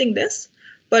demanding this,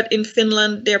 but in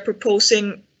Finland they're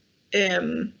proposing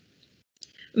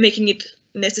making it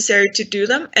necessary to do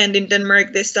them, and in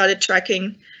Denmark they started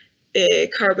tracking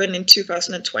carbon in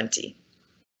 2020.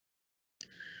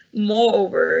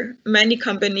 Moreover, many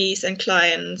companies and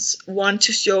clients want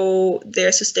to show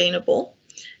they're sustainable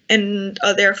and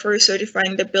are therefore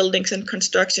certifying their buildings and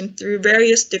construction through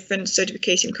various different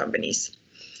certification companies.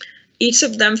 Each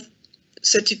of them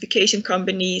certification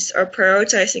companies are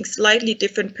prioritizing slightly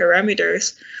different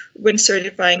parameters when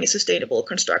certifying a sustainable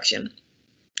construction.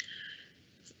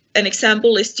 An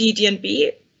example is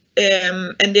DDNB,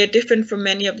 and they're different from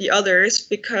many of the others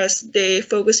because they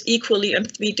focus equally on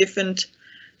 3 different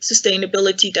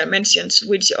sustainability dimensions,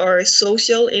 which are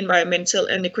social, environmental,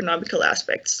 and economical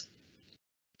aspects.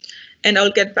 And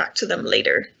I'll get back to them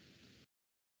later.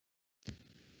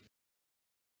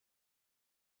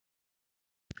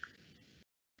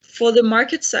 For the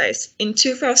market size, in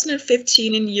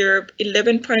 2015 in Europe,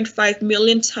 11.5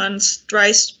 million tons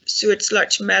dry sewage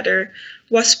sludge matter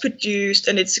was produced,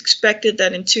 and it's expected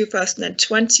that in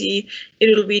 2020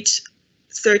 it will reach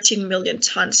 13 million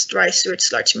tons dry sewage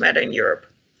sludge matter in Europe.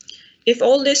 If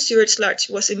all this sewage sludge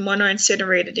was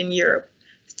mono-incinerated in Europe,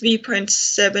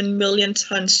 3.7 million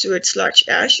tons sewage sludge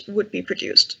ash would be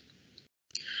produced.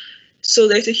 So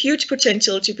there's a huge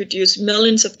potential to produce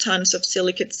millions of tons of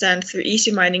silicate sand through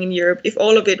easy mining in Europe if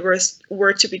all of it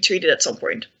were to be treated at some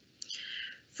point.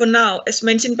 For now, as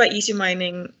mentioned by Easy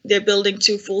Mining, they're building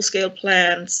 2 full-scale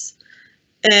plants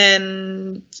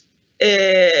and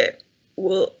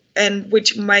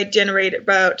which might generate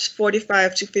about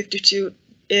 45 to 52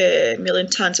 million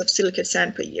tons of silicate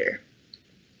sand per year.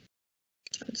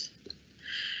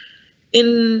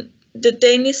 In the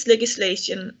Danish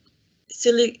legislation,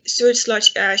 sewage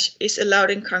sludge ash is allowed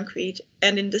in concrete,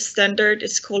 and in the standard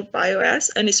it's called bioash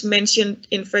and is mentioned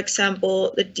in, for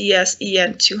example, the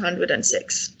DS-EN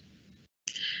 206.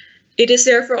 It is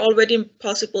therefore already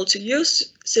possible to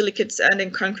use silicate sand in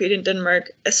concrete in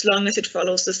Denmark as long as it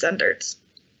follows the standards.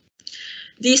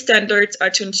 These standards are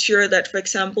to ensure that, for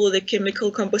example, the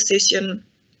chemical composition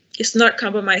is not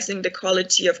compromising the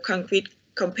quality of concrete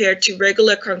compared to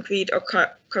regular concrete or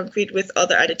concrete with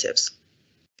other additives.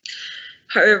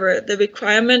 However, the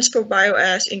requirements for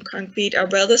bioash in concrete are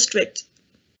rather strict,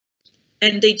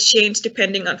 and they change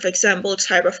depending on, for example,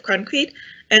 type of concrete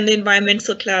and the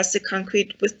environmental class the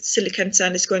concrete with silicate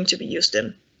sand is going to be used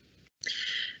in.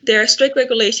 There are strict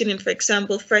regulations in, for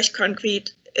example, fresh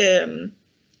concrete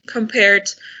compared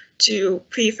to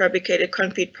prefabricated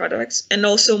concrete products, and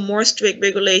also more strict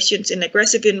regulations in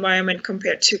aggressive environment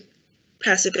compared to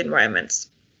passive environments.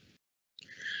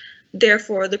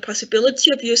 Therefore, the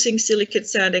possibility of using silicate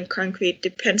sand in concrete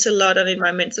depends a lot on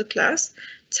environmental class,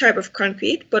 type of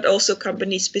concrete, but also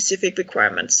company-specific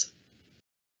requirements.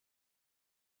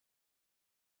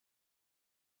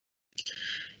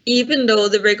 Even though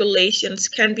the regulations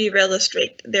can be rather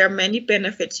strict, there are many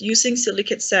benefits using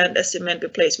silicate sand as cement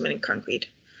replacement in concrete.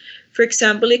 For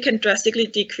example, it can drastically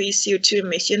decrease CO2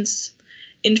 emissions.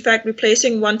 In fact,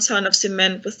 replacing 1 ton of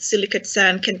cement with silicate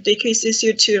sand can decrease the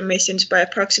CO2 emissions by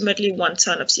approximately 1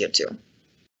 ton of CO2.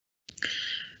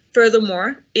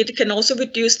 Furthermore, it can also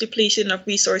reduce depletion of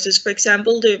resources, for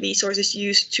example, the resources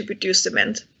used to produce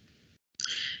cement.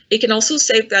 It can also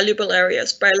save valuable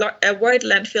areas by avoid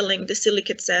landfilling the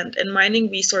silicate sand and mining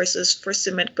resources for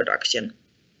cement production.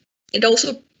 It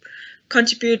also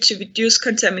contributes to reduce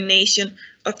contamination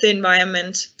of the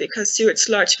environment because sewage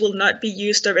sludge will not be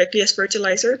used directly as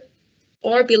fertilizer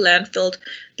or be landfilled.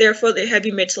 Therefore, the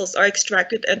heavy metals are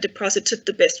extracted and deposited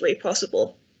the best way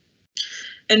possible,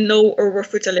 and no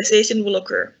over-fertilization will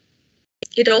occur.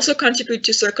 It also contributes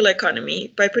to circular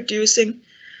economy by recycling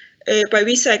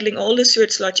all the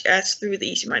sewage sludge ash through the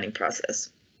easy mining process.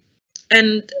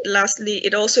 And lastly,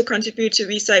 it also contributes to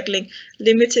recycling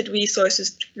limited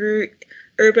resources through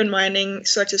urban mining,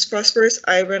 such as phosphorus,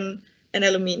 iron, and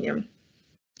aluminium.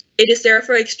 It is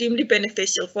therefore extremely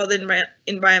beneficial for the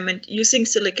environment using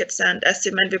silicate sand as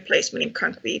cement replacement in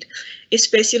concrete,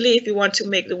 especially if you want to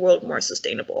make the world more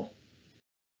sustainable.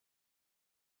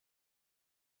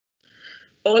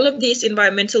 All of these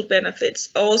environmental benefits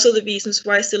are also the reasons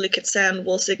why silicate sand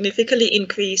will significantly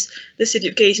increase the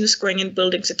certification scoring in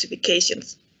building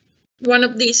certifications. One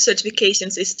of these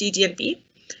certifications is DDNB,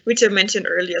 which I mentioned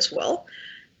earlier as well.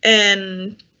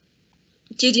 And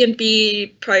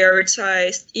DDNB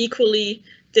prioritized equally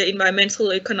the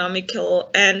environmental,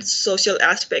 economical, and social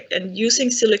aspect, and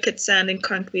using silicate sand in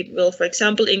concrete will, for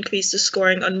example, increase the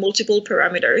scoring on multiple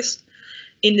parameters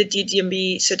in the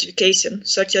DDNB certification,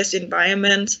 such as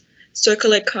environment,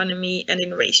 circular economy, and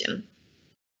innovation.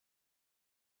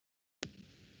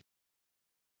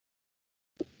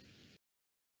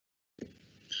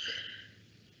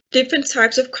 Different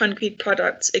types of concrete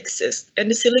products exist, and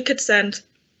the silicate sand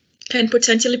can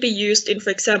potentially be used in, for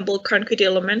example, concrete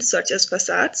elements such as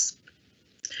facades,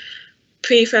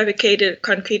 prefabricated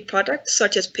concrete products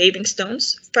such as paving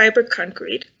stones, fiber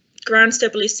concrete, ground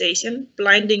stabilization,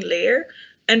 blinding layer,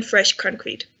 and fresh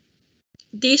concrete.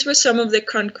 These were some of the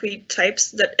concrete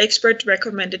types that experts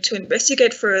recommended to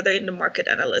investigate further in the market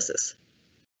analysis.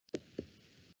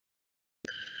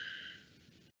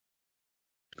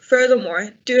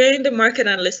 Furthermore, during the market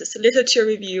analysis, literature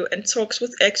review, and talks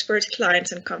with experts,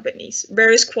 clients, and companies,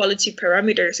 various quality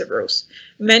parameters arose.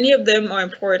 Many of them are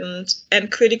important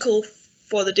and critical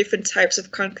for the different types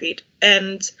of concrete,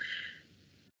 and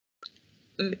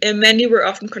many were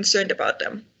often concerned about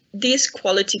them. These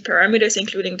quality parameters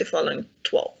including the following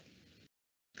 12.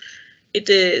 It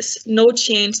is no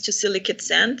change to silicate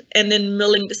sand, and then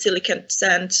milling the silicate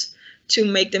sand to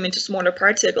make them into smaller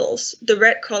particles. The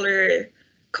red color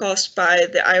caused by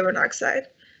the iron oxide,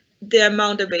 the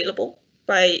amount available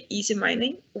by easy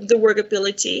mining, the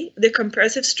workability, the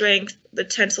compressive strength, the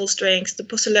tensile strength, the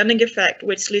pozzolanic effect,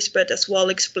 which Lisbeth as well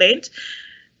explained,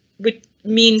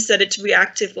 means that it's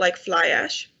reactive like fly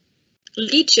ash.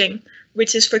 Leaching,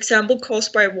 which is, for example,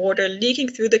 caused by water leaking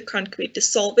through the concrete,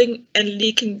 dissolving and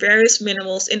leaking various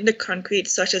minerals in the concrete,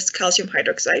 such as calcium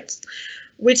hydroxides,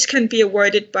 which can be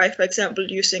avoided by, for example,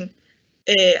 using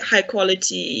a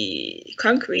high-quality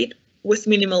concrete with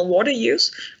minimal water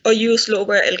use, or use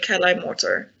lower alkali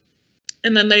mortar.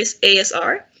 And then there's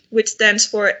ASR, which stands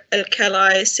for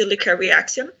alkali silica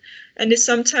reaction, and is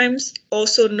sometimes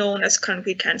also known as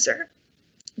concrete cancer.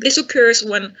 This occurs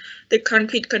when the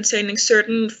concrete containing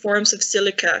certain forms of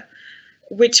silica,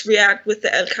 which react with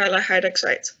the alkali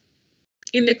hydroxides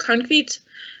in the concrete,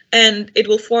 and it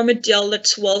will form a gel that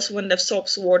swells when it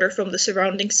absorbs water from the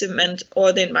surrounding cement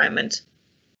or the environment.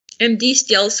 And these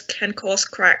gels can cause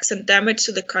cracks and damage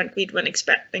to the concrete when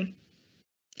expanding.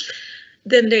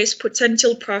 Then there's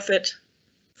potential profit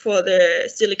for the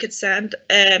silicate sand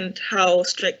and how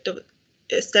strict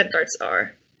the standards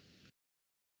are.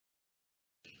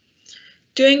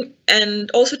 During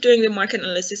the market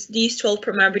analysis, these 12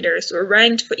 parameters were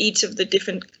ranked for each of the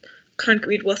different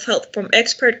concrete with help from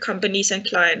expert companies and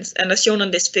clients, and are shown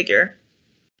on this figure.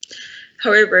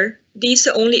 However, these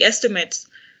are only estimates,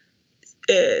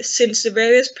 since the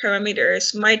various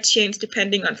parameters might change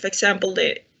depending on, for example,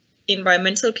 the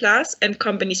environmental class and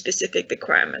company-specific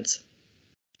requirements.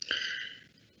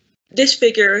 This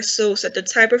figure shows that the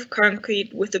type of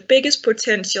concrete with the biggest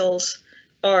potentials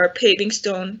are paving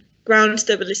stone, ground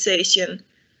stabilization,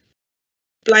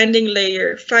 blinding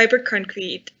layer, fiber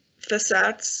concrete,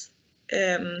 facades,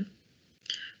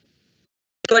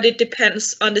 but it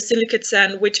depends on the silicate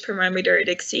sand which parameter it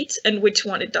exceeds and which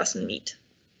one it doesn't meet.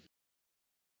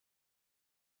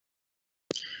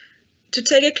 To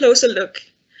take a closer look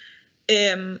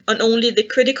on only the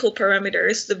critical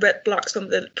parameters, the red blocks from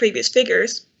the previous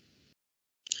figures,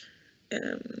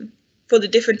 for the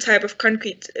different type of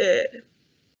concrete,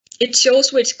 it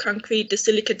shows which concrete the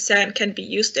silicate sand can be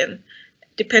used in,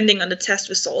 depending on the test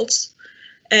results.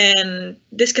 And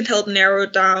this can help narrow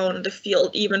down the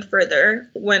field even further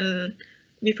when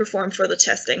we perform further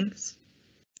testings.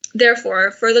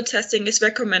 Therefore, further testing is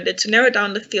recommended to narrow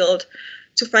down the field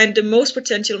to find the most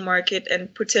potential market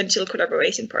and potential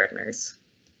collaboration partners.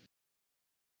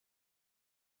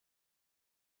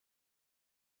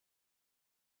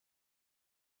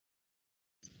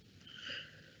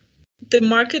 The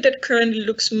market that currently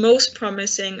looks most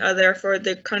promising are therefore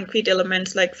the concrete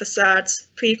elements like facades,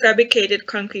 prefabricated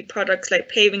concrete products like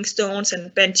paving stones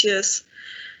and benches,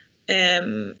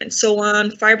 and so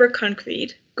on, fiber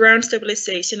concrete, ground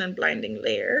stabilization, and blinding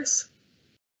layers.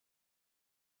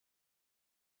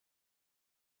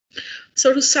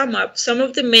 So to sum up, some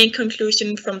of the main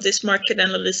conclusions from this market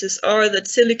analysis are that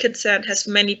silicate sand has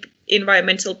many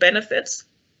environmental benefits.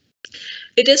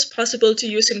 It is possible to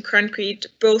use in concrete,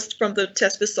 both from the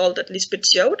test result that Lisbeth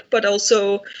showed, but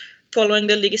also following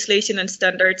the legislation and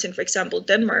standards in, for example,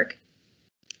 Denmark.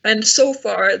 And so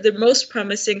far, the most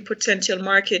promising potential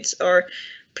markets are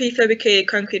prefabricated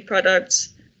concrete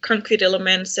products, concrete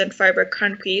elements, and fiber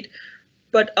concrete.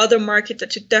 But other markets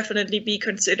that should definitely be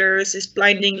considered is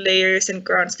blinding layers and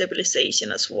ground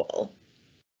stabilization as well.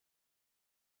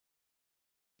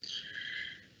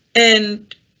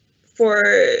 And for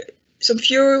some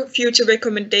few future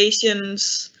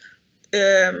recommendations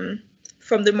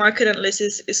from the market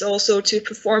analysis is also to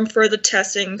perform further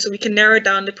testing so we can narrow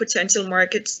down the potential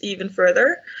markets even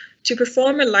further, to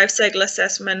perform a life cycle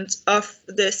assessment of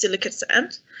the silicate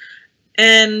sand,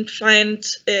 and find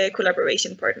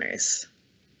collaboration partners.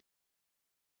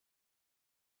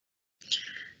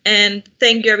 And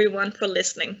thank you everyone for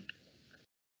listening.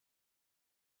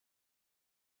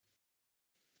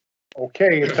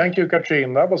 Okay, thank you,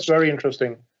 Katrin. That was very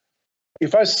interesting.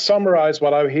 If I summarize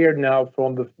what I've heard now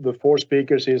from the four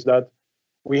speakers is that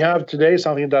we have today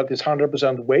something that is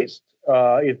 100% waste.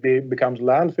 It becomes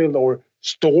landfill or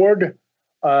stored.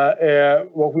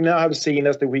 What we now have seen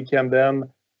is that we can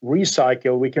then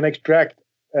recycle, we can extract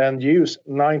and use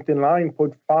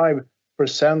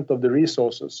 99.5% of the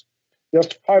resources.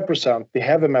 Just 5%, the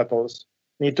heavy metals,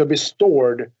 need to be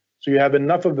stored so you have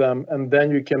enough of them, and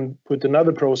then you can put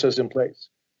another process in place.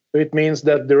 So it means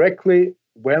that directly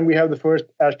when we have the first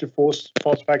ash-to-phos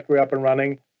factory up and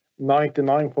running,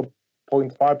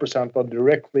 99.5% are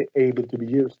directly able to be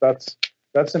used. That's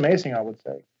amazing, I would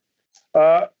say.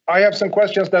 I have some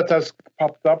questions that has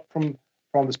popped up from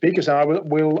the speakers, and I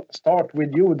will start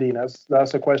with you, Dines.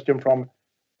 That's a question from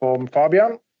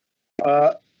Fabian.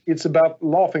 It's about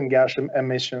laughing gas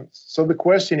emissions. So the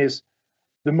question is,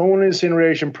 the ammonia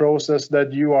incineration process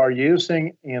that you are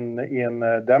using in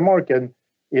Denmark and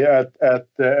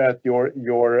at your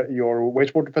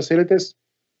wastewater facilities,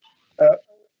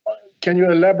 can you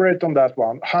elaborate on that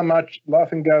one? How much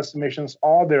laughing gas emissions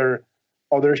are there?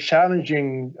 Are they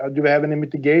challenging? Do we have any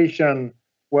mitigation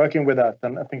working with that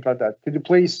and things like that? Could you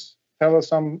please tell us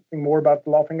something more about the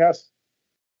laughing gas?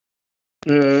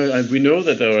 We know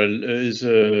that there is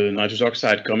nitrous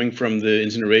oxide coming from the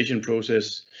incineration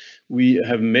process. We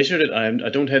have measured it. I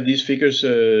don't have these figures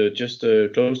just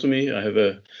close to me. I have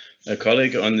a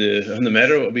colleague on the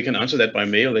matter. We can answer that by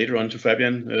mail later on to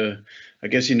Fabian. I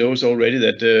guess he knows already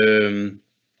that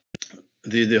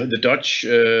the Dutch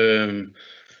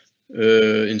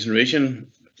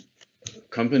incineration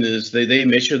companies they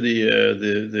measure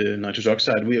the nitrous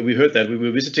oxide. We heard that. We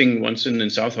were visiting once in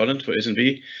South Holland for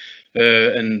S&B.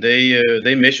 And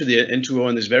they measure the N2O,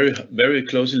 and it's very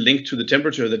closely linked to the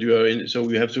temperature that you are in. So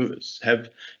we have to have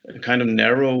a kind of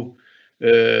narrow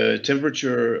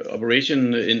temperature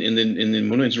operation in the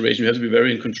mono incineration. You have to be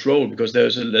very in control, because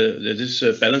there's this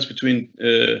balance between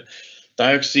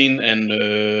dioxin and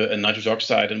nitrous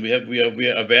oxide, and we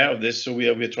are aware of this. So we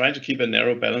are trying to keep a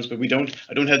narrow balance, but I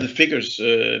don't have the figures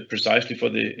precisely for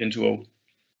the N2O.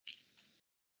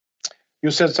 You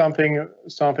said something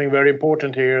very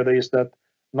important here. Is that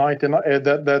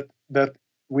that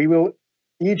we will,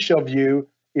 each of you,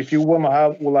 if you will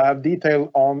have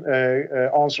detail on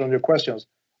answer on your questions,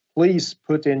 please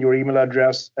put in your email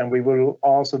address and we will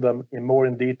answer them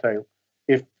in detail.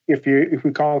 If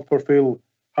we can't fulfill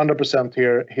 100%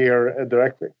 here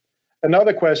directly.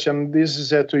 Another question. This is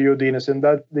to you, Dennis, and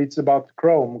that it's about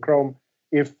chrome. Chrome.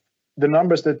 If the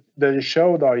numbers that you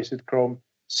showed are, is it chrome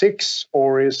 6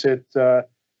 or is it a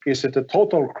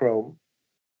total chrome?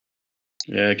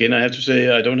 Yeah, again, I have to say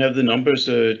I don't have the numbers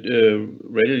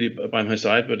readily by my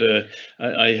side, but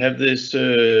I have this.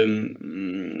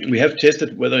 We have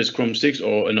tested whether it's chrome 6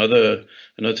 or another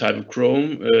type of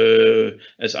chrome.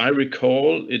 As I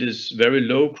recall, it is very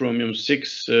low chromium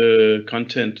 6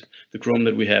 content. The chrome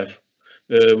that we have.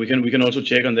 We can also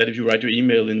check on that if you write your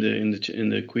email in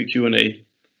the quick Q&A.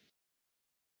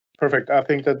 Perfect. I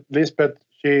think that Lisbeth,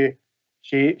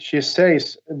 she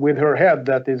says with her head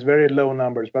that it's very low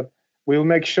numbers, but we'll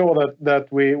make sure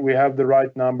that we have the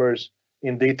right numbers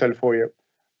in detail for you.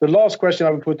 The last question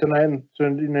I will put to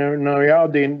now,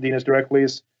 Dennis, directly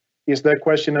is the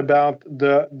question about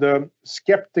the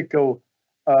skeptical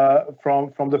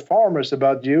from the farmers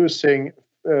about using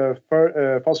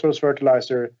phosphorus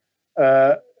fertilizer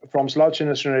from sludge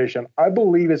incineration. I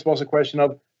believe it was a question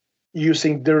of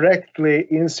using directly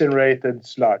incinerated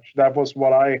sludge. That was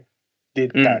what I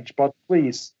did catch. But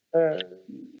please.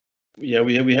 Yeah,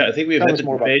 I think we have had the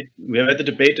debate. We have had the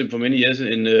debate for many years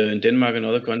in Denmark and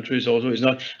other countries. Also, it's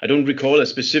not. I don't recall a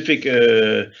specific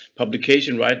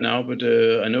publication right now, but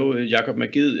I know Jacob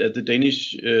Magid at the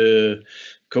Danish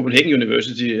Copenhagen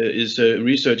University is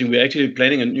researching. We're actually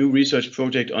planning a new research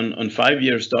project on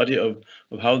 5-year study of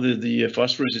how the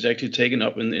phosphorus is actually taken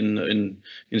up in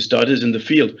studies in the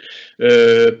field.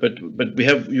 But we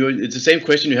have it's the same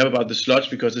question you have about the sludge,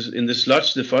 because in the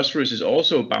sludge the phosphorus is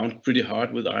also bound pretty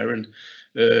hard with iron.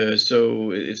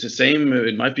 So it's the same.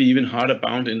 It might be even harder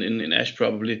bound in ash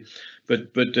probably.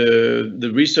 But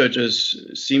the researchers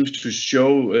seems to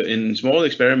show in small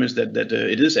experiments that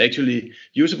it is actually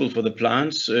usable for the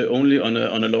plants only on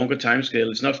a longer time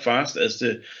scale. It's not fast as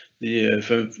the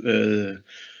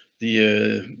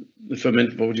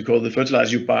ferment, what would you call the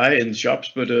fertilizer you buy in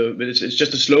shops, but it's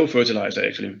just a slow fertilizer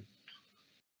actually.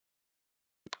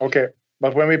 Okay,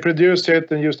 but when we produce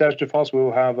it and use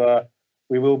H2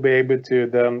 we will be able to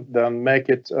then make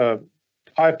it a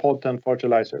high potent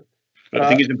fertilizer. But I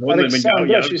think it's important when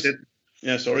Jacob said,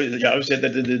 Jacob said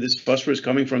that this phosphorus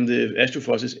coming from the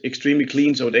H2 is extremely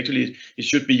clean, so it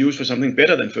should be used for something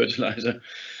better than fertilizer.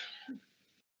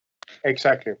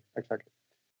 Exactly.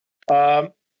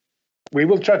 We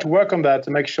will try to work on that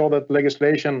to make sure that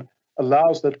legislation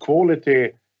allows that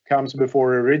quality comes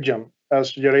before origin.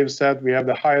 As Jariv said, we have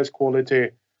the highest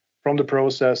quality from the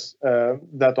process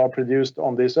that are produced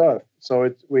on this earth. So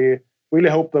we really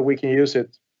hope that we can use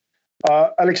it.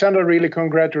 Alexandra really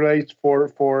congratulates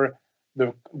for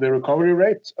the recovery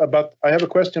rate, but I have a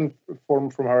question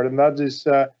from her, and that is,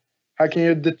 how can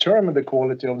you determine the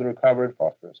quality of the recovered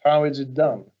phosphorus? How is it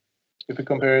done if you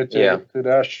compare it to the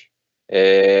ash?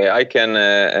 I can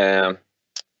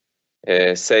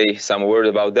say some word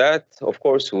about that. Of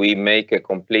course, we make a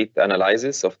complete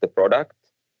analysis of the product.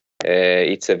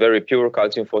 It's a very pure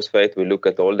calcium phosphate. We look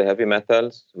at all the heavy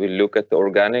metals. We look at the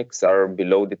organics are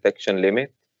below detection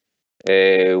limit.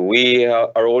 We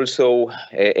are also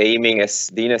aiming, as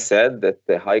Dina said, at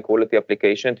the high quality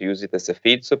application to use it as a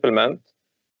feed supplement.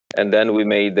 And then we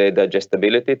made the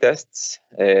digestibility tests,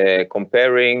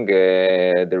 comparing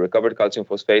the recovered calcium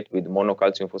phosphate with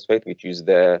monocalcium phosphate, which is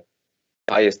the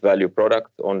highest value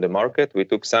product on the market. We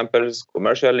took samples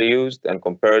commercially used and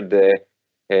compared the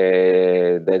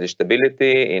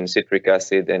digestibility in citric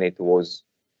acid, and it was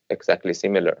exactly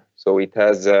similar. So it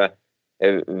has a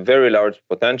very large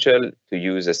potential to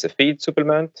use as a feed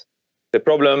supplement. The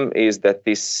problem is that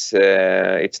this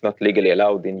it's not legally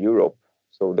allowed in Europe.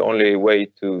 So the only way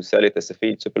to sell it as a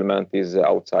feed supplement is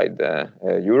outside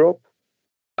Europe.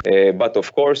 But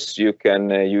of course, you can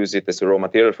use it as a raw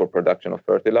material for production of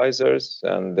fertilizers.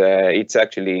 And it's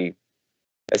actually,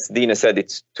 as Dina said,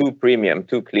 it's too premium,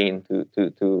 too clean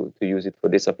to use it for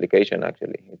this application,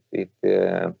 actually.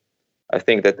 I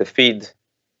think that the feed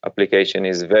application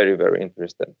is very, very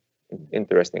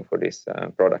interesting for this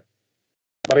product.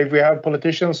 But if we have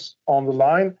politicians on the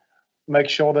line, make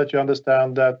sure that you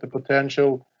understand that the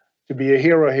potential to be a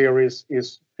hero here is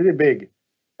pretty big,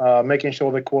 making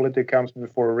sure the quality comes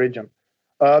before origin.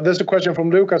 There's a question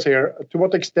from Lucas here. To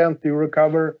what extent do you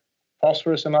recover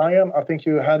phosphorus and iron? I think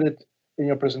you had it in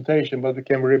your presentation, but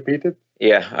can we repeat it?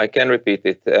 Yeah, I can repeat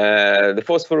it. The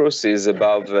phosphorus is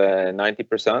above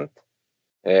 90%.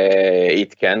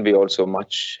 It can be also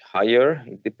much higher.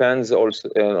 It depends also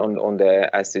on the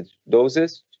acid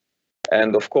doses.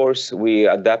 And of course, we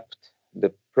adapt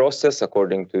the process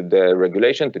according to the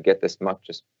regulation to get as much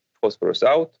as phosphorus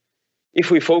out.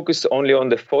 If we focus only on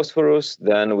the phosphorus,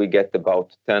 then we get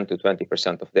about 10 to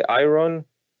 20% of the iron.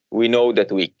 We know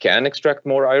that we can extract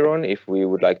more iron if we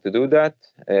would like to do that,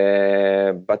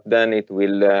 but then it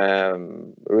will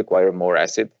require more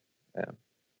acid.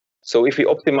 So if we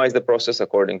optimize the process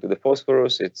according to the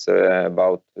phosphorus, it's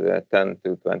about 10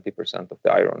 to 20% of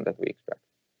the iron that we extract.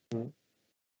 Mm-hmm.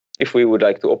 If we would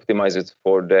like to optimize it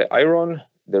for the iron,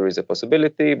 there is a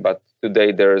possibility, but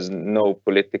today there is no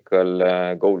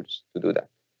political goals to do that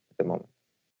at the moment.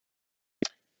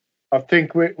 I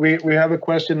think we have a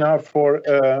question now for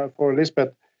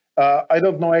Lisbeth. I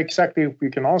don't know exactly if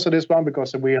we can answer this one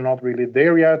because we are not really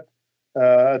there yet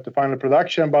at the final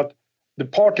production, but the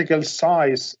particle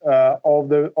size of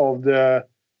the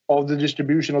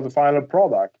distribution of the final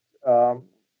product.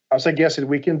 As I guess it,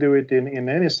 we can do it in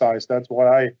any size. That's what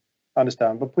I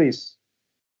understand. But please,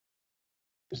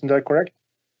 isn't that correct?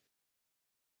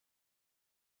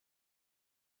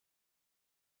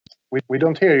 We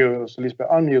don't hear you, so Lisbeth.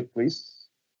 Unmute, please.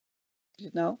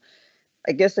 No,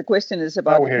 I guess the question is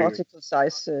about the particle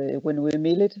size when we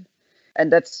mill it,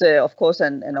 and that's of course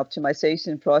an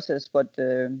optimization process. But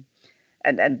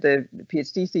and the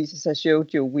PhD thesis I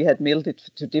showed you, we had milled it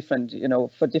to different,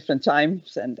 for different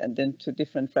times and then to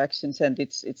different fractions, and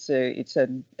it's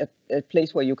a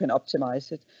place where you can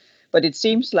optimize it. But it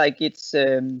seems like it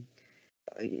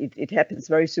happens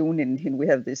very soon. We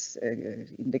have this in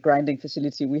the grinding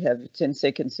facility. We have 10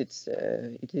 seconds.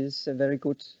 It is a very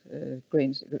good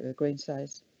grain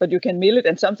size. But you can mill it,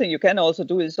 and something you can also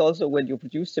do is also when you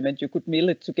produce cement, you could mill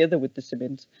it together with the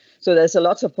cement. So there's a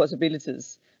lot of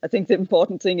possibilities. I think the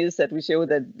important thing is that we show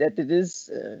that it is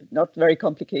not very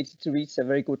complicated to reach a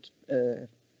very good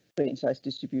grain size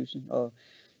distribution or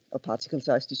particle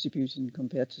size distribution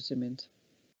compared to cement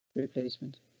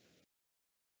replacement.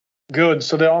 Good.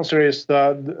 So the answer is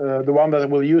the one that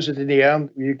will use it in the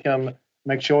end, you can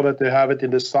make sure that they have it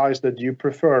in the size that you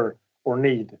prefer or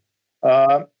need.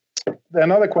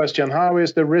 Another question, how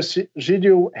is the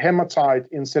residual hematite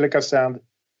in silica sand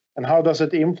and how does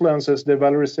it influence the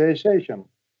valorization?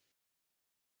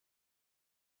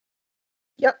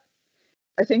 Yeah,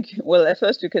 I think, well, at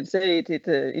first you can say it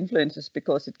influences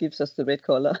because it gives us the red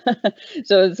color.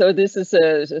 So this is,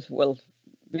 well,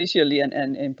 visually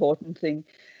an important thing.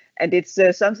 And it's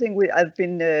something I've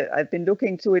been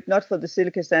looking to it, not for the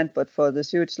silica sand, but for the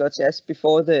sewage sludge as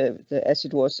before the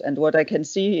acid was. And what I can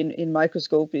see in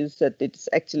microscope is that it's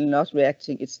actually not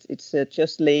reacting. It's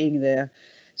just laying there.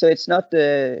 So it's not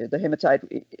the hematite.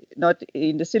 Not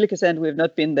in the silica sand. We have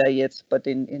not been there yet. But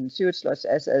in sewage sludge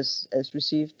as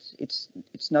received, it's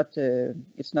not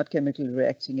chemically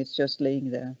reacting. It's just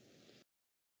laying there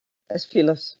as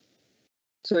fillers.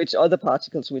 So it's other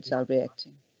particles which are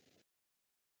reacting.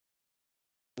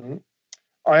 Mm-hmm.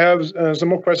 I have some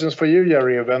more questions for you,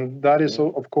 Jari, and that is,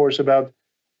 of course, about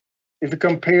if you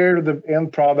compare the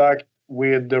end product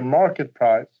with the market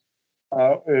price,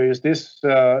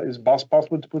 is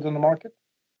possible to put on the market?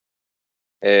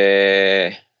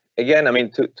 Again, I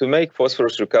mean, to make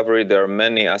phosphorus recovery, there are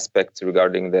many aspects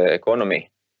regarding the economy.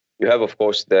 You have, of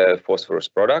course, the phosphorus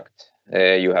product.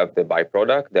 You have the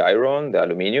byproduct, the iron, the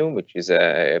aluminium, which is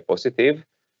a positive.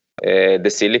 The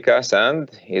silica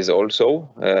sand is also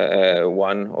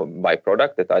one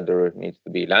byproduct that either needs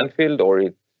to be landfilled or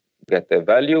it get a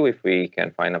value if we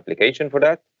can find application for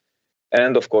that.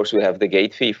 And of course, we have the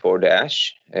gate fee for the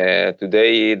ash.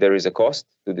 Today, there is a cost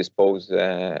to dispose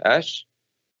ash.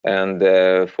 And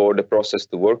for the process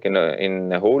to work in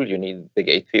a whole, you need the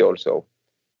gate fee also.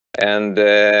 And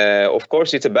of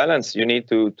course, it's a balance. You need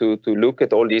to look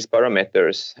at all these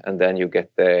parameters, and then you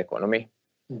get the economy.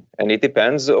 And it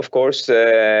depends, of course.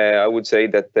 I would say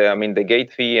that I mean the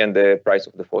gate fee and the price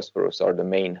of the phosphorus are the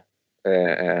main,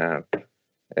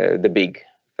 the big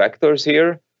factors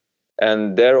here.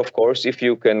 And there, of course, if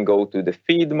you can go to the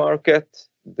feed market,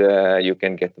 you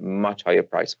can get much higher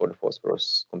price for the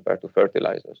phosphorus compared to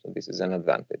fertilizer. So this is an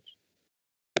advantage.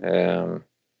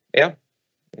 Yeah,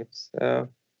 it's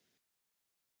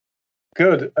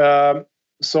good.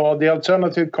 So the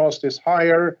alternative cost is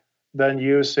higher than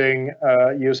using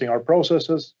our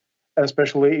processes,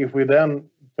 especially if we then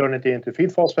turn it into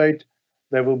feed phosphate.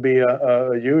 There will be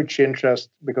a huge interest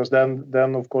because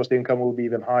then of course the income will be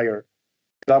even higher.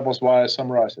 That was why I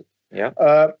summarized it. Yeah.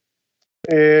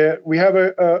 We have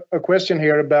a question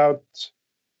here about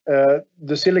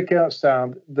the silica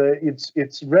sand.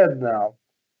 It's red now,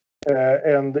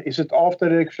 and is it after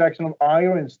the extraction of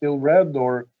iron it's still red,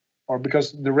 or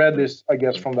because the red is, I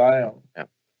guess, from the iron? Yeah.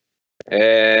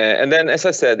 And then, as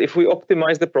I said, if we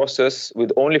optimize the process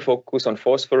with only focus on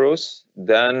phosphorus,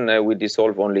 then we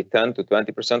dissolve only 10 to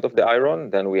 20% of the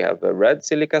iron. Then we have a red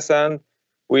silica sand.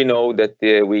 We know that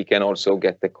we can also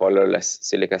get the colorless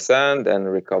silica sand and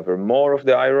recover more of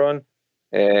the iron.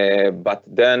 But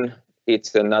then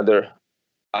it's other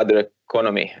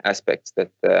economy aspects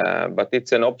that, but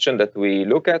it's an option that we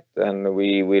look at, and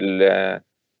we will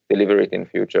deliver it in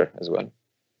future as well.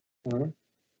 Mm-hmm.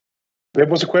 There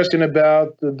was a question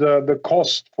about the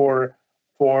cost for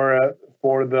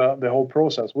the whole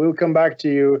process. We'll come back to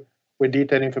you with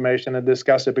detailed information and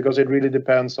discuss it, because it really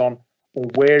depends on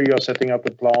where you're setting up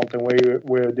the plant and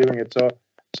where you're doing it.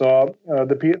 So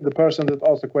the person that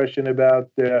asked the question about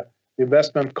the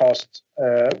investment costs,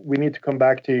 we need to come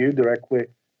back to you directly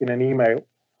in an email.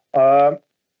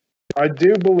 I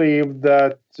do believe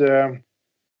that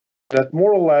that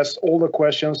more or less all the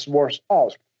questions were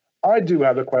asked. I do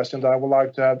have a question that I would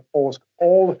like to have asked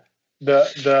all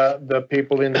the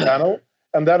people in the panel,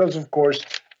 and that is, of course,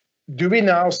 do we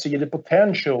now see the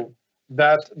potential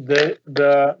that the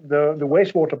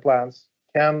wastewater plants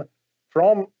can,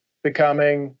 from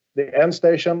becoming the end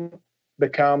station,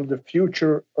 become the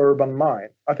future urban mine?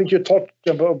 I think you talked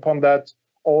upon that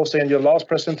also in your last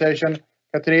presentation,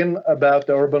 Catherine, about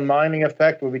the urban mining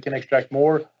effect, where we can extract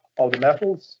more of the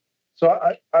metals. So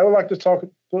I would like to start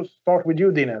with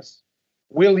you, Dennis.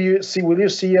 Will you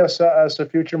see us as a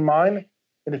future mine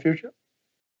in the future?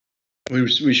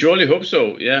 We surely hope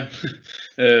so. Yeah.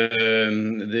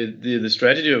 The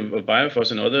strategy of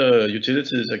Biofos and other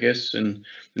utilities, I guess, in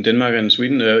Denmark and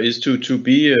Sweden, is to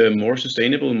be more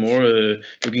sustainable, more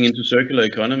looking into circular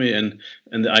economy, and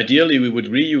ideally we would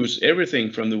reuse everything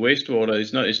from the wastewater.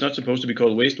 It's not supposed to be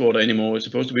called wastewater anymore. It's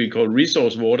supposed to be called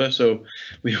resource water. So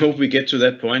we hope we get to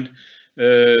that point.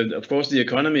 Of course, the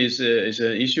economy is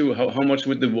an issue. How much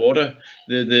would the water,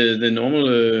 the normal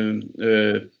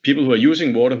people who are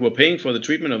using water, who are paying for the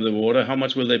treatment of the water, how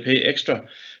much will they pay extra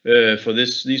for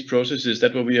these processes?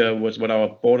 That's what our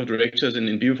board of directors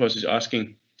in Biofos is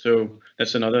asking. So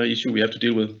that's another issue we have to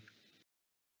deal with.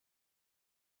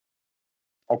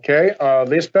 Okay,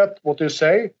 Lisbeth, what do you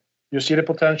say? You see the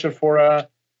potential for a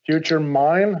future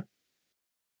mine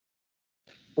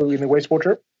in the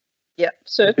wastewater? Yeah,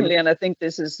 certainly, and I think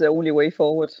this is the only way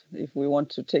forward if we want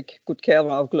to take good care of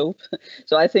our globe.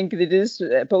 So I think it is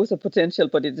both a potential,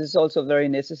 but it is also very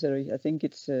necessary. I think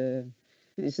this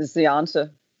is the answer,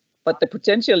 but the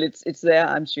potential it's there,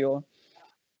 I'm sure.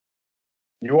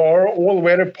 You are all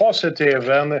very positive,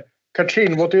 and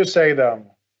Katrin, what do you say then?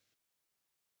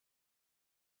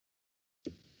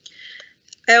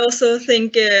 I also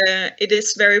think it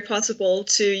is very possible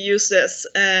to use this,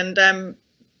 and I'm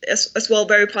as well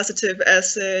very positive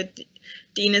as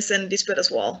Dennis and Lisbeth as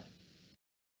well.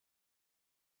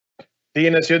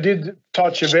 Dennis, you did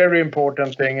touch a very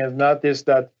important thing, and that is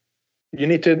that you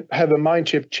need to have a mind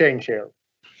shift change here.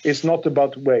 It's not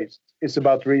about waste, it's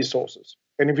about resources.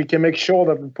 And if we can make sure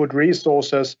that we put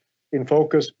resources in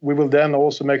focus, we will then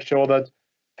also make sure that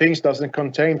things doesn't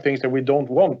contain things that we don't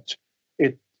want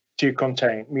it to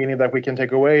contain, meaning that we can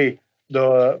take away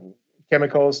the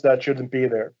chemicals that shouldn't be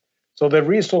there. So the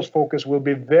resource focus will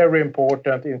be very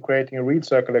important in creating a real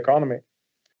circular economy.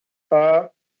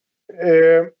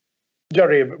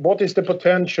 Jariv, what is the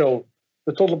potential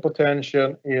the total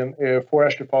potential in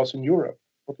forestry forests in Europe?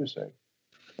 What do you say?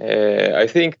 I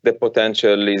think the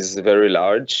potential is very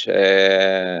large.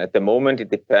 At the moment, it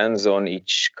depends on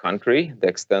each country, the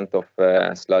extent of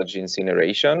sludge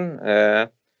incineration.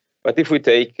 But if we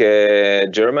take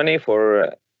Germany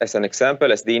as an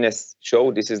example, as Dines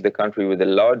showed, this is the country with the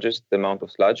largest amount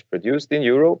of sludge produced in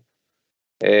Europe.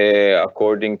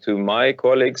 According to my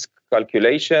colleagues'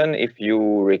 calculation, if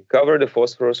you recover the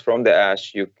phosphorus from the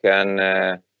ash, you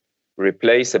can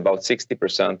replace about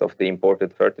 60% of the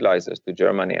imported fertilizers to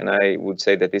Germany. And I would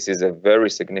say that this is a very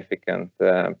significant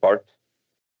part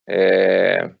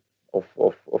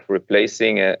of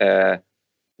replacing a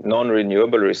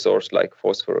non-renewable resource like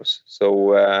phosphorus.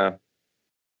 So,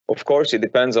 of course, it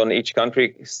depends on each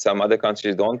country. Some other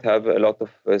countries don't have a lot of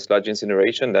sludge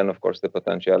incineration. Then, of course, the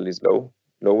potential is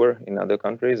lower in other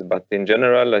countries. But in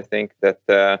general, I think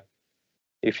that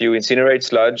if you incinerate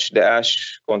sludge, the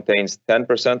ash contains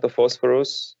 10% of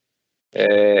phosphorus.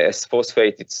 As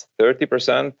phosphate, it's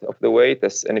 30% of the weight.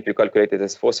 And if you calculate it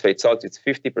as phosphate salts, it's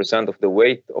 50% of the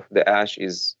weight of the ash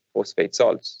is phosphate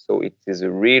salts. So it is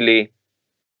really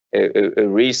a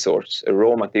resource, a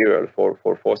raw material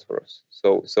for phosphorus.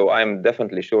 So I'm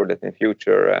definitely sure that in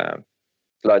future,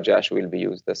 sludge ash will be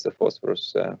used as a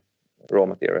phosphorus raw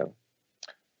material.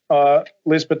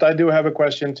 Lisbeth, I do have a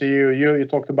question to you. You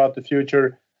talked about the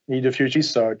future need of future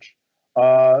research,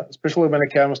 especially when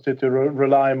it comes to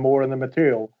rely more on the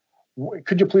material.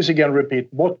 Could you please again repeat,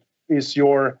 what is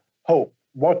your hope?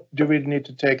 What do we need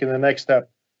to take in the next step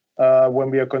when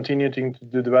we are continuing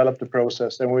to develop the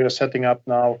process? And we are setting up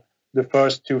now the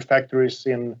first 2 factories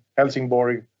in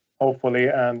Helsingborg, hopefully,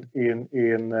 and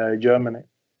in Germany.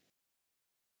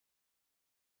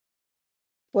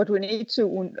 What we need to,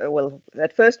 well,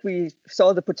 at first we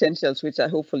saw the potentials, which I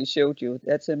hopefully showed you.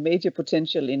 That's a major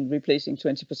potential in replacing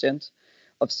 20%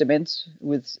 of cement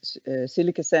with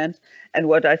silica sand. And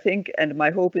what I think, and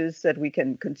my hope is that we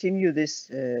can continue this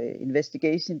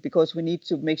investigation, because we need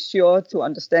to make sure to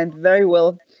understand very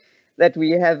well that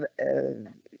we have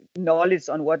knowledge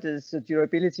on what is the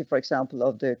durability, for example,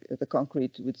 of the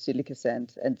concrete with silica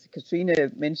sand. And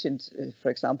Katrine mentioned, for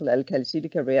example, alkali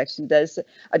silica reaction.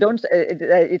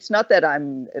 It's not that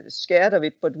I'm scared of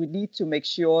it, but we need to make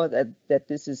sure that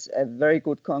this is a very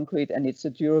good concrete and it's a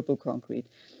durable concrete.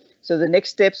 So the next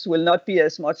steps will not be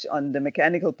as much on the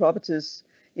mechanical properties.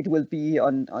 It will be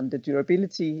on the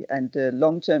durability and the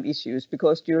long-term issues,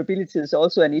 because durability is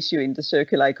also an issue in the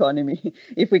circular economy.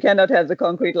 If we cannot have the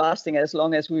concrete lasting as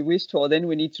long as we wish for, then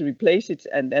we need to replace it,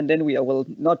 and then we are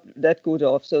not that good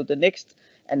off. So the next,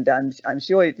 and I'm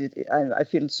sure I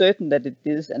feel certain that it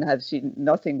is, and have seen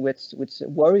nothing which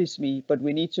worries me, but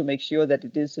we need to make sure that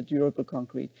it is a durable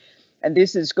concrete. And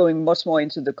this is going much more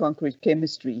into the concrete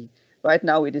chemistry. Right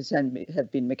now it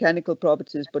have been mechanical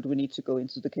properties, but we need to go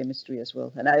into the chemistry as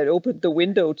well. And I opened the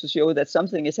window to show that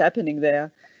something is happening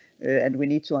there, and we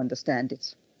need to understand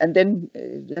it. And then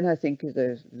I think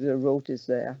the road is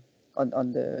there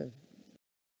on the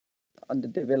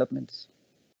developments.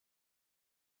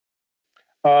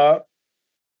 I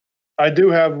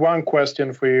do have one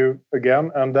question for you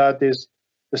again, and that is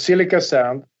the silica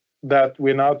sand that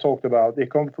we now talked about. You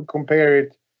compare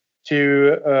it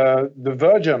to the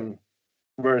virgin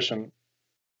version,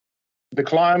 the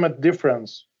climate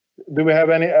difference. Do we have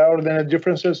are there any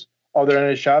differences? Are there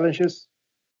any challenges?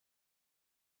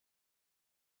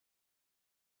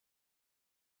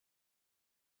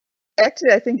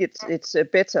 Actually, I think it's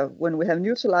better when we have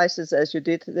neutralizers, as you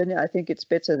did. Then I think it's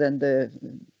better than the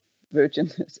virgin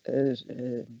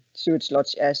sewage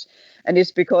sludge ash, and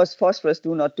it's because phosphorus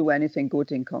do not do anything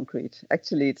good in concrete.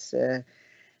 Actually, it's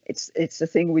a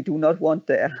thing we do not want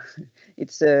there.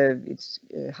 It's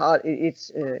hard.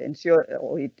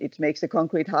 It makes the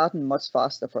concrete harden much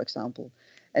faster, for example,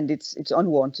 and it's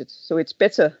unwanted. So it's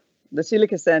better. The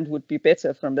silica sand would be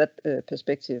better from that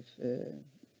perspective,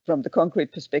 from the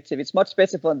concrete perspective. It's much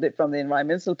better from the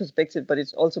environmental perspective, but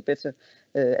it's also better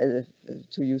to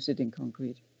use it in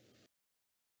concrete.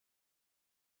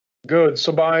 Good.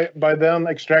 So by then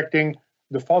extracting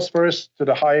the phosphorus to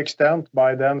the high extent,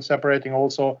 by then separating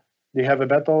also the heavy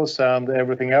metals and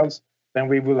everything else, then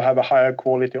we will have a higher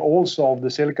quality also of the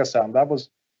silica sand. That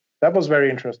was very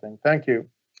interesting. Thank you.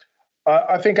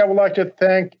 I think I would like to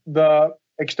thank the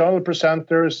external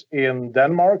presenters in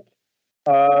Denmark.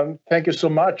 Thank you so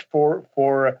much for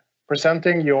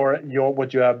presenting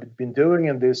what you have been doing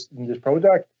in this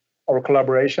project or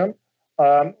collaboration.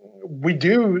 We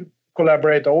do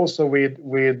collaborate also with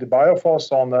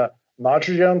Biophos on the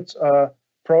nitrogen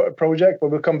project,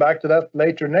 but we'll come back to that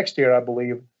later next year, I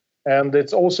believe. And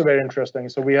it's also very interesting.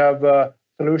 So we have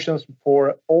solutions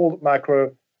for all macro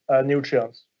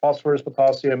nutrients, phosphorus,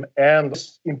 potassium, and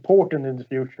it's important in the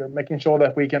future, making sure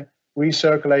that we can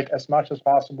recirculate as much as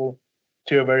possible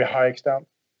to a very high extent.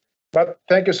 But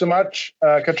thank you so much,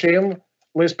 Katrin,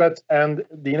 Lisbeth, and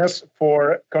Dinas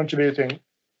for contributing.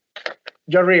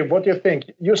 Jari, what do you think?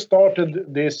 You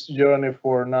started this journey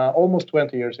for now almost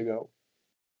 20 years ago.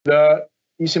 The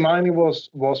Easy Mining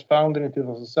was founded in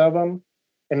 2007,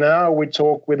 and now we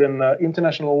talk with an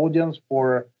international audience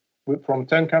from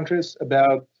 10 countries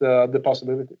about the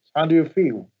possibilities. How do you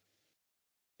feel?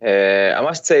 I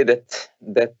must say that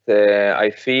I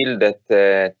feel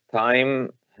that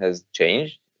time has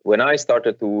changed. When I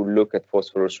started to look at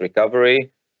phosphorus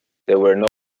recovery, there were no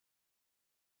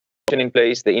in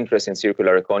place. The interest in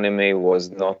circular economy was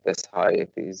not as high as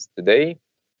it is today.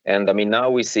 And I mean, now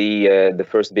we see the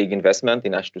first big investment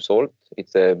in ash to salt.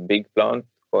 It's a big plant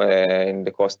in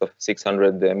the cost of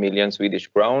 600 million Swedish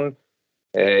crown.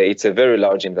 It's a very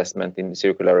large investment in the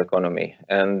circular economy.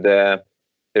 And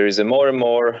there is a more and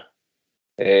more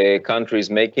countries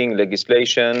making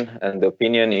legislation, and the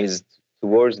opinion is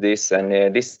towards this.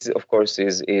 And this, of course,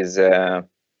 is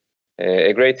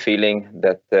a great feeling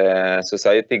that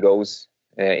society goes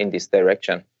in this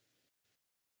direction.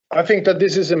 I think that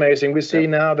this is amazing. We see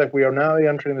now that we are now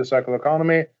entering the circular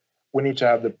economy. We need to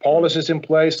have the policies in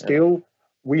place still.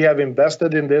 We have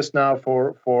invested in this now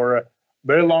for a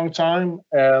very long time.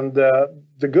 And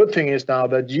the good thing is now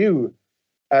that you,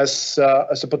 as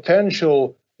a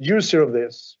potential user of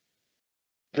this,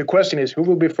 the question is, who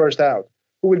will be first out?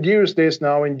 Who will use this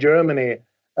now in Germany?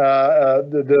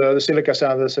 The silica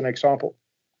sand as an example.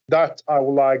 That I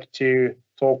would like to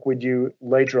talk with you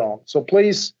later on. So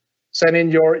please send in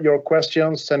your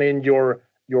questions, send in your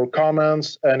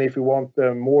comments, and if you want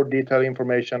more detailed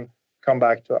information, come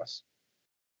back to us.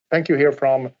 Thank you here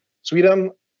from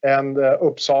Sweden and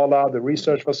Uppsala, the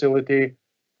research facility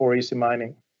for Easy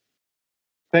Mining.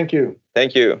 Thank you.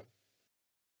 Thank you.